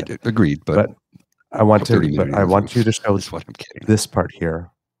on content. Agreed. But I want you to show what I'm getting this part here.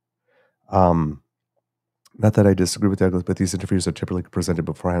 Not that I disagree with Douglas, but these interviews are typically presented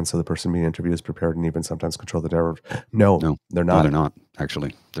beforehand, so the person being interviewed is prepared and even sometimes control the narrative. No, they're not. No, they're not.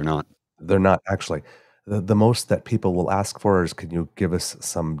 Actually, they're not. They're not actually. The most that people will ask for is, can you give us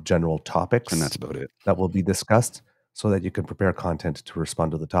some general topics? And that's about it. That will be discussed so that you can prepare content to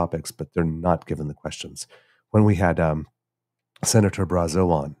respond to the topics, but they're not given the questions. When we had Senator Brazeau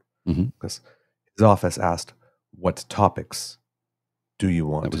on, because his office asked, what topics do you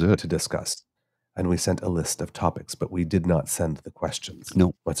want to discuss? And we sent a list of topics, but we did not send the questions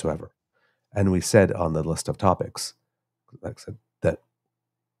whatsoever. And we said on the list of topics, like I said, that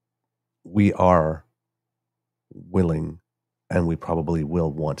we are willing and we probably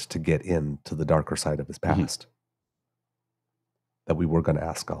will want to get into the darker side of his past. That we were going to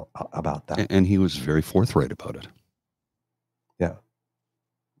ask about that. And he was very forthright about it. Yeah.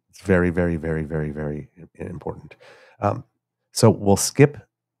 It's very, very, very, very, very important. So we'll skip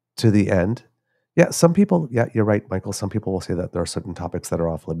to the end. Yeah, some people, yeah, you're right, Michael. Some people will say that there are certain topics that are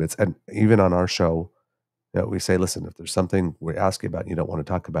off limits. And even on our show, we say, listen, if there's something we ask you about and you don't want to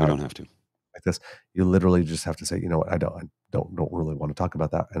talk about, You don't have to. like this, you literally just have to say, you know what, I don't really want to talk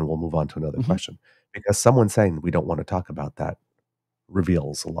about that, and we'll move on to another question. Because someone saying we don't want to talk about that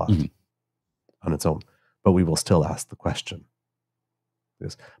reveals a lot on its own. But we will still ask the question.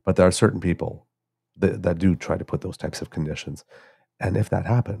 Yes. But there are certain people that do try to put those types of conditions. And if that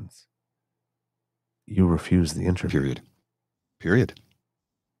happens, you refuse the interview. Period.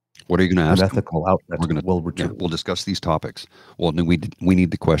 What are you going to ask? An ethical outlet will yeah, we'll discuss these topics. Well, we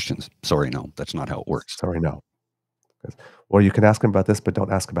need the questions. Sorry, no, that's not how it works. Sorry, no. Or you can ask him about this, but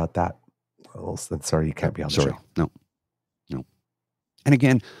don't ask about that. Well, then sorry, you can't be on the show. No. And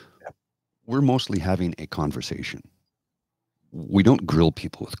again, we're mostly having a conversation. We don't grill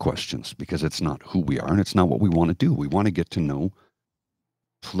people with questions because it's not who we are and it's not what we want to do. We want to get to know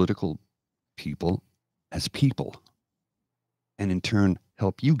political people as people, and in turn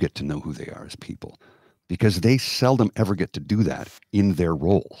help you get to know who they are as people, because they seldom ever get to do that in their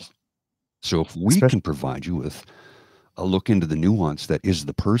roles. So if we can provide you with a look into the nuance that is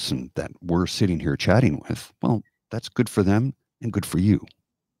the person that we're sitting here chatting with, well, that's good for them and good for you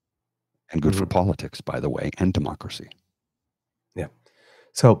and good for politics, by the way, and democracy. Yeah.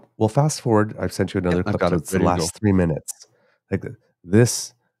 So we'll fast forward. I've sent you another clip. It's the last 3 minutes. Like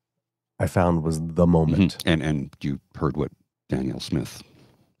this, I found was the moment. And you heard what Danielle Smith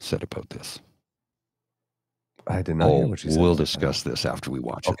said about this. I did not hear what she said. We'll discuss this after we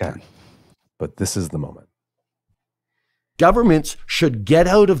watch it then. But this is the moment. Governments should get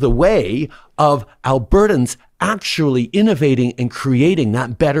out of the way of Albertans actually innovating and creating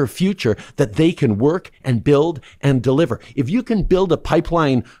that better future that they can work and build and deliver. If you can build a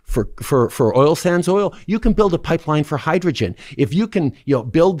pipeline for oil sands oil, you can build a pipeline for hydrogen. If you can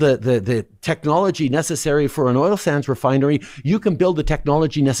build the technology necessary for an oil sands refinery, you can build the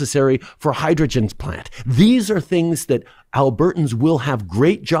technology necessary for a hydrogen plant. These are things that Albertans will have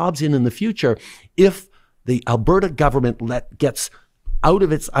great jobs in the future if the Alberta government gets out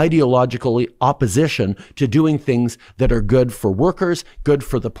of its ideological opposition to doing things that are good for workers, good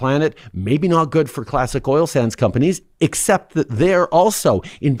for the planet, maybe not good for classic oil sands companies, except that they're also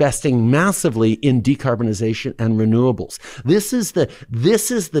investing massively in decarbonization and renewables. This is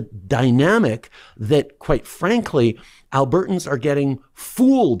the dynamic that, quite frankly, Albertans are getting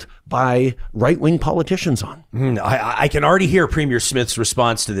fooled by right-wing politicians on. I can already hear Premier Smith's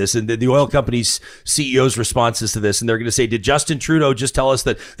response to this and the oil company's CEO's responses to this. And they're going to say, did Justin Trudeau just tell us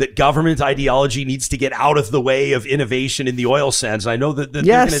that government ideology needs to get out of the way of innovation in the oil sands? And I know that they're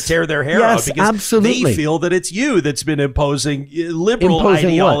going to tear their hair out because they feel that it's you that's been imposing liberal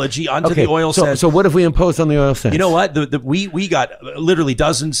ideology onto the oil sands. So what have we imposed on the oil sands? You know what? We got literally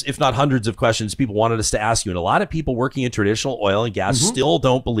dozens, if not hundreds of questions people wanted us to ask you. And a lot of people working in traditional oil and gas still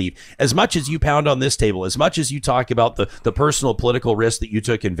don't believe, as much as you pound on this table, as much as you talk about the personal political risk that you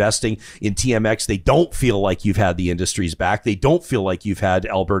took investing in TMX, they don't feel like you've had the industry's back. They don't feel like you've had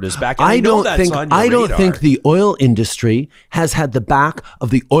Alberta's back. And I don't think the oil industry has had the back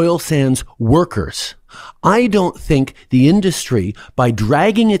of the oil sands workers. I don't think the industry, by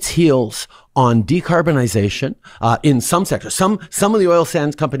dragging its heels on decarbonization in some sectors, some of the oil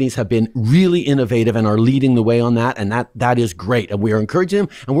sands companies have been really innovative and are leading the way on that, and that is great. And we are encouraging them,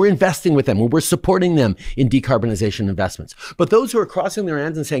 and we're investing with them, and we're supporting them in decarbonization investments. But those who are crossing their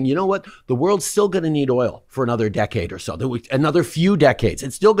hands and saying, you know what, the world's still going to need oil for another decade or so, another few decades.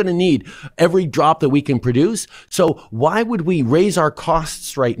 It's still going to need every drop that we can produce. So why would we raise our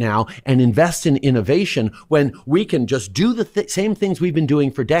costs right now and invest in innovation when we can just do the same things we've been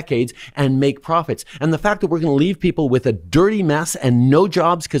doing for decades and make profits? And the fact that we're going to leave people with a dirty mess and no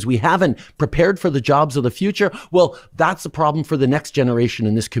jobs because we haven't prepared for the jobs of the future, well, that's a problem for the next generation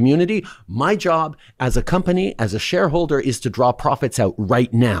in this community. My job as a company, as a shareholder, is to draw profits out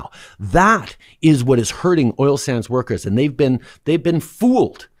right now. That is what is hurting oil sands workers, and they've been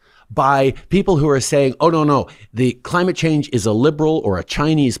fooled by people who are saying, oh, no, the climate change is a liberal or a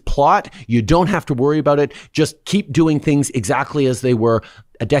Chinese plot. You don't have to worry about it. Just keep doing things exactly as they were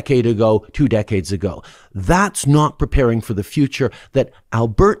a decade ago, 2 decades ago. That's not preparing for the future that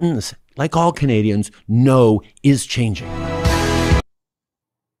Albertans, like all Canadians, know is changing.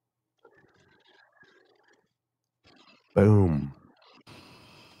 Boom.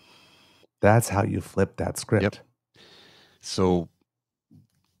 That's how you flip that script. Yep. So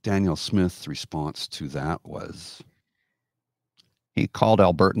Daniel Smith's response to that was, he called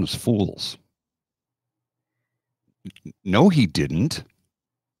Albertans fools. No, he didn't.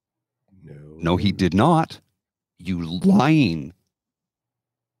 No, he did not. You lying.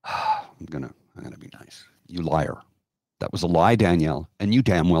 I'm gonna be nice. You liar. That was a lie, Danielle, and you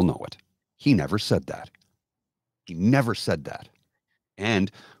damn well know it. He never said that. He never said that. And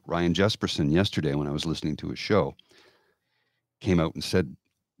Ryan Jespersen yesterday, when I was listening to his show, came out and said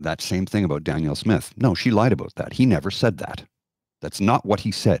that same thing about Danielle Smith. No, she lied about that. He never said that. That's not what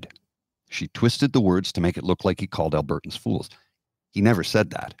he said. She twisted the words to make it look like he called Albertans fools. He never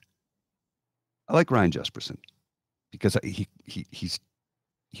said that. I like Ryan Jespersen because he's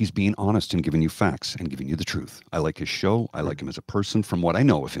being honest and giving you facts and giving you the truth. I like his show. I like him as a person from what I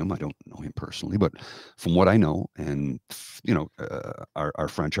know of him. I don't know him personally, but from what I know, and you know, our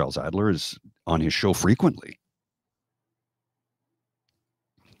friend Charles Adler is on his show frequently.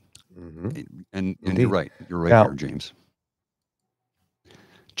 And you're right. You're right now, here, James.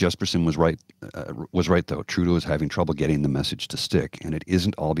 Jespersen was right though. Trudeau is having trouble getting the message to stick, and it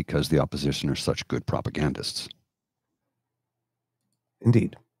isn't all because the opposition are such good propagandists.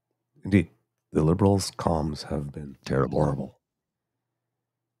 Indeed. The Liberals' comms have been terrible.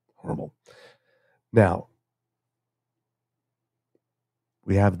 Horrible. Now,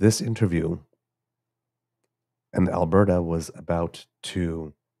 we have this interview, and Alberta was about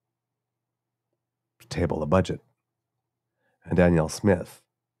to table a budget, and Danielle Smith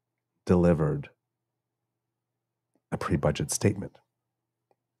delivered a pre-budget statement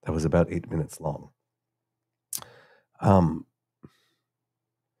that was about 8 minutes long. I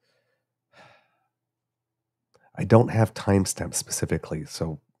don't have timestamps specifically,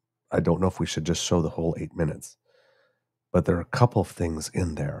 so I don't know if we should just show the whole 8 minutes. But there are a couple of things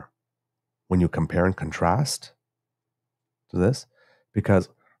in there when you compare and contrast to this, because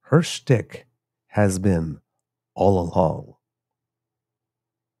her shtick has been all along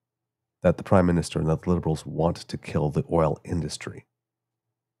that the Prime Minister and that the Liberals want to kill the oil industry.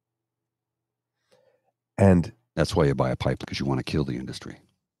 And that's why you buy a pipe, because you want to kill the industry.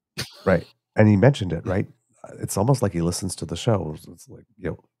 Right. And he mentioned it, right? It's almost like he listens to the show. It's like, you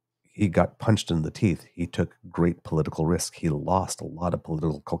know, he got punched in the teeth. He took great political risk. He lost a lot of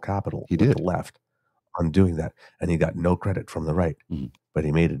political capital with the left on doing that. And he got no credit from the right. But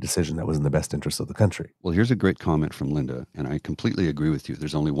he made a decision that was in the best interest of the country. Well, here's a great comment from Linda, and I completely agree with you.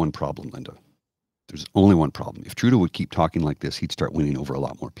 There's only one problem, Linda. There's only one problem. If Trudeau would keep talking like this, he'd start winning over a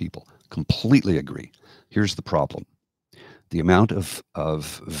lot more people. Completely agree. Here's the problem. The amount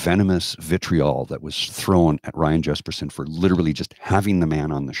of venomous vitriol that was thrown at Ryan Jespersen for literally just having the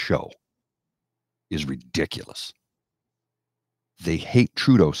man on the show is ridiculous. They hate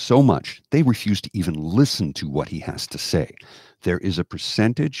Trudeau so much, they refuse to even listen to what he has to say. There is a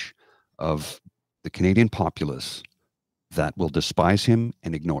percentage of the Canadian populace that will despise him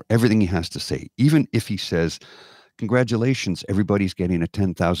and ignore everything he has to say, even if he says, congratulations, everybody's getting a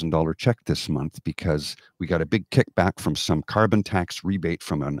 $10,000 check this month because we got a big kickback from some carbon tax rebate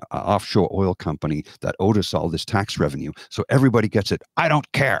from an offshore oil company that owed us all this tax revenue. So everybody gets it. I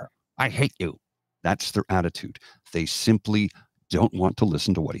don't care. I hate you. That's their attitude. They simply don't want to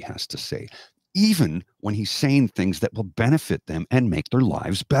listen to what he has to say, even when he's saying things that will benefit them and make their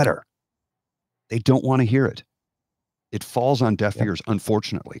lives better. They don't want to hear it. It falls on deaf ears,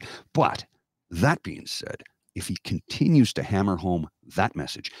 unfortunately. But that being said, if he continues to hammer home that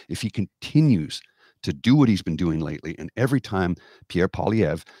message, if he continues to do what he's been doing lately, and every time Pierre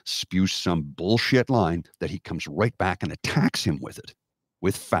Poilievre spews some bullshit line, that he comes right back and attacks him with it,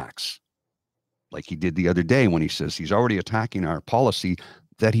 with facts, like he did the other day when he says he's already attacking our policy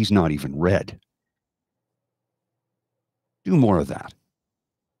that he's not even read. Do more of that.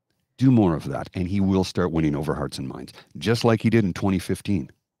 Do more of that, and he will start winning over hearts and minds, just like he did in 2015.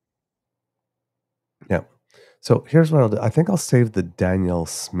 Yeah. So here's what I'll do. I think I'll save the Danielle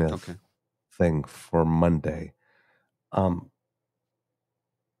Smith thing for Monday. But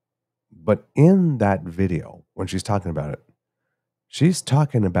in that video, when she's talking about it, she's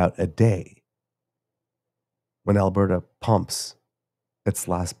talking about a day when Alberta pumps its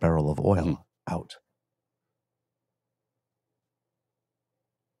last barrel of oil out.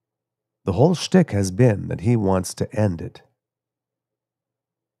 The whole shtick has been that he wants to end it.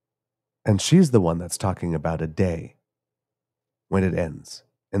 And she's the one that's talking about a day when it ends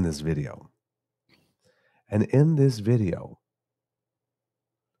in this video. And in this video,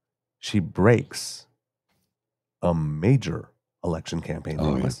 she breaks a major election campaign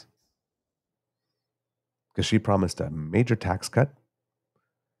promise. because she promised a major tax cut.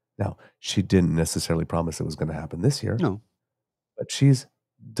 Now, she didn't necessarily promise it was going to happen this year, No. but she's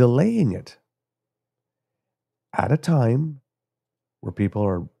delaying it at a time where people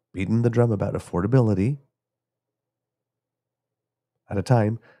are beating the drum about affordability, at a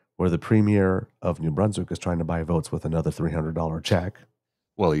time where the premier of New Brunswick is trying to buy votes with another $300 check.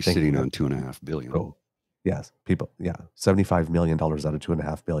 Well, he's thinking sitting that- on $2.5 billion. Oh, yes, $75 million out of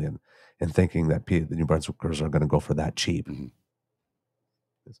 $2.5 billion, and thinking that the New Brunswickers are going to go for that cheap. Mhm.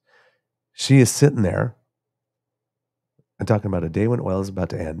 She is sitting there and talking about a day when oil is about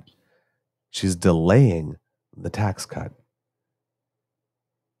to end. She's delaying the tax cut.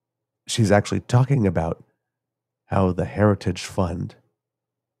 She's actually talking about how the Heritage Fund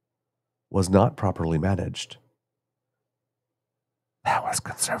was not properly managed. That was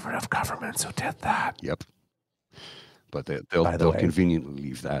conservative governments who did that. Yep. But By the they'll way. conveniently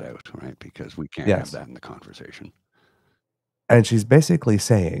leave that out, right? Because we can't Yes. have that in the conversation. And she's basically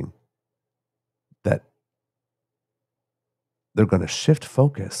saying that they're going to shift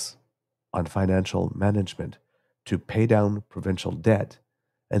focus on financial management to pay down provincial debt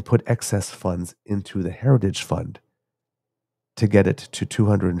and put excess funds into the Heritage Fund to get it to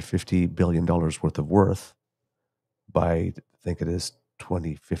 $250 billion worth of worth by, I think it is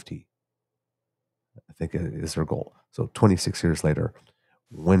 2050. I think it is her goal. So 26 years later,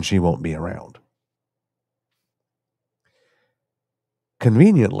 when she won't be around.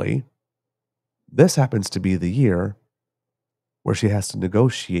 Conveniently, this happens to be the year where she has to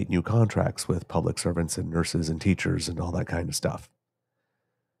negotiate new contracts with public servants and nurses and teachers and all that kind of stuff.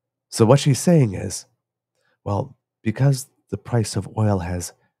 So what she's saying is, well, because the price of oil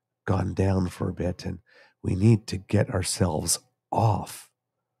has gone down for a bit and we need to get ourselves off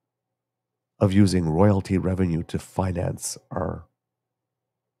of using royalty revenue to finance our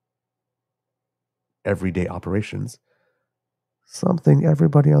everyday operations, something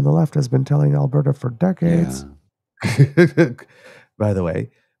everybody on the left has been telling Alberta for decades. Yeah. By the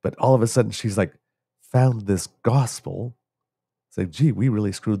way, but all of a sudden she's like found this gospel. It's like, gee, we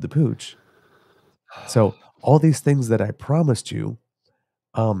really screwed the pooch. So all these things that I promised you,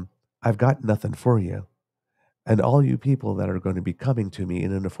 I've got nothing for you. And all you people that are going to be coming to me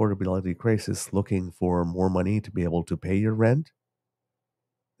in an affordability crisis looking for more money to be able to pay your rent,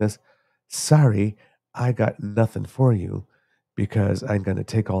 sorry, I got nothing for you, because I'm going to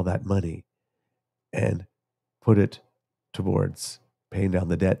take all that money and put it towards paying down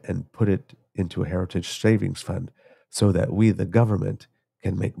the debt and put it into a heritage savings fund so that we, the government,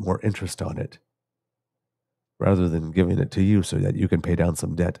 can make more interest on it rather than giving it to you so that you can pay down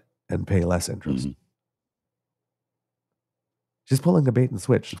some debt and pay less interest. Mhm. She's pulling a bait and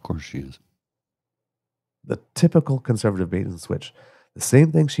switch. Of course she is. The typical conservative bait and switch. The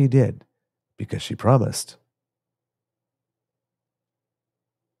same thing she did because she promised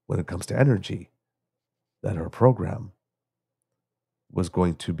when it comes to energy that her program was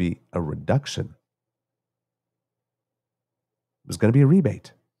going to be a reduction. It was going to be a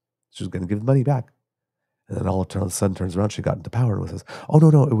rebate. She was going to give the money back. And then all of a sudden turns around, she got into power and says, oh,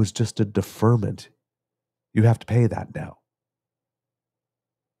 no, it was just a deferment. You have to pay that now.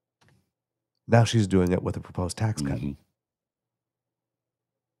 Now she's doing it with a proposed tax cut. Mhm.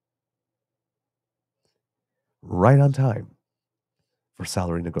 Right on time for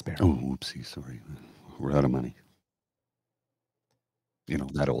salary negotiation. Oh, oopsie, sorry. We're out of money. You know,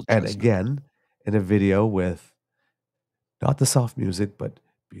 that old And chestnut. again, in a video with not the soft music, but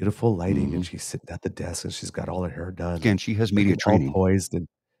beautiful lighting, and Mhm. she's sitting at the desk and she's got all her hair done. Again, she has media looking all training. poised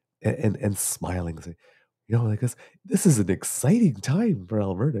and smiling. You know, like this is an exciting time for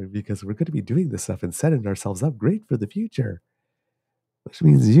Alberta because we're going to be doing this stuff and setting ourselves up great for the future. Which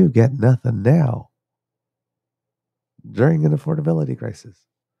means you get nothing now during an affordability crisis.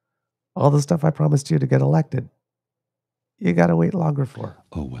 All the stuff I promised you to get elected, you got to wait longer for.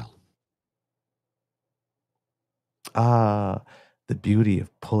 Oh, well. The beauty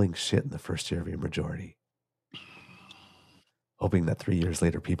of pulling shit in the first year of your majority. Hoping that 3 years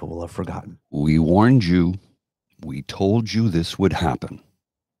later people will have forgotten. We warned you. We told you this would happen.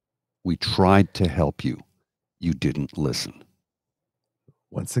 We tried to help you. You didn't listen.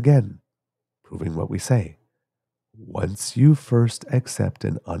 Once again, proving what we say. Once you first accept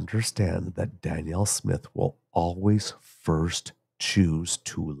and understand that Danielle Smith will always first choose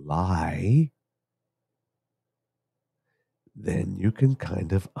to lie, then you can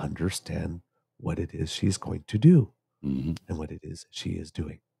kind of understand what it is she's going to do Mhm. and what it is she is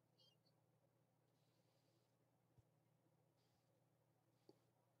doing.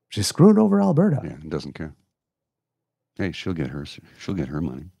 She's screwing over Alberta. Yeah, doesn't care. Hey, she'll get her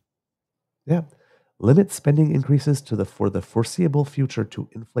money. Yeah. limit spending increases for the foreseeable future to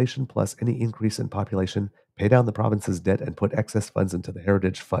inflation plus any increase in population, pay down the province's debt, and put excess funds into the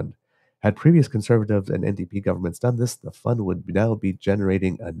Heritage Fund. Had previous Conservative and NDP governments done this, the fund would now be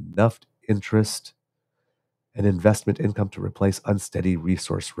generating enough interest and investment income to replace unsteady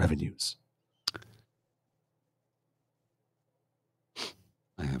resource revenues.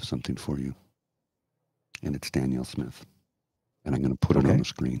 I have something for you. And it's Danielle Smith. And I'm going to put it on the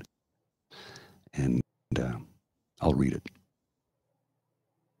screen. And I'll read it.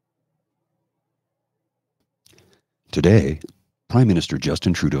 Today, Prime Minister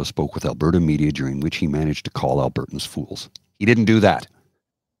Justin Trudeau spoke with Alberta media during which he managed to call Albertans fools. He didn't do that.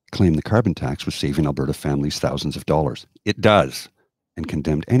 Claimed the carbon tax was saving Alberta families thousands of dollars. It does. And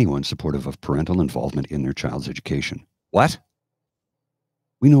condemned anyone supportive of parental involvement in their child's education. What?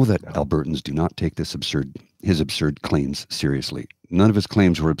 We know that Albertans do not take his absurd claims seriously. None of his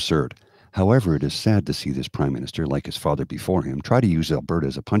claims were absurd. However, it is sad to see this Prime Minister, like his father before him, try to use Alberta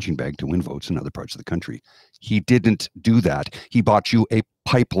as a punching bag to win votes in other parts of the country. He didn't do that. He bought you a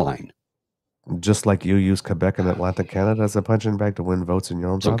pipeline. Just like you use Quebec and Atlantic Canada as a punching bag to win votes in your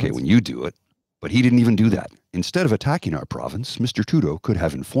own province? It's okay when you do it, but he didn't even do that. Instead of attacking our province, Mr. Trudeau could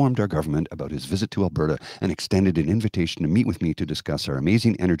have informed our government about his visit to Alberta and extended an invitation to meet with me to discuss our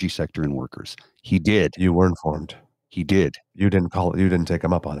amazing energy sector and workers. He did. You were informed. He did. You didn't take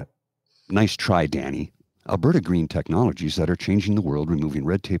him up on it. Nice try, Danny. Alberta Green Technologies that are changing the world, removing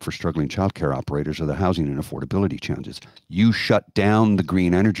red tape for struggling childcare operators or the housing and affordability challenges. You shut down the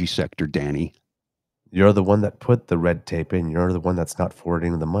green energy sector, Danny. You're the one that put the red tape in. You're the one that's not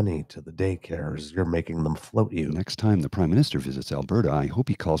forwarding the money to the daycares. You're making them float you. Next time the Prime Minister visits Alberta, I hope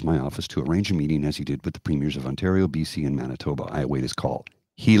he calls my office to arrange a meeting as he did with the Premiers of Ontario, BC, and Manitoba. I await his call.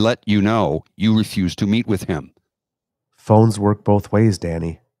 He let you know you refused to meet with him. Phones work both ways,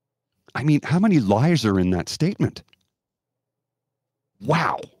 Danny. I mean, how many lies are in that statement?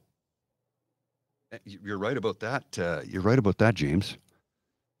 Wow. You're right about that. You're right about that, James.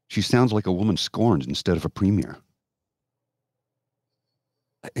 She sounds like a woman scorned instead of a premier.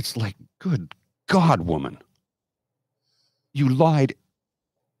 It's like, good God, woman. You lied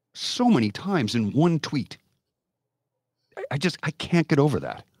so many times in one tweet. I can't get over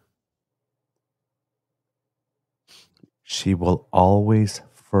that. She will always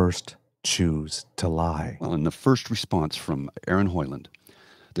first choose to lie. Well, in the first response from Aaron Hoyland,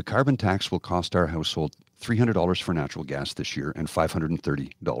 the carbon tax will cost our household $300 for natural gas this year and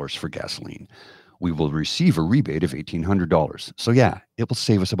 $530 for gasoline. We will receive a rebate of $1,800. So yeah, it will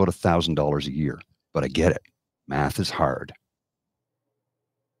save us about $1,000 a year. But I get it. Math is hard.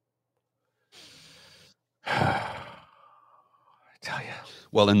 I tell you.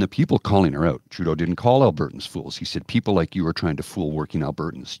 Well, and the people calling her out, Trudeau didn't call Albertans fools. He said, people like you are trying to fool working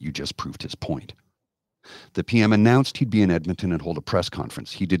Albertans. You just proved his point. The PM announced he'd be in Edmonton and hold a press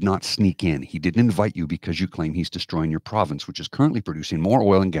conference. He did not sneak in. He didn't invite you because you claim he's destroying your province, which is currently producing more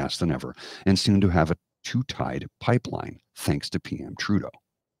oil and gas than ever, and soon to have a two-tide pipeline, thanks to PM Trudeau.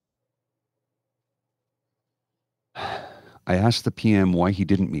 I asked the PM why he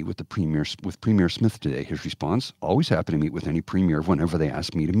didn't meet with Premier Smith today. His response, always happy to meet with any premier whenever they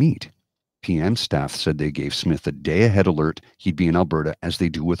ask me to meet. PM staff said they gave Smith a day-ahead alert he'd be in Alberta, as they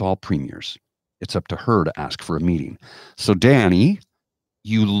do with all premiers. It's up to her to ask for a meeting. So, Danny,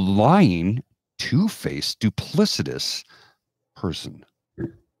 you lying, two-faced, duplicitous person.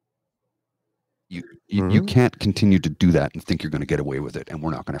 You can't continue to do that and think you're going to get away with it, and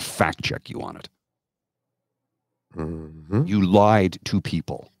we're not going to fact-check you on it. Mm-hmm. You lied to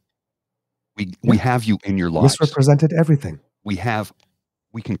people. We have you in your lies. Misrepresented everything. We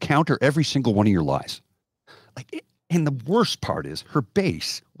can counter every single one of your lies. And the worst part is her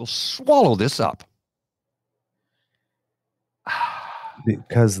base will swallow this up.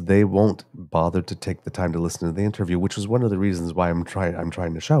 Because they won't bother to take the time to listen to the interview, which is one of the reasons why I'm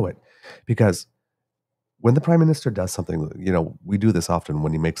trying to show it. Because when the Prime Minister does something, we do this often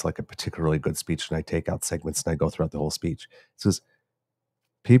when he makes like a particularly good speech, and I take out segments and I go throughout the whole speech. It says,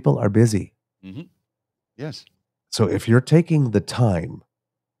 people are busy. Mm-hmm. Yes. So if you're taking the time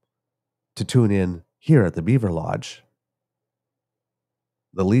to tune in here at the Beaver Lodge,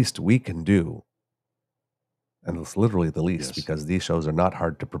 the least we can do, and it's literally the least, because these shows are not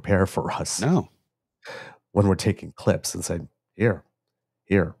hard to prepare for us. No. When we're taking clips and saying, here.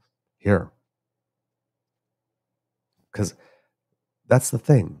 Because that's the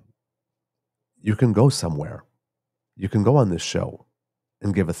thing. You can go somewhere. You can go on this show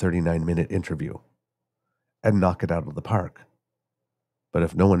and give a 39-minute interview and knock it out of the park. But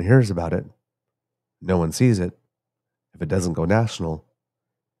if no one hears about it, no one sees it, if it doesn't go national,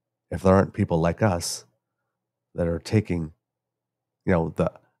 if there aren't people like us that are taking,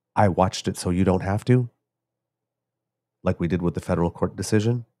 the I watched it so you don't have to, like we did with the federal court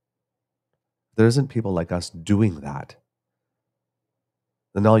decision, there isn't people like us doing that,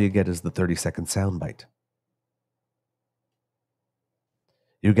 then all you get is the 30-second soundbite.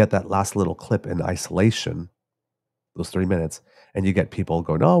 You get that last little clip in isolation, those 3 minutes, and you get people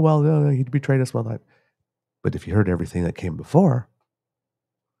going, oh, well, no, he betrayed us. Well, that. But if you heard everything that came before,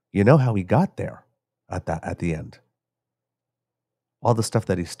 you know how he got there at the end. All the stuff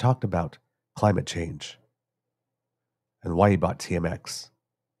that he's talked about, climate change, and why he bought TMX,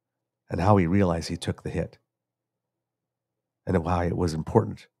 and how he realized he took the hit, and why it was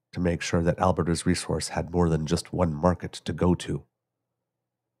important to make sure that Alberta's resource had more than just one market to go to.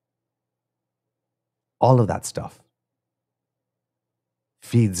 All of that stuff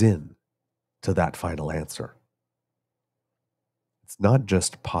feeds in to that final answer. It's not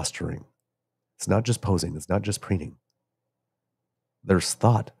just posturing. It's not just posing. It's not just preening. There's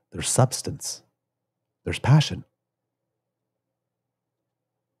thought. There's substance. There's passion.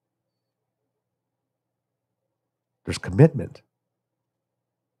 There's commitment.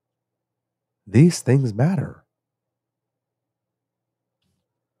 These things matter.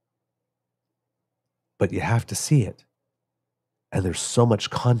 But you have to see it. And there's so much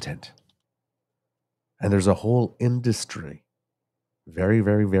content. And there's a whole industry, very,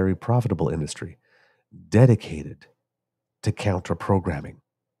 very, very profitable industry, dedicated to counter-programming.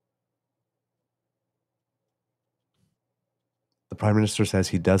 The Prime Minister says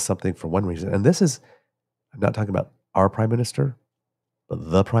he does something for one reason. And this is, I'm not talking about our Prime Minister, but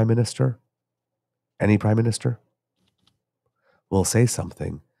the Prime Minister, any Prime Minister, will say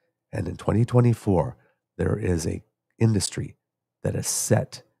something. And in 2024, there is a industry that is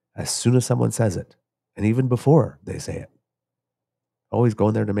set as soon as someone says it, and even before they say it. Always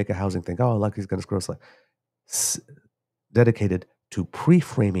going there to make a housing thing. Oh, look, he's going to screw us. Dedicated to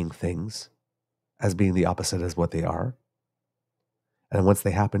pre-framing things as being the opposite as what they are. And once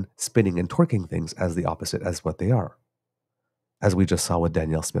they happen, spinning and torquing things as the opposite as what they are. As we just saw with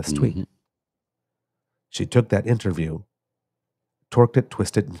Danielle Smith's tweet. She took that interview, torqued it,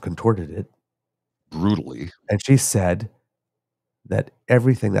 twisted, and contorted it. Brutally. And she said that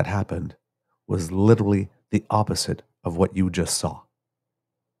everything that happened was literally the opposite of what you just saw.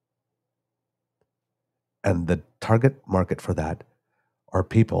 And the target market for that are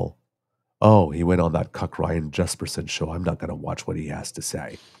people, oh, he went on that cuck Ryan Jespersen show. I'm not going to watch what he has to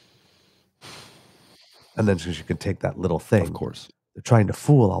say. And then she could take that little thing. Of course. They're trying to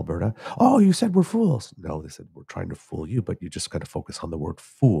fool Alberta. Oh, you said we're fools. No, they said we're trying to fool you, but you just got to focus on the word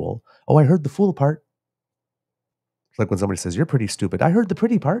fool. Oh, I heard the fool part. It's like when somebody says, you're pretty stupid. I heard the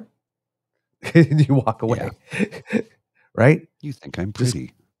pretty part. And you walk away. Yeah. Right? You think I'm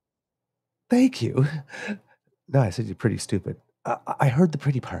pretty. Thank you. No, I said you're pretty stupid. I heard the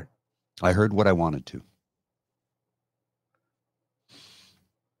pretty part. I heard what I wanted to.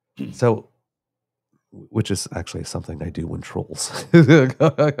 So, which is actually something I do when trolls.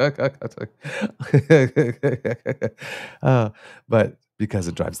 But because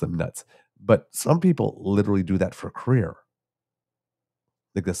it drives them nuts. But some people literally do that for a career.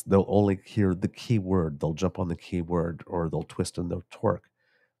 Like this, they'll only hear the key word. They'll jump on the key word, or they'll twist and they'll torque.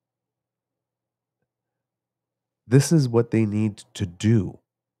 This is what they need to do.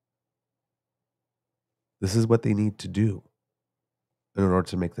 This is what they need to do in order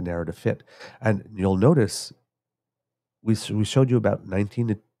to make the narrative fit. And you'll notice we showed you about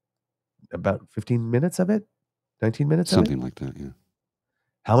 15 minutes of it, 19 minutes Something of it? like that, yeah.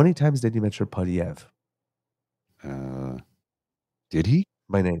 How many times did you mention Poilievre? Did he?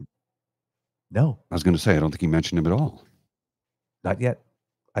 My name. No. I was going to say, I don't think he mentioned him at all. Not yet.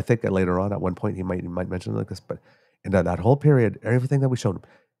 I think that later on, at one point, he might mention it like this. But in that whole period, everything that we showed him,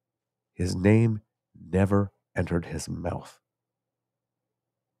 his name never entered his mouth.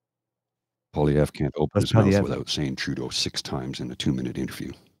 Poilievre can't open That's his mouth Poilievre. without saying Trudeau 6 times in a 2-minute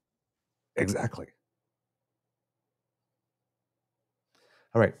interview. Exactly.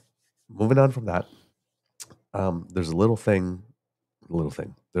 All right. Moving on from that. There's a little thing.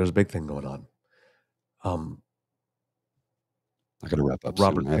 There's a big thing going on. I got to wrap up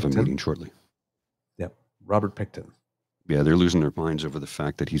Robert soon. I have a Picton. meeting shortly. Yep. Robert Picton. Yeah, they're losing their minds over the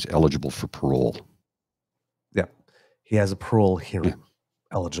fact that he's eligible for parole. Yeah. He has a parole hearing.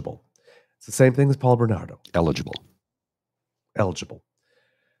 Eligible. It's the same thing as Paul Bernardo. Eligible.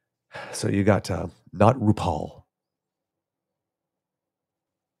 So you got not RuPaul.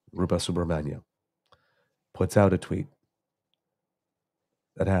 Rupa Subramanya puts out a tweet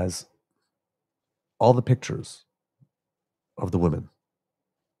that has all the pictures of the women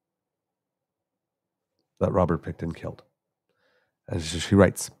that Robert Pickton killed. And she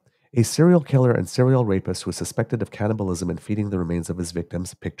writes, a serial killer and serial rapist who is suspected of cannibalism and feeding the remains of his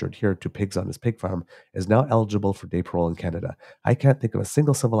victims, pictured here, to pigs on his pig farm, is now eligible for day parole in Canada. I can't think of a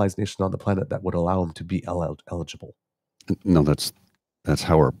single civilized nation on the planet that would allow him to be eligible. No, that's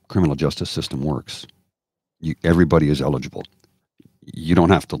how our criminal justice system works. Everybody is eligible. You don't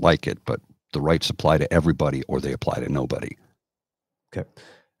have to like it, but the rights apply to everybody or they apply to nobody. Okay,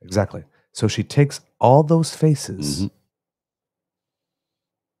 exactly. So she takes all those faces. Mm-hmm.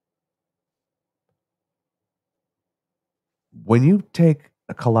 When you take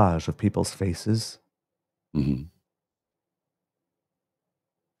a collage of people's faces Mm-hmm.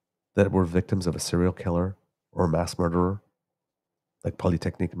 that were victims of a serial killer or a mass murderer, like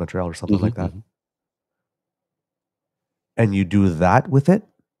Polytechnique in Montreal or something like that, and you do that with it,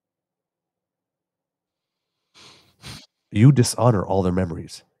 you dishonor all their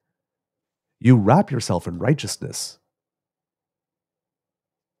memories. You wrap yourself in righteousness,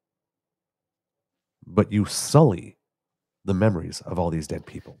 but you sully the memories of all these dead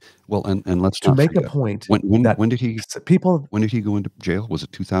people. Well, and let's to not make forget, a point when that did he people when did he go into jail? Was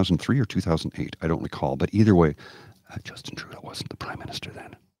it 2003 or 2008? I don't recall, but either way, Justin Trudeau wasn't the prime minister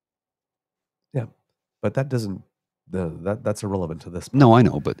then. Yeah, but that doesn't that's irrelevant to this part. No, I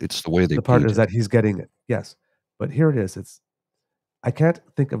know, but it's the way they the part paint is it. that he's getting it. Yes, but here it is. It's I can't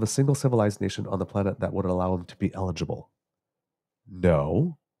think of a single civilized nation on the planet that would allow him to be eligible.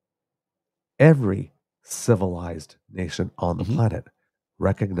 No, every civilized nation on the planet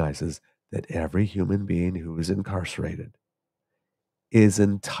recognizes that every human being who is incarcerated is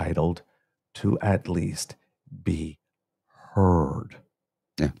entitled to at least be heard.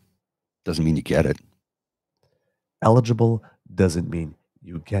 Yeah, doesn't mean you get it. Eligible doesn't mean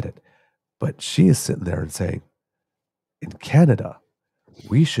you get it. But she is sitting there and saying, in Canada,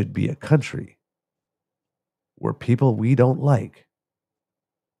 we should be a country where people we don't like,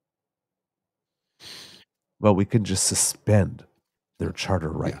 well, we can just suspend their charter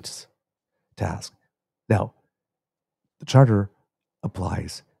rights to ask. Now, the charter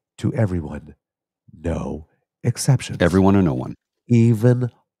applies to everyone, no exceptions. Everyone or no one. Even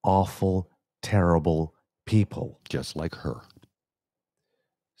awful, terrible people. Just like her.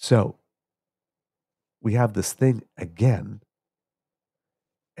 So, we have this thing again.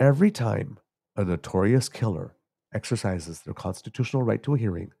 Every time a notorious killer exercises their constitutional right to a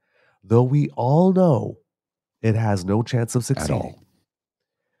hearing, though we all know it has no chance of succeeding, At all.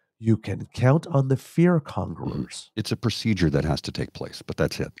 You can count on the fear-congerers. It's a procedure that has to take place, but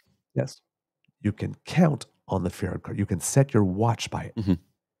that's it. Yes. You can count on the fear-congerers. You can set your watch by it.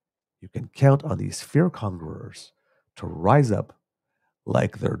 You can count on these fear-congerers to rise up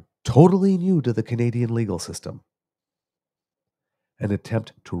like they're totally new to the Canadian legal system and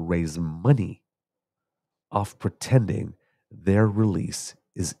attempt to raise money off pretending their release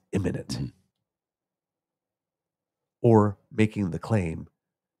is imminent. Or making the claim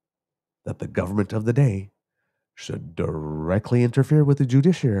that the government of the day should directly interfere with the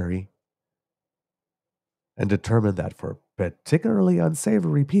judiciary and determine that for particularly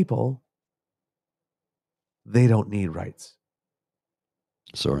unsavory people, they don't need rights.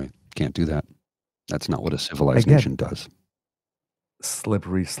 Sorry, can't do that. That's not what a civilized nation does.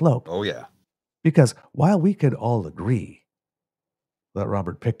 Slippery slope. Oh, yeah. Because while we could all agree that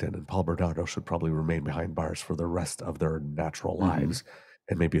Robert Pickton and Paul Bernardo should probably remain behind bars for the rest of their natural lives,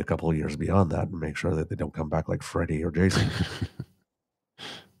 and maybe a couple of years beyond that, and make sure that they don't come back like Freddy or Jason.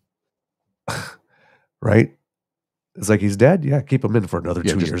 Right? It's like he's dead? Yeah, keep him in for another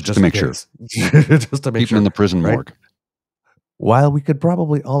 2 years just to make sure. Just to make Keep him in the prison morgue. While we could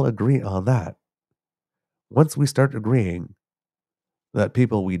probably all agree on that, once we start agreeing that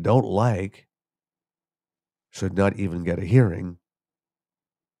people we don't like should not even get a hearing,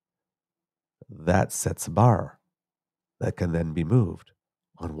 that sets a bar that can then be moved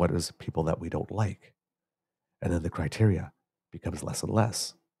on what is people that we don't like. And then the criteria becomes less and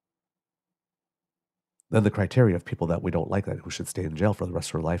less. Then the criteria of people that we don't like, that who should stay in jail for the rest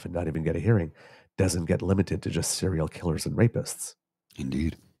of their life and not even get a hearing, doesn't get limited to just serial killers and rapists.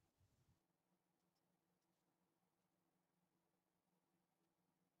 Indeed.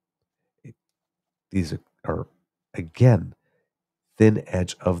 These are, again, thin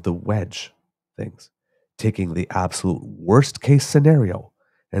edge of the wedge things. Taking the absolute worst case scenario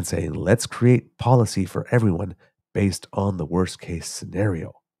and saying, let's create policy for everyone based on the worst case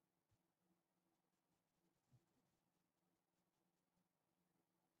scenario.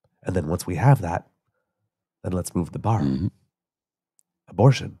 And then once we have that, then let's move the bar.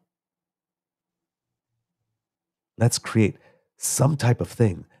 Abortion. Let's create some type of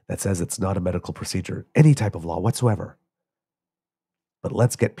thing that says it's not a medical procedure, any type of law whatsoever. But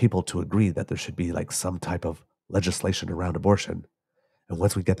let's get people to agree that there should be like some type of legislation around abortion. And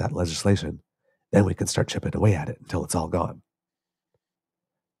once we get that legislation, then we can start chipping away at it until it's all gone.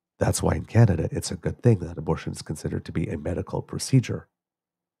 That's why in Canada, it's a good thing that abortion is considered to be a medical procedure.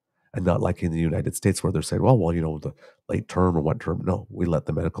 And not like in the United States where they're saying, well, you know, the late term or what term. No, we let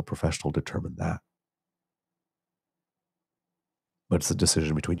the medical professional determine that. But it's a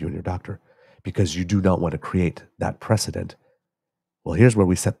decision between you and your doctor because you do not want to create that precedent. Well, here's where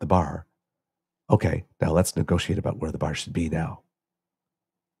we set the bar. Okay, now let's negotiate about where the bar should be now.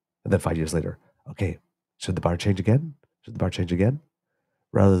 And then 5 years later, okay, should the bar change again? Should the bar change again?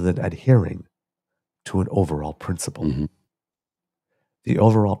 Rather than adhering to an overall principle. Mm-hmm. The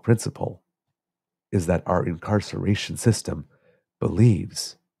overall principle is that our incarceration system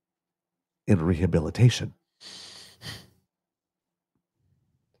believes in rehabilitation.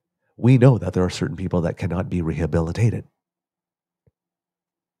 We know that there are certain people that cannot be rehabilitated.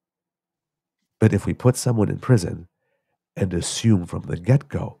 But if we put someone in prison and assume from the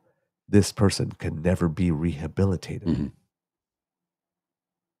get-go, this person can never be rehabilitated, Mm-hmm.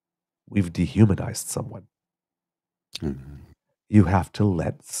 we've dehumanized someone. Mm-hmm. You have to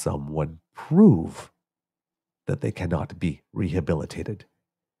let someone prove that they cannot be rehabilitated.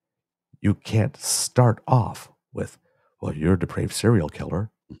 You can't start off with, well, you're a depraved serial killer.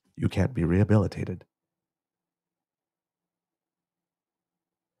 You can't be rehabilitated.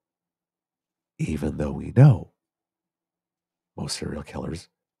 Even though we know most serial killers,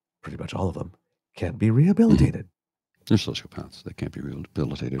 pretty much all of them, can't be rehabilitated. They're sociopaths. They can't be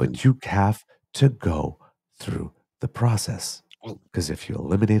rehabilitated. But you have to go through the process. Because if you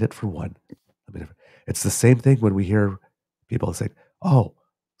eliminate it for one, it's the same thing when we hear people say, oh,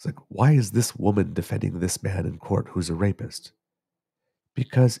 it's like, why is this woman defending this man in court who's a rapist?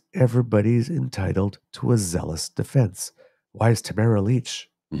 Because everybody's entitled to a zealous defense. Why is Tamara Leach?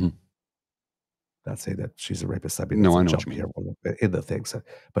 Mm-hmm. Not saying that she's a rapist. I mean, no, I I know what you mean. Here in the things.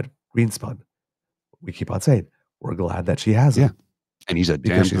 But Greenspun, we keep on saying, we're glad that she has him. Yeah. And he's a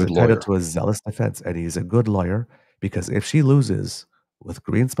damn she's good entitled lawyer. to a zealous defense, and he's a good lawyer, because if she loses with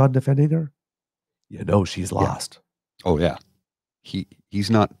Greenspun defending her, you know she's lost. Yeah. Oh, yeah.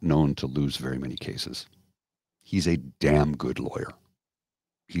 He's not known to lose very many cases. He's a damn good lawyer.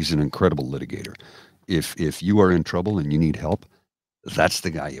 He's an incredible litigator. If you are in trouble and you need help, that's the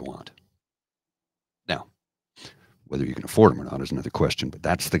guy you want. Now, whether you can afford him or not is another question, but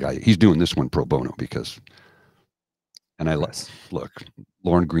that's the guy. He's doing this one pro bono because, and look,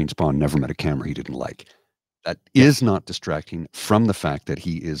 Lauren Greenspan never met a camera he didn't like. That is not distracting from the fact that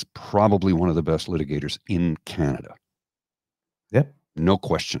he is probably one of the best litigators in Canada. Yep. No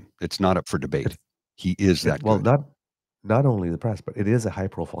question. It's not up for debate. He is that good. Well, not only the press, but it is a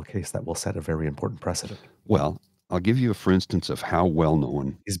high-profile case that will set a very important precedent. Well, I'll give you a for instance of how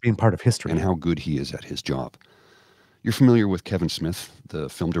well-known he's being part of history and how good he is at his job. You're familiar with Kevin Smith, the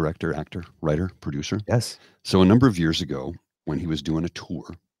film director, actor, writer, producer? Yes. So a number of years ago, when he was doing a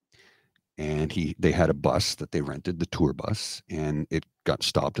tour, and they had a bus that they rented, the tour bus, and it got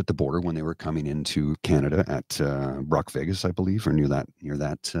stopped at the border when they were coming into Canada at Rock Vegas, I believe, or near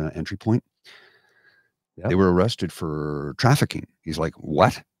that entry point. Yep. They were arrested for trafficking. He's like,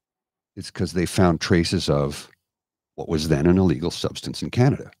 what? It's because they found traces of what was then an illegal substance in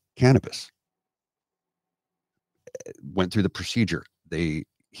Canada, cannabis. Went through the procedure.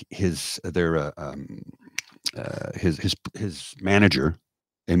 His manager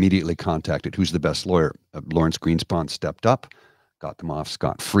immediately contacted who's the best lawyer. Lawrence Greenspan stepped up, got them off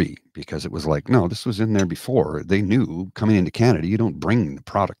scot-free, because it was like, no, this was in there before. They knew coming into Canada, you don't bring the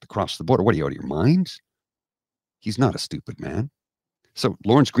product across the border. What are you, out of your minds? He's not a stupid man. So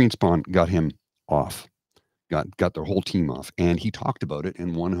Lawrence Greenspan got him off, got their whole team off, and he talked about it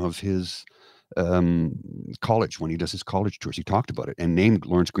in one of his college, when he does his college tours. He talked about it and named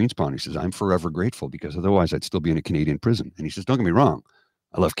Lawrence Greenspan. He says, I'm forever grateful, because otherwise I'd still be in a Canadian prison. And he says, don't get me wrong,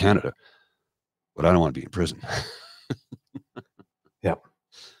 I love Canada, but I don't want to be in prison. Yeah.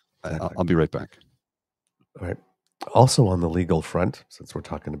 I'll be right back. All right. Also on the legal front, since we're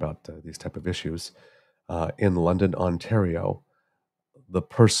talking about these type of issues, in London, Ontario, the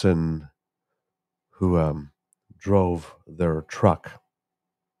person who drove their truck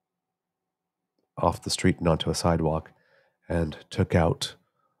off the street and onto a sidewalk and took out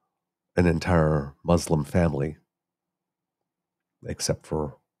an entire Muslim family, except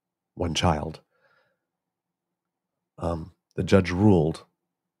for one child, the judge ruled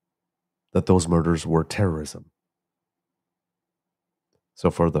that those murders were terrorism. So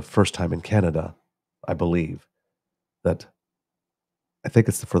for the first time in Canada, I believe that I think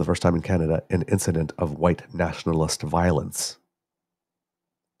it's for the first time in Canada, an incident of white nationalist violence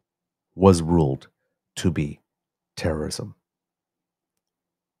was ruled to be terrorism.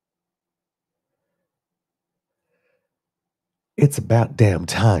 It's about damn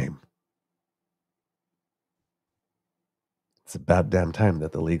time. It's about damn time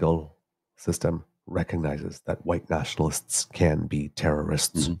that the legal system recognizes that white nationalists can be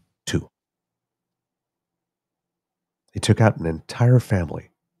terrorists too. He took out an entire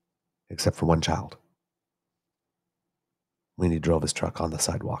family, except for one child, when he drove his truck on the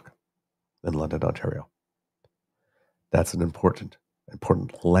sidewalk in London, Ontario. That's an important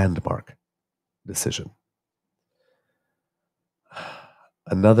landmark decision.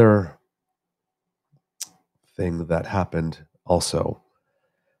 Another thing that happened also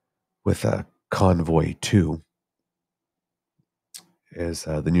with Convoy 2 is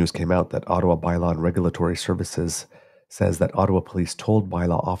the news came out that Ottawa Bylaw and Regulatory Services says that Ottawa Police told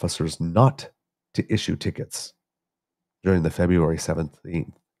bylaw officers not to issue tickets during the February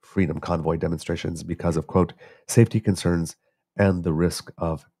 17th Freedom Convoy demonstrations because of, quote, safety concerns and the risk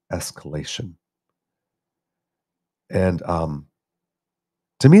of escalation. And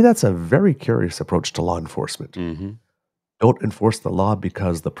to me, that's a very curious approach to law enforcement. Don't enforce the law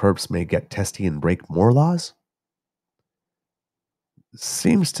because the perps may get testy and break more laws?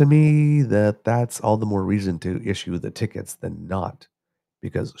 Seems to me that that's all the more reason to issue the tickets than not.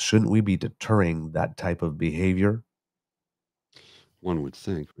 Because shouldn't we be deterring that type of behavior? One would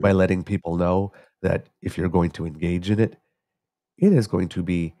think. By Right? letting people know that if you're going to engage in it, it is going to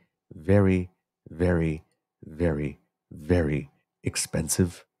be very, very, very, very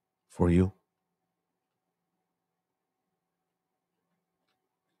expensive for you.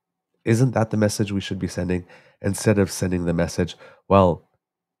 Isn't that the message we should be sending? Instead of sending the message, well,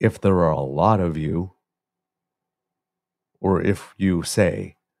 if there are a lot of you, or if you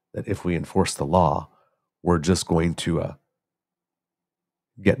say that if we enforce the law, we're just going to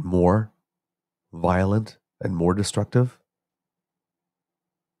get more violent and more destructive,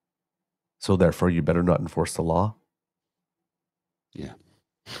 so therefore you better not enforce the law. Yeah.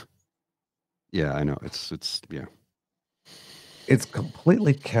 Yeah, I know. It's yeah. It's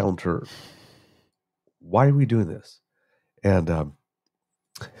completely counter. Why are we doing this? And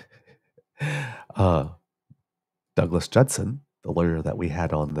Douglas Judson, the lawyer that we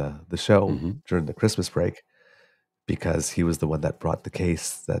had on the show during the Christmas break, because he was the one that brought the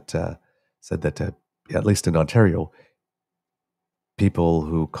case that said that at least in Ontario, people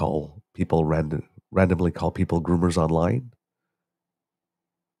who call people randomly call people groomers online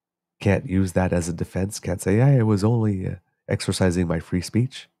can't use that as a defense. Can't say, I was only exercising my free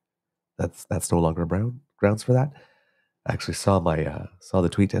speech. That's no longer grounds for that. I actually saw the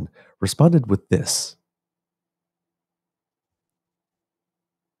tweet and responded with this.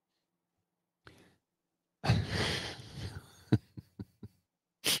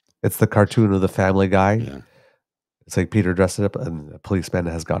 It's the cartoon of the Family Guy. Yeah. It's like Peter dressed it up, and a policeman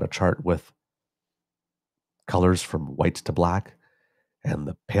has got a chart with colors from white to black, and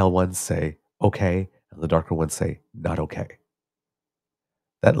the pale ones say okay, and the darker ones say not okay.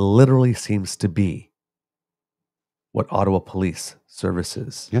 That literally seems to be what Ottawa Police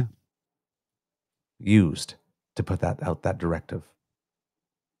Services used to put that directive.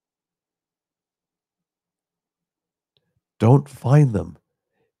 Don't fine them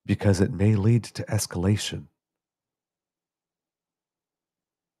because it may lead to escalation.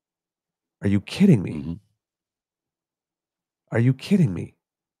 Are you kidding me? Are you kidding me?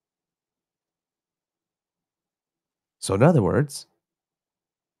 So in other words,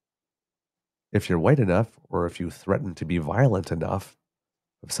 if you're white enough, or if you threaten to be violent enough,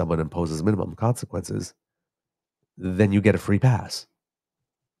 if someone imposes minimum consequences, then you get a free pass.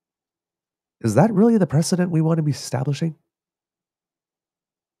 Is that really the precedent we want to be establishing?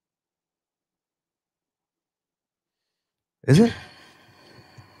 Is it?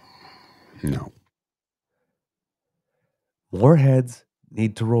 No. More heads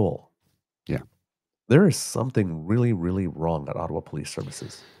need to roll. Yeah. There is something really, really wrong at Ottawa Police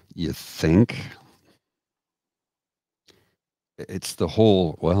Services. You think? It's the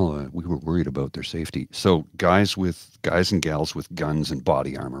whole, we were worried about their safety. So guys and gals with guns and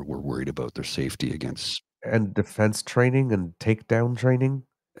body armor were worried about their safety against... And defense training and takedown training?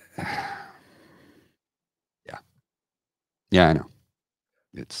 Yeah, I know.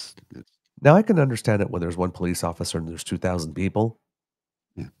 It's Now, I can understand it when there's one police officer and there's 2,000 people.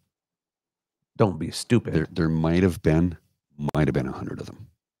 Yeah. Don't be stupid. There might have been 100 of them.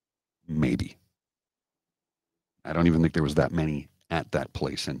 Maybe. I don't even think there was that many at that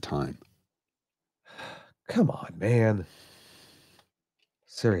place in time. Come on, man.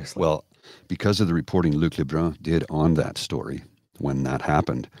 Seriously. Well, because of the reporting Luc Lebrun did on that story when that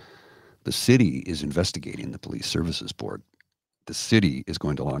happened, the city is investigating the Police Services Board. The city is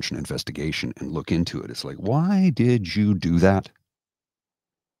going to launch an investigation and look into it. It's like, why did you do that?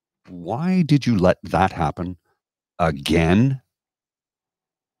 Why did you let that happen again?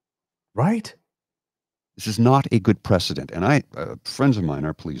 Right? This is not a good precedent. And friends of mine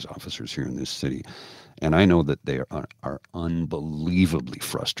are police officers here in this city, and I know that they are unbelievably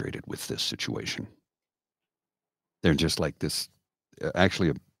frustrated with this situation. They're just like this.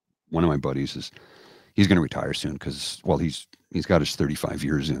 Actually, one of my buddies he's going to retire soon because, well, he's got his 35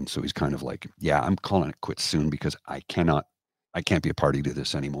 years in, so he's kind of like, yeah, I'm calling it quits soon because I can't be a party to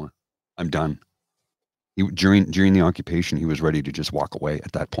this anymore. I'm done. During the occupation, he was ready to just walk away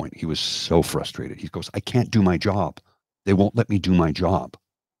at that point. He was so frustrated. He goes, I can't do my job. They won't let me do my job.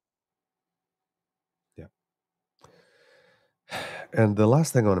 Yeah. And the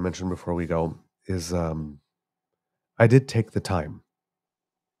last thing I want to mention before we go is I did take the time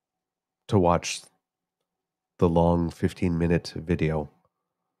to watch the long 15-minute video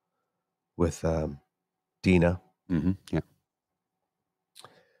with Dina. Mm-hmm. Yeah.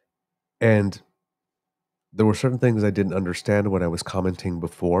 And there were certain things I didn't understand when I was commenting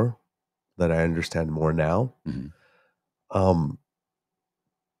before that I understand more now. Mm-hmm.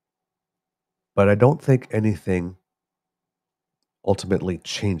 But I don't think anything ultimately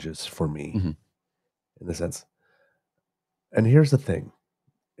changes for me Mm-hmm. in the sense. And here's the thing,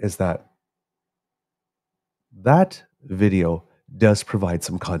 is that video does provide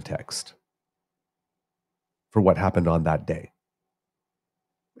some context for what happened on that day.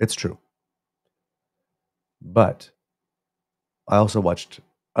 It's true. But I also watched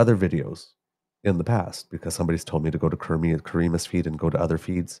other videos in the past because somebody's told me to go to Karima's feed and go to other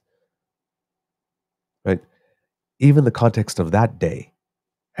feeds. Right? Even the context of that day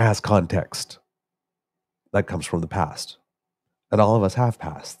has context that comes from the past. And all of us have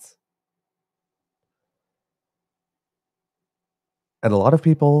pasts. And a lot of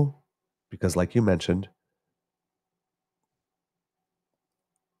people, because like you mentioned,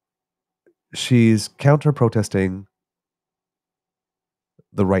 she's counter-protesting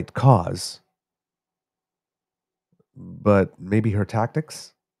the right cause, but maybe her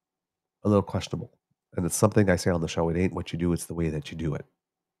tactics, a little questionable. And it's something I say on the show, it ain't what you do, it's the way that you do it.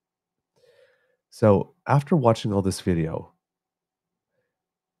 So after watching all this video,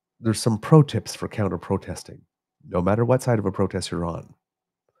 there's some pro tips for counter-protesting, no matter what side of a protest you're on,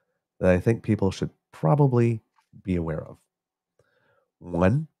 that I think people should probably be aware of.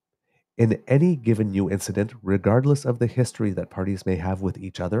 1, in any given new incident, regardless of the history that parties may have with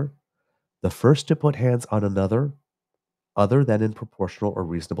each other, the first to put hands on another, other than in proportional or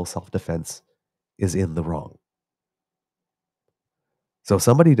reasonable self-defense, is in the wrong. So if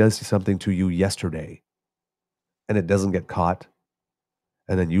somebody does something to you yesterday and it doesn't get caught,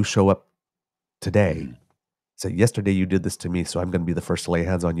 and then you show up today, say, yesterday you did this to me, so I'm going to be the first to lay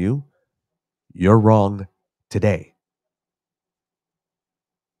hands on you, you're wrong today.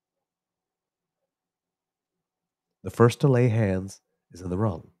 The first to lay hands is in the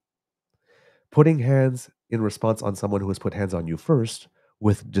wrong. Putting hands in response on someone who has put hands on you first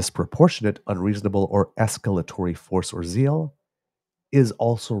with disproportionate, unreasonable, or escalatory force or zeal is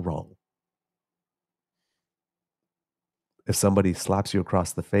also wrong. If somebody slaps you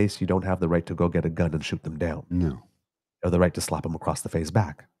across the face, you don't have the right to go get a gun and shoot them down. No. You have the right to slap them across the face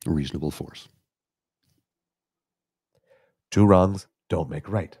back. Reasonable force. 2 wrongs don't make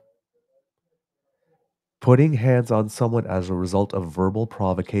right. Putting hands on someone as a result of verbal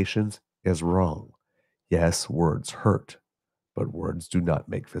provocations is wrong. Yes, words hurt, but words do not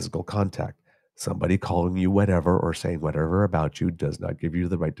make physical contact. Somebody calling you whatever or saying whatever about you does not give you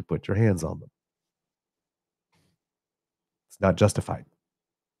the right to put your hands on them. It's not justified.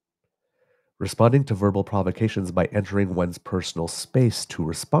 Responding to verbal provocations by entering one's personal space to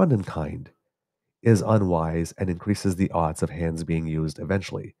respond in kind is unwise and increases the odds of hands being used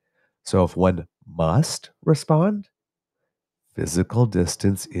eventually. So if one must respond, physical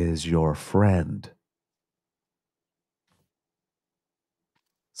distance is your friend.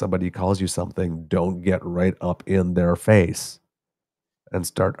 Somebody calls you something, don't get right up in their face and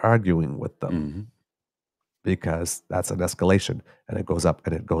start arguing with them. Mm-hmm. Because that's an escalation, and it goes up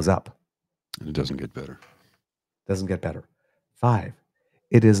and it goes up. And it doesn't get better. Doesn't get better. 5,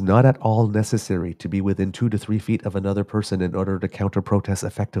 it is not at all necessary to be within 2 to 3 feet of another person in order to counter-protest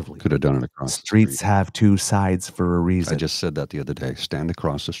effectively. Could have done it across the Streets street. have 2 sides for a reason. I just said that the other day. Stand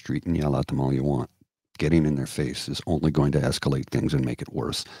across the street and yell at them all you want. Getting in their face is only going to escalate things and make it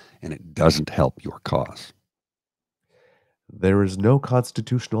worse, and it doesn't help your cause. There is no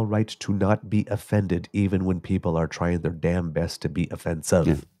constitutional right to not be offended, even when people are trying their damn best to be offensive.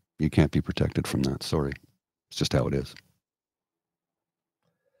 Yeah, you can't be protected from that. Sorry. It's just how it is.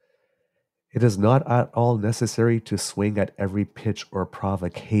 It is not at all necessary to swing at every pitch or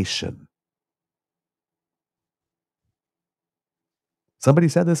provocation. Somebody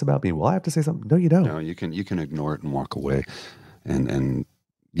said this about me. Well, I have to say something. No, you don't. No, you can ignore it and walk away. And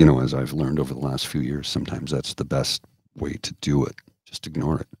you know, as I've learned over the last few years, sometimes that's the best way to do it. Just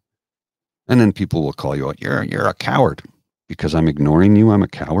ignore it. And then people will call you out, you're a coward. Because I'm ignoring you, I'm a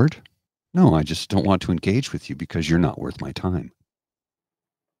coward? No, I just don't want to engage with you because you're not worth my time.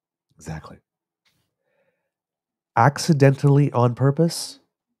 Exactly. Accidentally on purpose,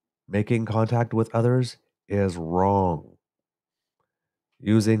 making contact with others is wrong.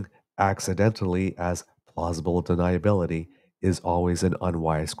 Using accidentally as plausible deniability is always an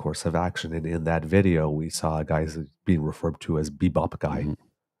unwise course of action. And in that video, we saw a guy being referred to as Bebop guy.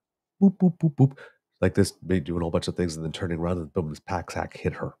 Mm-hmm. Boop, boop, boop, boop. Like this, doing a whole bunch of things and then turning around and boom, his pack sack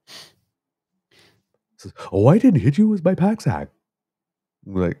hit her. Says, oh, I didn't hit you with my pack sack.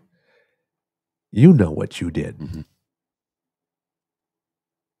 We're like, you know what you did. Mm-hmm.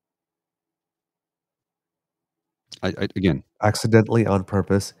 Again, Accidentally on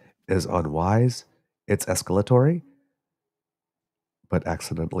purpose is unwise. It's escalatory. But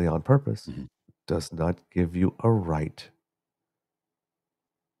accidentally on purpose does not give you a right.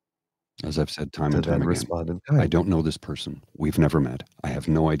 As I've said time and time again, respond in kind. I don't know this person. We've never met. I have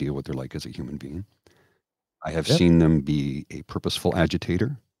no idea what they're like as a human being. I have seen them be a purposeful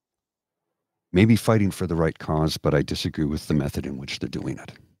agitator, maybe fighting for the right cause, but I disagree with the method in which they're doing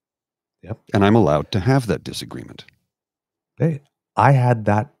it. Yep. And I'm allowed to have that disagreement. Hey, I had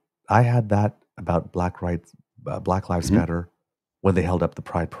that about Black Lives Matter when they held up the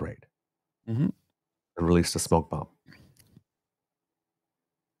Pride Parade and released a smoke bomb.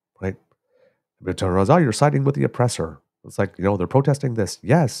 Right? But turn around, oh, you're siding with the oppressor. It's like, you know, they're protesting this.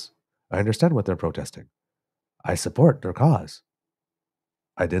 Yes, I understand what they're protesting. I support their cause.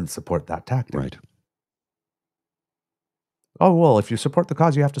 I didn't support that tactic. Right. Oh, well, if you support the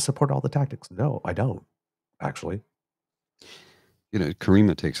cause, you have to support all the tactics. No, I don't, actually. You know,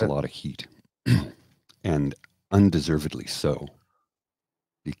 Karima takes a lot of heat, and undeservedly so,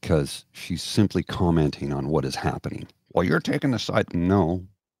 because she's simply commenting on what is happening. Well, you're taking the side. No,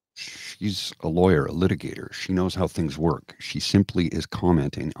 she's a lawyer, a litigator. She knows how things work. She simply is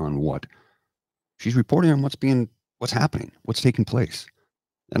commenting on what she's reporting on, what's happening, what's taking place.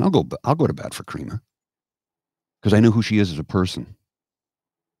 And I'll go to bat for Karima because I know who she is as a person.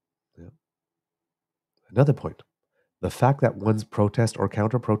 Yeah. Another point. The fact that one's protest or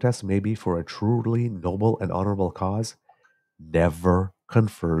counter-protest may be for a truly noble and honorable cause never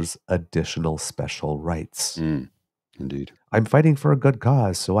confers additional special rights. Indeed. I'm fighting for a good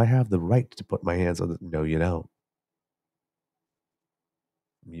cause, so I have the right to put my hands on it. No, you don't.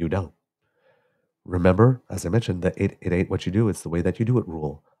 You don't. Remember, as I mentioned, that it ain't what you do, it's the way that you do it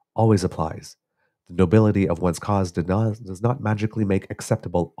rule always applies. The nobility of one's cause does not magically make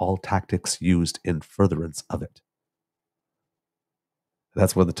acceptable all tactics used in furtherance of it.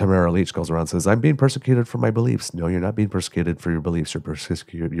 That's where the Tamara Leach goes around and says, I'm being persecuted for my beliefs. No, you're not being persecuted for your beliefs.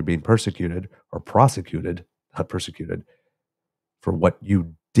 You're being persecuted or prosecuted, not persecuted, for what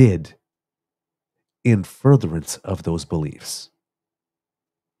you did in furtherance of those beliefs.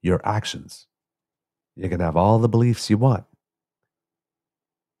 Your actions. You can have all the beliefs you want.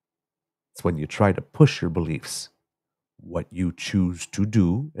 It's when you try to push your beliefs, what you choose to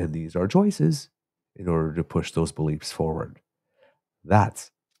do, and these are choices, in order to push those beliefs forward. That's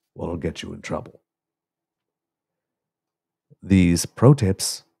what'll get you in trouble. These pro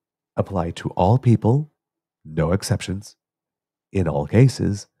tips apply to all people, no exceptions. In all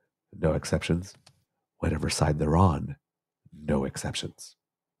cases, no exceptions. Whatever side they're on, no exceptions.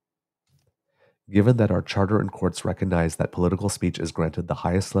 Given that our charter and courts recognize that political speech is granted the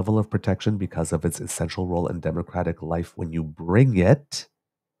highest level of protection because of its essential role in democratic life when you bring your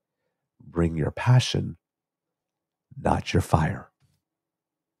passion, not your fire.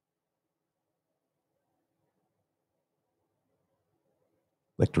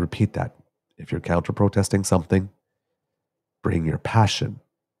 I'd like to repeat that. If you're counter-protesting something, bring your passion,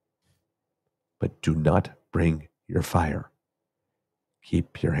 but do not bring your fire.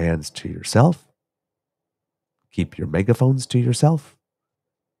 Keep your hands to yourself. Keep your megaphones to yourself.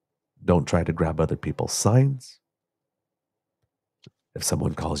 Don't try to grab other people's signs. If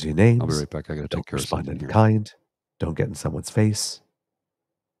someone calls you names, I'll be right back. I got to take care of respond something in here. kind. Don't get in someone's face.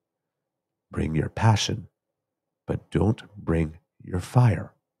 Bring your passion, but don't bring your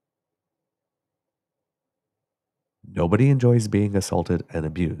fire. Nobody enjoys being assaulted and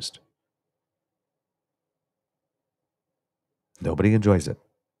abused. Nobody enjoys it.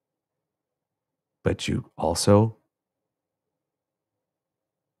 But you also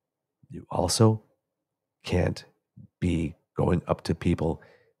can't be going up to people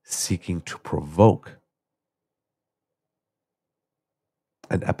seeking to provoke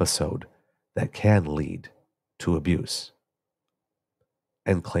an episode that can lead to abuse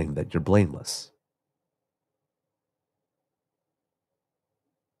and claim that you're blameless.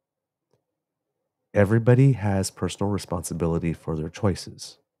 Everybody has personal responsibility for their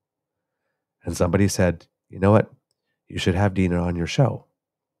choices. And somebody said, you know what? You should have Dina on your show.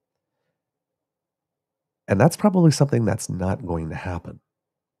 And that's probably something that's not going to happen.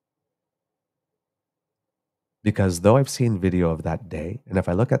 Because though I've seen video of that day, and if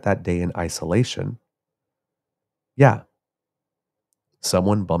I look at that day in isolation, yeah,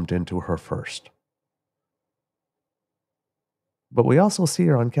 someone bumped into her first. But we also see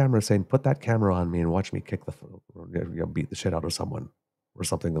her on camera saying, put that camera on me and watch me kick or beat the shit out of someone or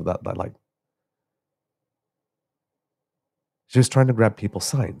something of that like. She was trying to grab people's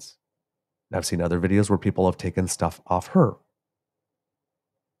signs. I've seen other videos where people have taken stuff off her.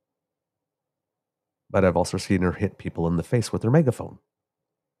 But I've also seen her hit people in the face with her megaphone.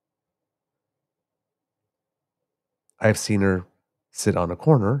 I've seen her sit on a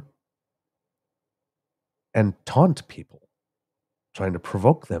corner and taunt people, trying to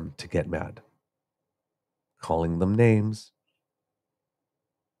provoke them to get mad, calling them names,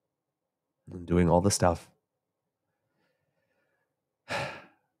 and doing all the stuff.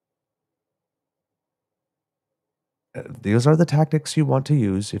 These are the tactics you want to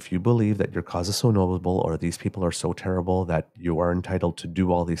use if you believe that your cause is so noble or these people are so terrible that you are entitled to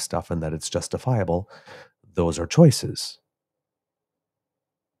do all these stuff and that it's justifiable. Those are choices.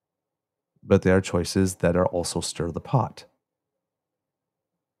 But they are choices that are also stir the pot.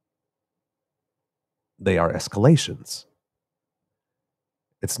 They are escalations.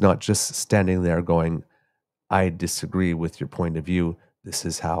 It's not just standing there going, I disagree with your point of view. This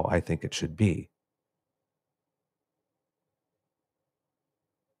is how I think it should be.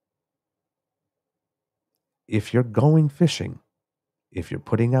 If you're going fishing, if you're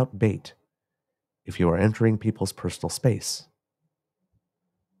putting out bait, if you are entering people's personal space,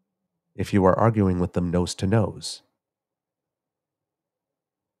 if you are arguing with them nose to nose,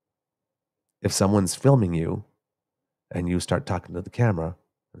 if someone's filming you and you start talking to the camera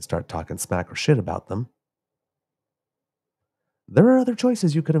and start talking smack or shit about them, there are other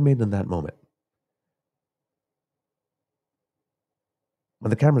choices you could have made in that moment. When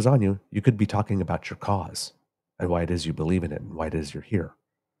the camera's on you, you could be talking about your cause and why it is you believe in it and why it is you're here,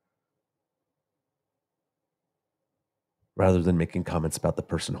 rather than making comments about the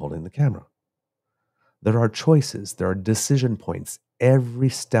person holding the camera. There are choices, there are decision points every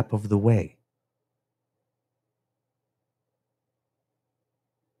step of the way.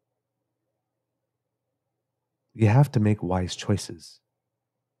 You have to make wise choices.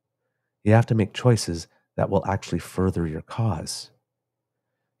 You have to make choices that will actually further your cause.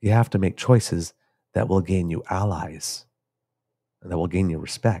 You have to make choices that will gain you allies and that will gain you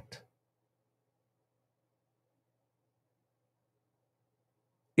respect.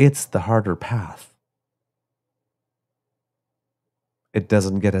 It's the harder path. It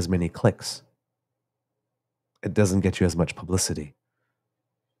doesn't get as many clicks. It doesn't get you as much publicity.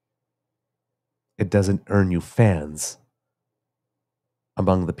 It doesn't earn you fans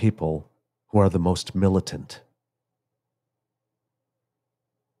among the people who are the most militant.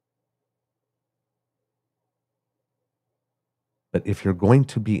 But if you're going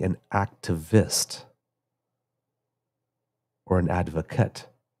to be an activist or an advocate,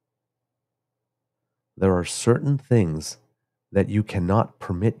 there are certain things that you cannot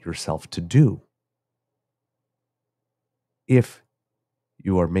permit yourself to do if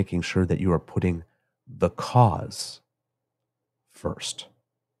you are making sure that you are putting the cause first.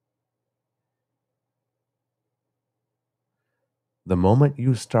 The moment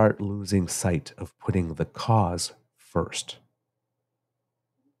you start losing sight of putting the cause first,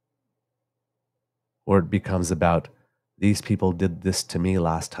 or it becomes about, these people did this to me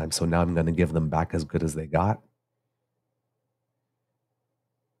last time, so now I'm going to give them back as good as they got,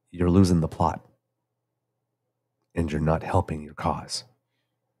 you're losing the plot. And you're not helping your cause.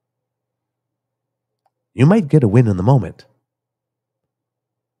 You might get a win in the moment.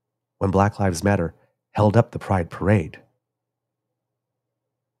 When Black Lives Matter held up the Pride Parade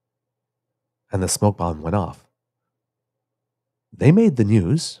and the smoke bomb went off, they made the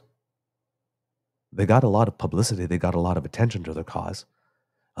news. They got a lot of publicity. They got a lot of attention to their cause.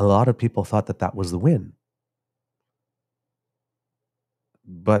 A lot of people thought that that was the win.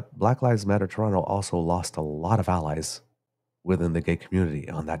 But Black Lives Matter Toronto also lost a lot of allies within the gay community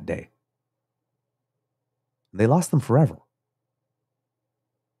on that day. They lost them forever.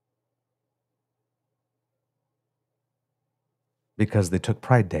 Because they took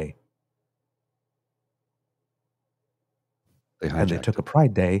Pride Day. And they took a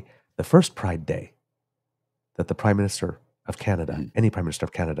Pride Day, the first Pride Day that the Prime Minister of Canada, any Prime Minister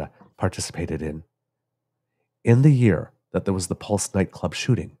of Canada, participated in the year that there was the Pulse nightclub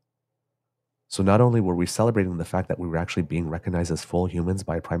shooting. So not only were we celebrating the fact that we were actually being recognized as full humans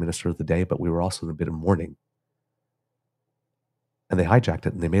by a Prime Minister of the day, but we were also in a bit of mourning. And they hijacked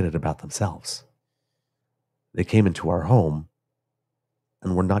it and they made it about themselves. They came into our home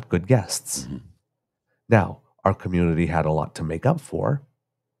and were not good guests. Mm-hmm. Now, our community had a lot to make up for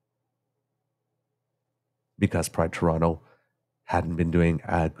because Pride Toronto hadn't been doing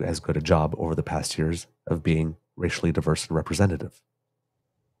as good a job over the past years of being racially diverse and representative.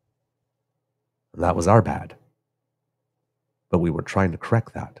 And that was our bad. But we were trying to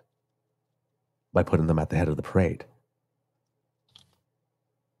correct that by putting them at the head of the parade.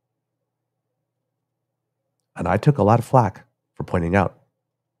 And I took a lot of flack for pointing out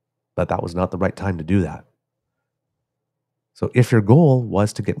that that was not the right time to do that. So if your goal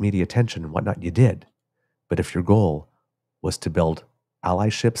was to get media attention and whatnot, you did. But if your goal was to build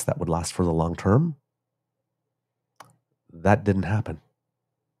allyships that would last for the long term, that didn't happen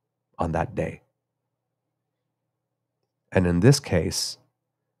on that day. And in this case,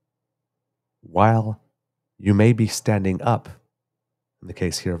 while you may be standing up, in the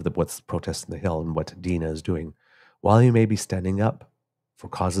case here of what's the protest in the Hill and what Dina is doing, while you may be standing up for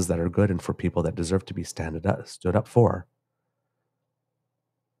causes that are good and for people that deserve to be stood up for,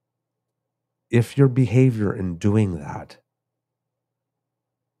 if your behavior in doing that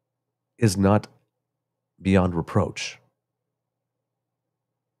is not beyond reproach,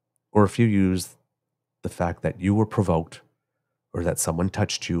 or if you use the fact that you were provoked or that someone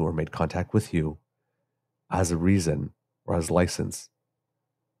touched you or made contact with you as a reason or as license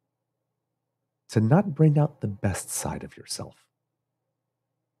to not bring out the best side of yourself.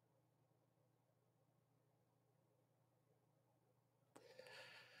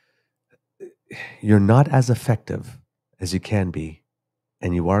 You're not as effective as you can be,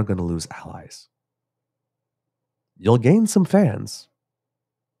 and you are going to lose allies. You'll gain some fans,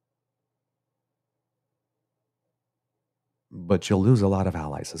 but you'll lose a lot of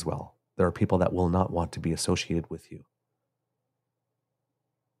allies as well. There are people that will not want to be associated with you.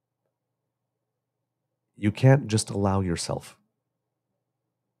 You can't just allow yourself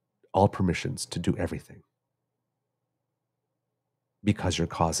all permissions to do everything because your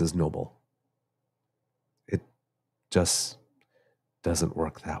cause is noble. It just doesn't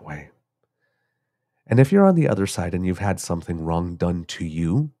work that way. And if you're on the other side and you've had something wrong done to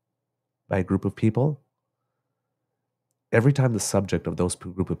you by a group of people, every time the subject of those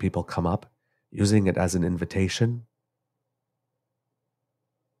group of people come up, using it as an invitation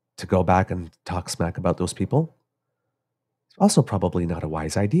to go back and talk smack about those people, it's also probably not a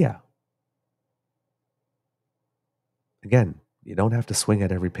wise idea. Again, you don't have to swing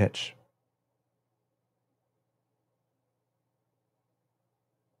at every pitch.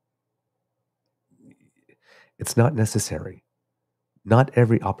 It's not necessary. Not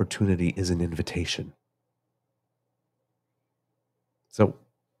every opportunity is an invitation. So,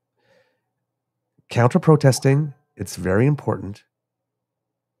 counter-protesting, it's very important,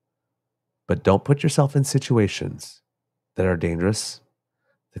 but don't put yourself in situations that are dangerous,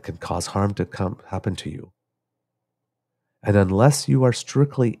 that can cause harm to happen to you. And unless you are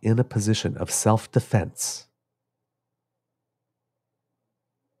strictly in a position of self-defense,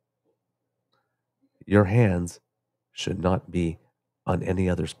 your hands should not be on any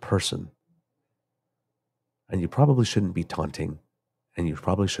other's person. And you probably shouldn't be taunting, and you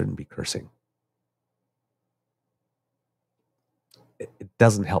probably shouldn't be cursing. It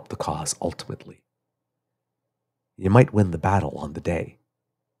doesn't help the cause ultimately. You might win the battle on the day,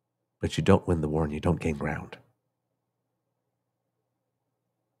 but you don't win the war and you don't gain ground.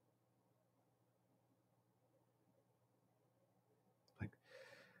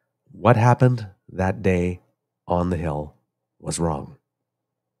 What happened that day on the Hill was wrong.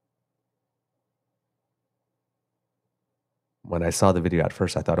 When I saw the video at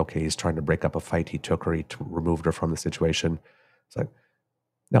first, I thought, okay, he's trying to break up a fight. He took her, removed her from the situation. It's like,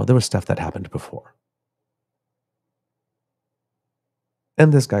 no, there was stuff that happened before.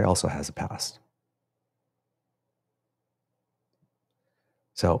 And this guy also has a past.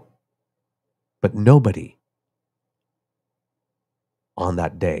 So, but nobody on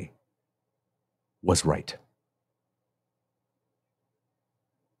that day was right.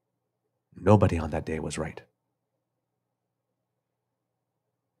 Nobody on that day was right.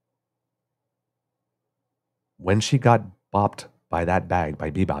 When she got bopped by that bag, by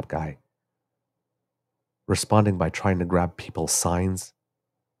Bebop guy, responding by trying to grab people's signs,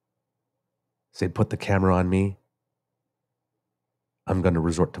 say, put the camera on me, I'm going to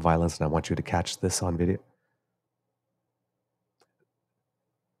resort to violence and I want you to catch this on video.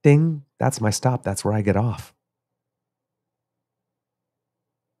 Ding, that's my stop. That's where I get off.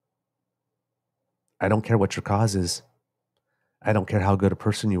 I don't care what your cause is. I don't care how good a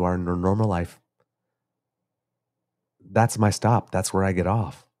person you are in your normal life. That's my stop. That's where I get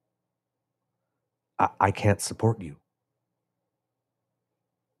off. I can't support you.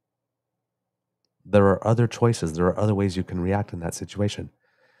 There are other choices. There are other ways you can react in that situation.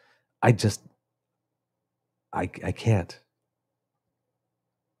 I can't.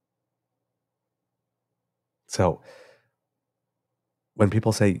 So when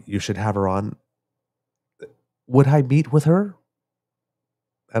people say you should have her on, would I meet with her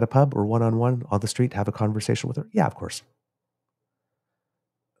at a pub or one-on-one on the street, have a conversation with her? Yeah, of course.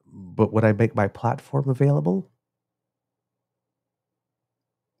 But would I make my platform available?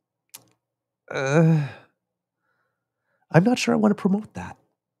 I'm not sure I want to promote that.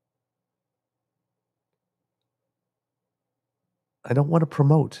 I don't want to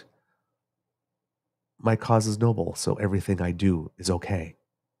promote my cause is noble, so everything I do is okay.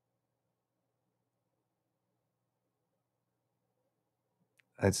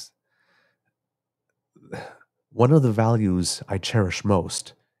 It's one of the values I cherish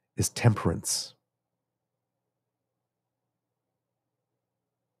most is temperance.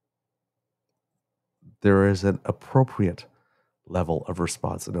 There is an appropriate level of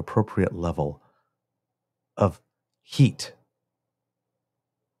response, an appropriate level of heat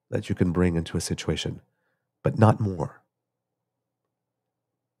that you can bring into a situation, but not more.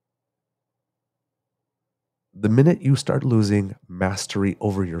 The minute you start losing mastery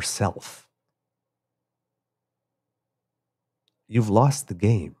over yourself, you've lost the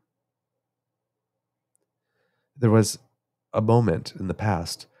game. There was a moment in the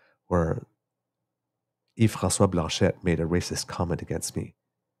past where Yves-François Blanchet made a racist comment against me.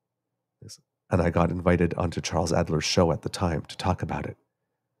 And I got invited onto Charles Adler's show at the time to talk about it.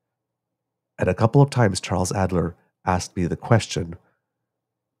 And a couple of times, Charles Adler asked me the question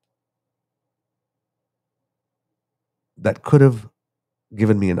that could have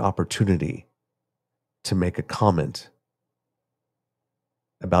given me an opportunity to make a comment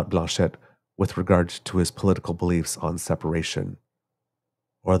about Blanchet with regard to his political beliefs on separation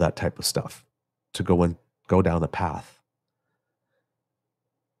or that type of stuff, to go down a path.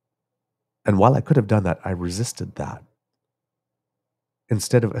 And while I could have done that, I resisted that.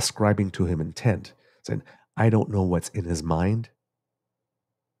 Instead of ascribing to him intent, saying, I don't know what's in his mind.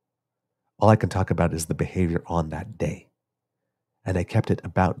 All I can talk about is the behavior on that day. And I kept it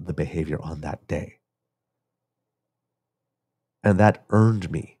about the behavior on that day. And that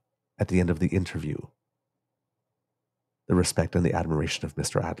earned me, at the end of the interview, the respect and the admiration of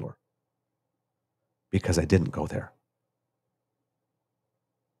Mr. Adler. Because I didn't go there.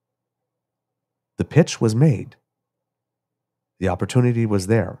 The pitch was made. The opportunity was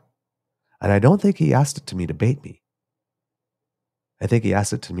there. And I don't think he asked it to me to bait me. I think he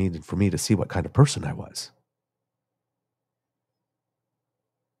asked it to me for me to see what kind of person I was.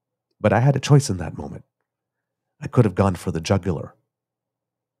 But I had a choice in that moment. I could have gone for the jugular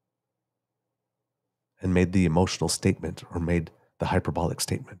and made the emotional statement or made the hyperbolic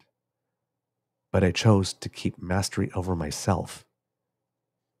statement. But I chose to keep mastery over myself,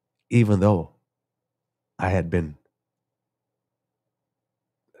 even though I had been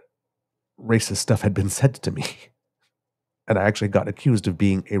racist stuff had been said to me. And I actually got accused of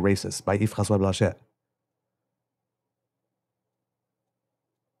being a racist by Yves-François Blanchet.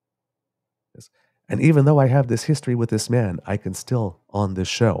 Yes. And even though I have this history with this man, I can still, on this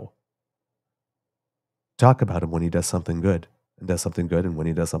show, talk about him when he does something good, and when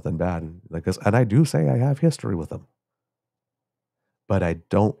he does something bad. And like this. And I do say I have history with him. But I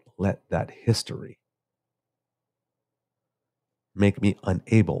don't let that history make me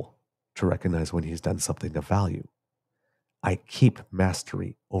unable to recognize when he's done something of value. I keep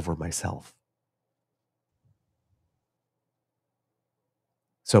mastery over myself.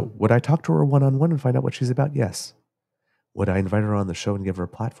 So would I talk to her one-on-one and find out what she's about? Yes. Would I invite her on the show and give her a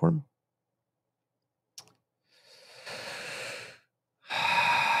platform?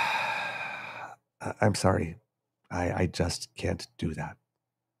 I'm sorry. I just can't do that.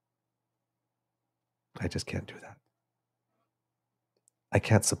 I just can't do that. I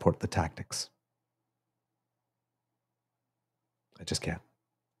can't support the tactics. I just can't.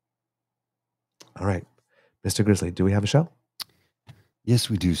 All right. Mr. Grizzly, do we have a show? Yes,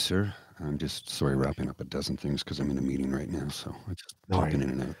 we do, sir. I'm just wrapping up a dozen things because I'm in a meeting right now, so I'm just popping in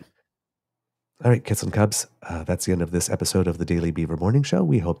and out. All right, kits and cubs, that's the end of this episode of the Daily Beaver Morning Show.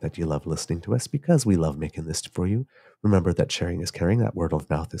 We hope that you love listening to us because we love making this for you. Remember that sharing is caring. That word of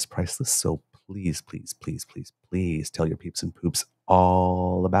mouth is priceless. So please, please, please, please, please tell your peeps and poops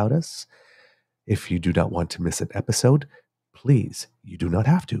all about us. If you do not want to miss an episode, please, you do not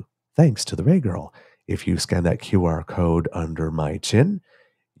have to. Thanks to the Ray Girl. If you scan that QR code under my chin,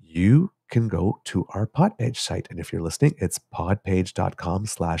 you can go to our Podpage site. And if you're listening, it's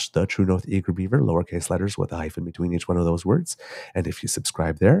podpage.com/the True North Eager Beaver, lowercase letters with a hyphen between each one of those words. And if you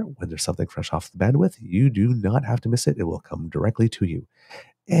subscribe there, when there's something fresh off the bandwidth, you do not have to miss it. It will come directly to you.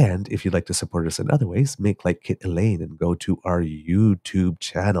 And if you'd like to support us in other ways, make like Kit Elaine and go to our YouTube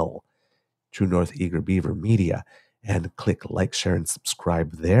channel, True North Eager Beaver Media, and click like, share, and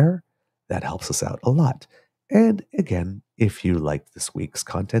subscribe there. That helps us out a lot. And again, if you like this week's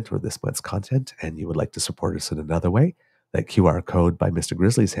content or this month's content and you would like to support us in another way, that QR code by Mr.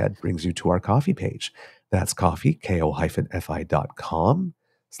 Grizzly's head brings you to our coffee page. That's coffee,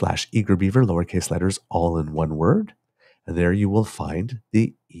 ko-fi.com/eagerbeaver, lowercase letters, all in one word. And there you will find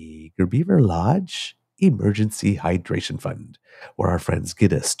the Eager Beaver Lodge Emergency Hydration Fund, where our friends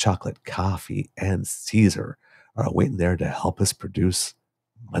Giddis, Chocolate, Coffee, and Caesar are waiting there to help us produce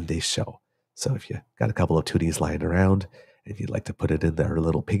Monday's show. So if you got a couple of tooties lying around and you'd like to put it in their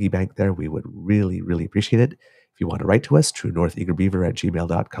little piggy bank there, we would really, really appreciate it. If you want to write to us,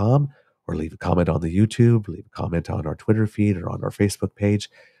 truenortheagerbeaver@gmail.com, or leave a comment on the YouTube, leave a comment on our Twitter feed or on our Facebook page.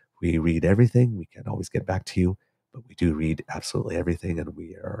 We read everything. We can't always get back to you, but we do read absolutely everything, and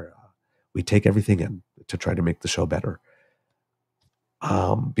we take everything in to try to make the show better.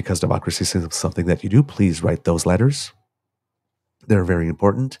 Because democracy is something that you do, please write those letters. They're very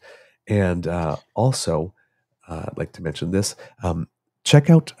important. And also, I'd like to mention this.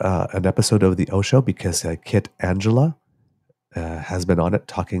 Check out an episode of the O Show because Kit Angela has been on it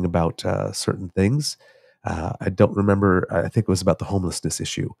talking about certain things. I don't remember. I think it was about the homelessness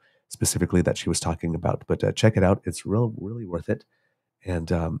issue specifically that she was talking about. But check it out. It's really worth it.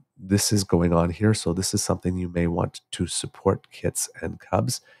 And this is going on here. So this is something you may want to support, kits and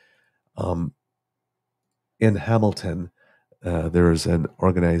cubs. In Hamilton, there is an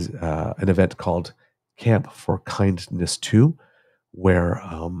event called Camp for Kindness 2, where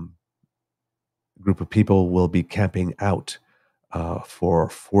a group of people will be camping out for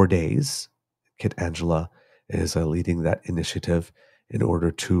 4 days. Kit Angela is leading that initiative in order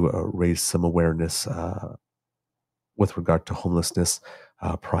to raise some awareness with regard to homelessness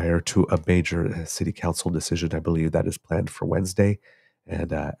prior to a major city council decision. I believe that is planned for Wednesday.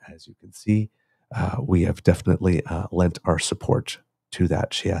 And as you can see, we have definitely lent our support to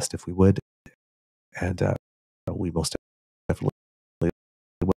that. She asked if we would, and we most definitely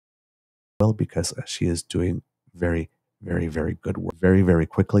will, because she is doing very, very, very good work. Very, very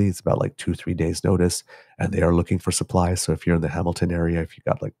quickly. It's about like 2-3 days notice, and they are looking for supplies. So if you're in the Hamilton area, if you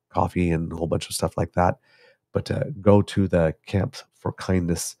got like coffee and a whole bunch of stuff like that, but go to the Camp for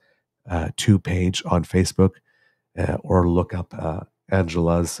Kindness 2 page on Facebook, or look up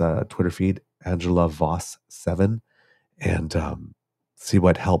Angela's Twitter feed, Angela Voss 7, and see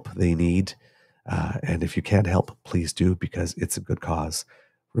what help they need. And if you can't help, please do, because it's a good cause.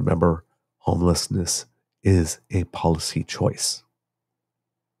 Remember, homelessness is a policy choice.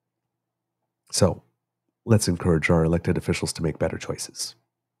 So let's encourage our elected officials to make better choices.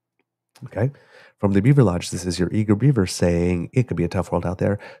 Okay? From the Beaver Lodge, this is your Eager Beaver saying it could be a tough world out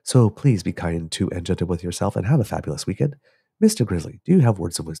there, so please be kind to and gentle with yourself and have a fabulous weekend. Mr. Grizzly, do you have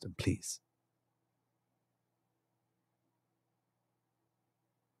words of wisdom, please?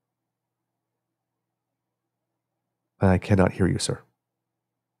 I cannot hear you, sir.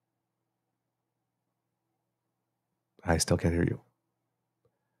 I still can't hear you.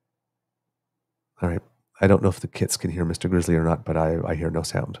 All right. I don't know if the kits can hear Mr. Grizzly or not, but I hear no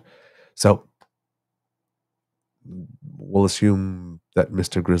sound. So we'll assume that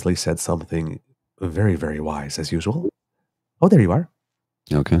Mr. Grizzly said something very, very wise, as usual. Oh, there you are.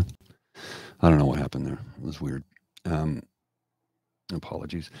 Okay. I don't know what happened there. It was weird.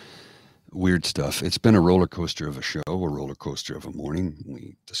 Apologies. Weird stuff. It's been a roller coaster of a show, a roller coaster of a morning.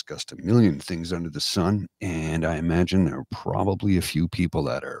 We discussed a million things under the sun, and I imagine there are probably a few people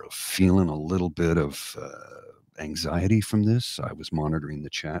that are feeling a little bit of anxiety from this. I was monitoring the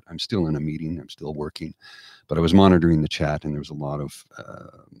chat. I'm still in a meeting. I'm still working, but I was monitoring the chat, and there was a lot of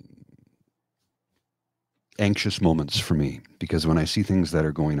anxious moments for me, because when I see things that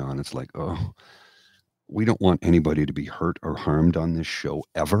are going on, it's like, oh, we don't want anybody to be hurt or harmed on this show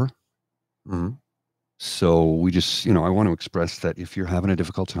ever. Mhm. So we just, I want to express that if you're having a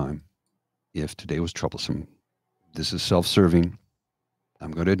difficult time, if today was troublesome, this is self-serving.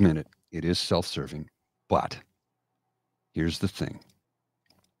 I'm going to admit it. It is self-serving. But here's the thing.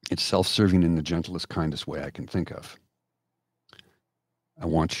 It's self-serving in the gentlest, kindest way I can think of. I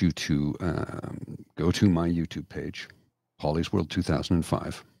want you to go to my YouTube page, Polly's World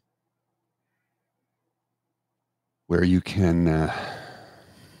 2005, where you can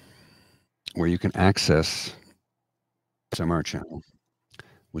access SMR channel,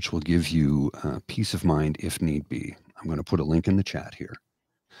 which will give you peace of mind if need be. I'm going to put a link in the chat here.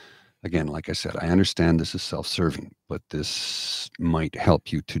 Again, like I said, I understand this is self-serving, but this might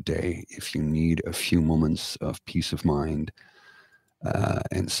help you today if you need a few moments of peace of mind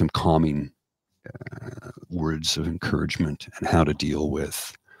and some calming words of encouragement and how to deal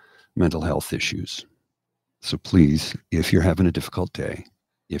with mental health issues. So please, if you're having a difficult day,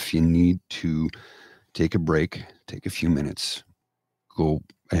 if you need to take a break, take a few minutes, go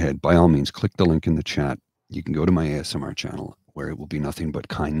ahead. By all means, click the link in the chat. You can go to my ASMR channel where it will be nothing but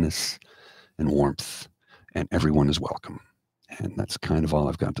kindness and warmth, and everyone is welcome. And that's kind of all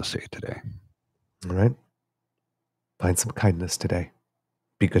I've got to say today. All right. Find some kindness today.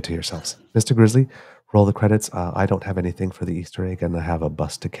 Be good to yourselves. Mr. Grizzly, roll the credits. I don't have anything for the Easter egg, and I have a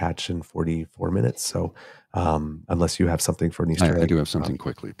bus to catch in 44 minutes. So unless you have something for an Easter egg. I do have something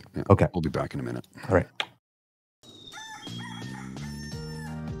quickly. Yeah, okay. We'll be back in a minute. All right.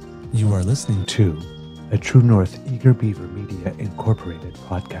 You are listening to a True North Eager Beaver Media Incorporated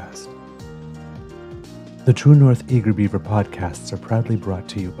podcast. The True North Eager Beaver podcasts are proudly brought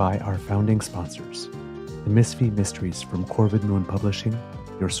to you by our founding sponsors, the Misfit Mysteries from Corvid Moon Publishing,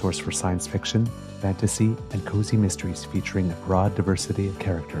 your source for science fiction, fantasy, and cozy mysteries featuring a broad diversity of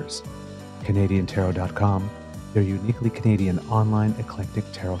characters, CanadianTarot.com, their uniquely Canadian online eclectic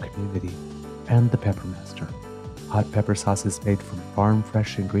tarot community, and the Peppermaster, hot pepper sauces made from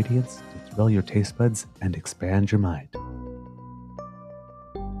farm-fresh ingredients to thrill your taste buds and expand your mind.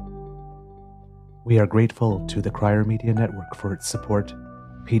 We are grateful to the Crier Media Network for its support,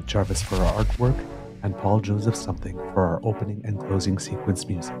 Pete Jarvis for our artwork, and Paul Joseph Something for our opening and closing sequence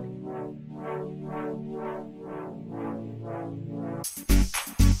music.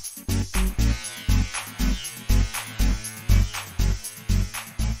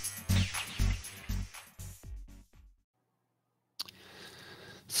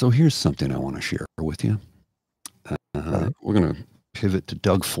 So here's something I want to share with you. We're going to pivot to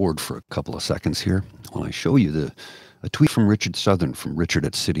Doug Ford for a couple of seconds here while I show you a tweet from Richard Southern from Richard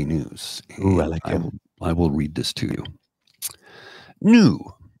at City News. Ooh, I like him. I will read this to you. New.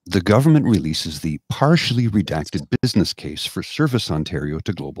 The government releases the partially redacted business case for Service Ontario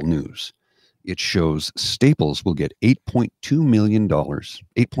to Global News. It shows Staples will get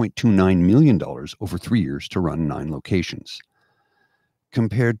 $8.29 million over 3 years to run 9 locations,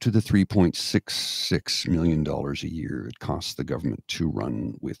 compared to the $3.66 million a year it costs the government to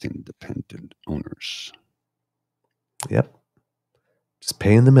run with independent owners. Yep. Just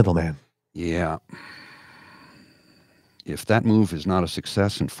paying the middleman. Yeah. If that move is not a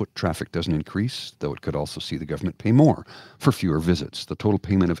success and foot traffic doesn't increase, though it could also see the government pay more for fewer visits. The total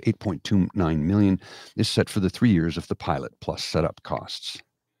payment of $8.29 million is set for the 3 years of the pilot plus setup costs.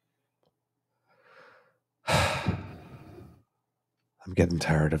 I'm getting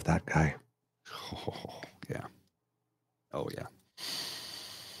tired of that guy. Oh, yeah. Oh, yeah.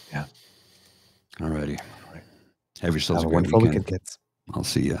 Yeah. All righty. All right. Have yourselves Have a a great wonderful weekend. weekend, kids. I'll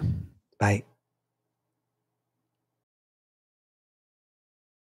see you. Bye.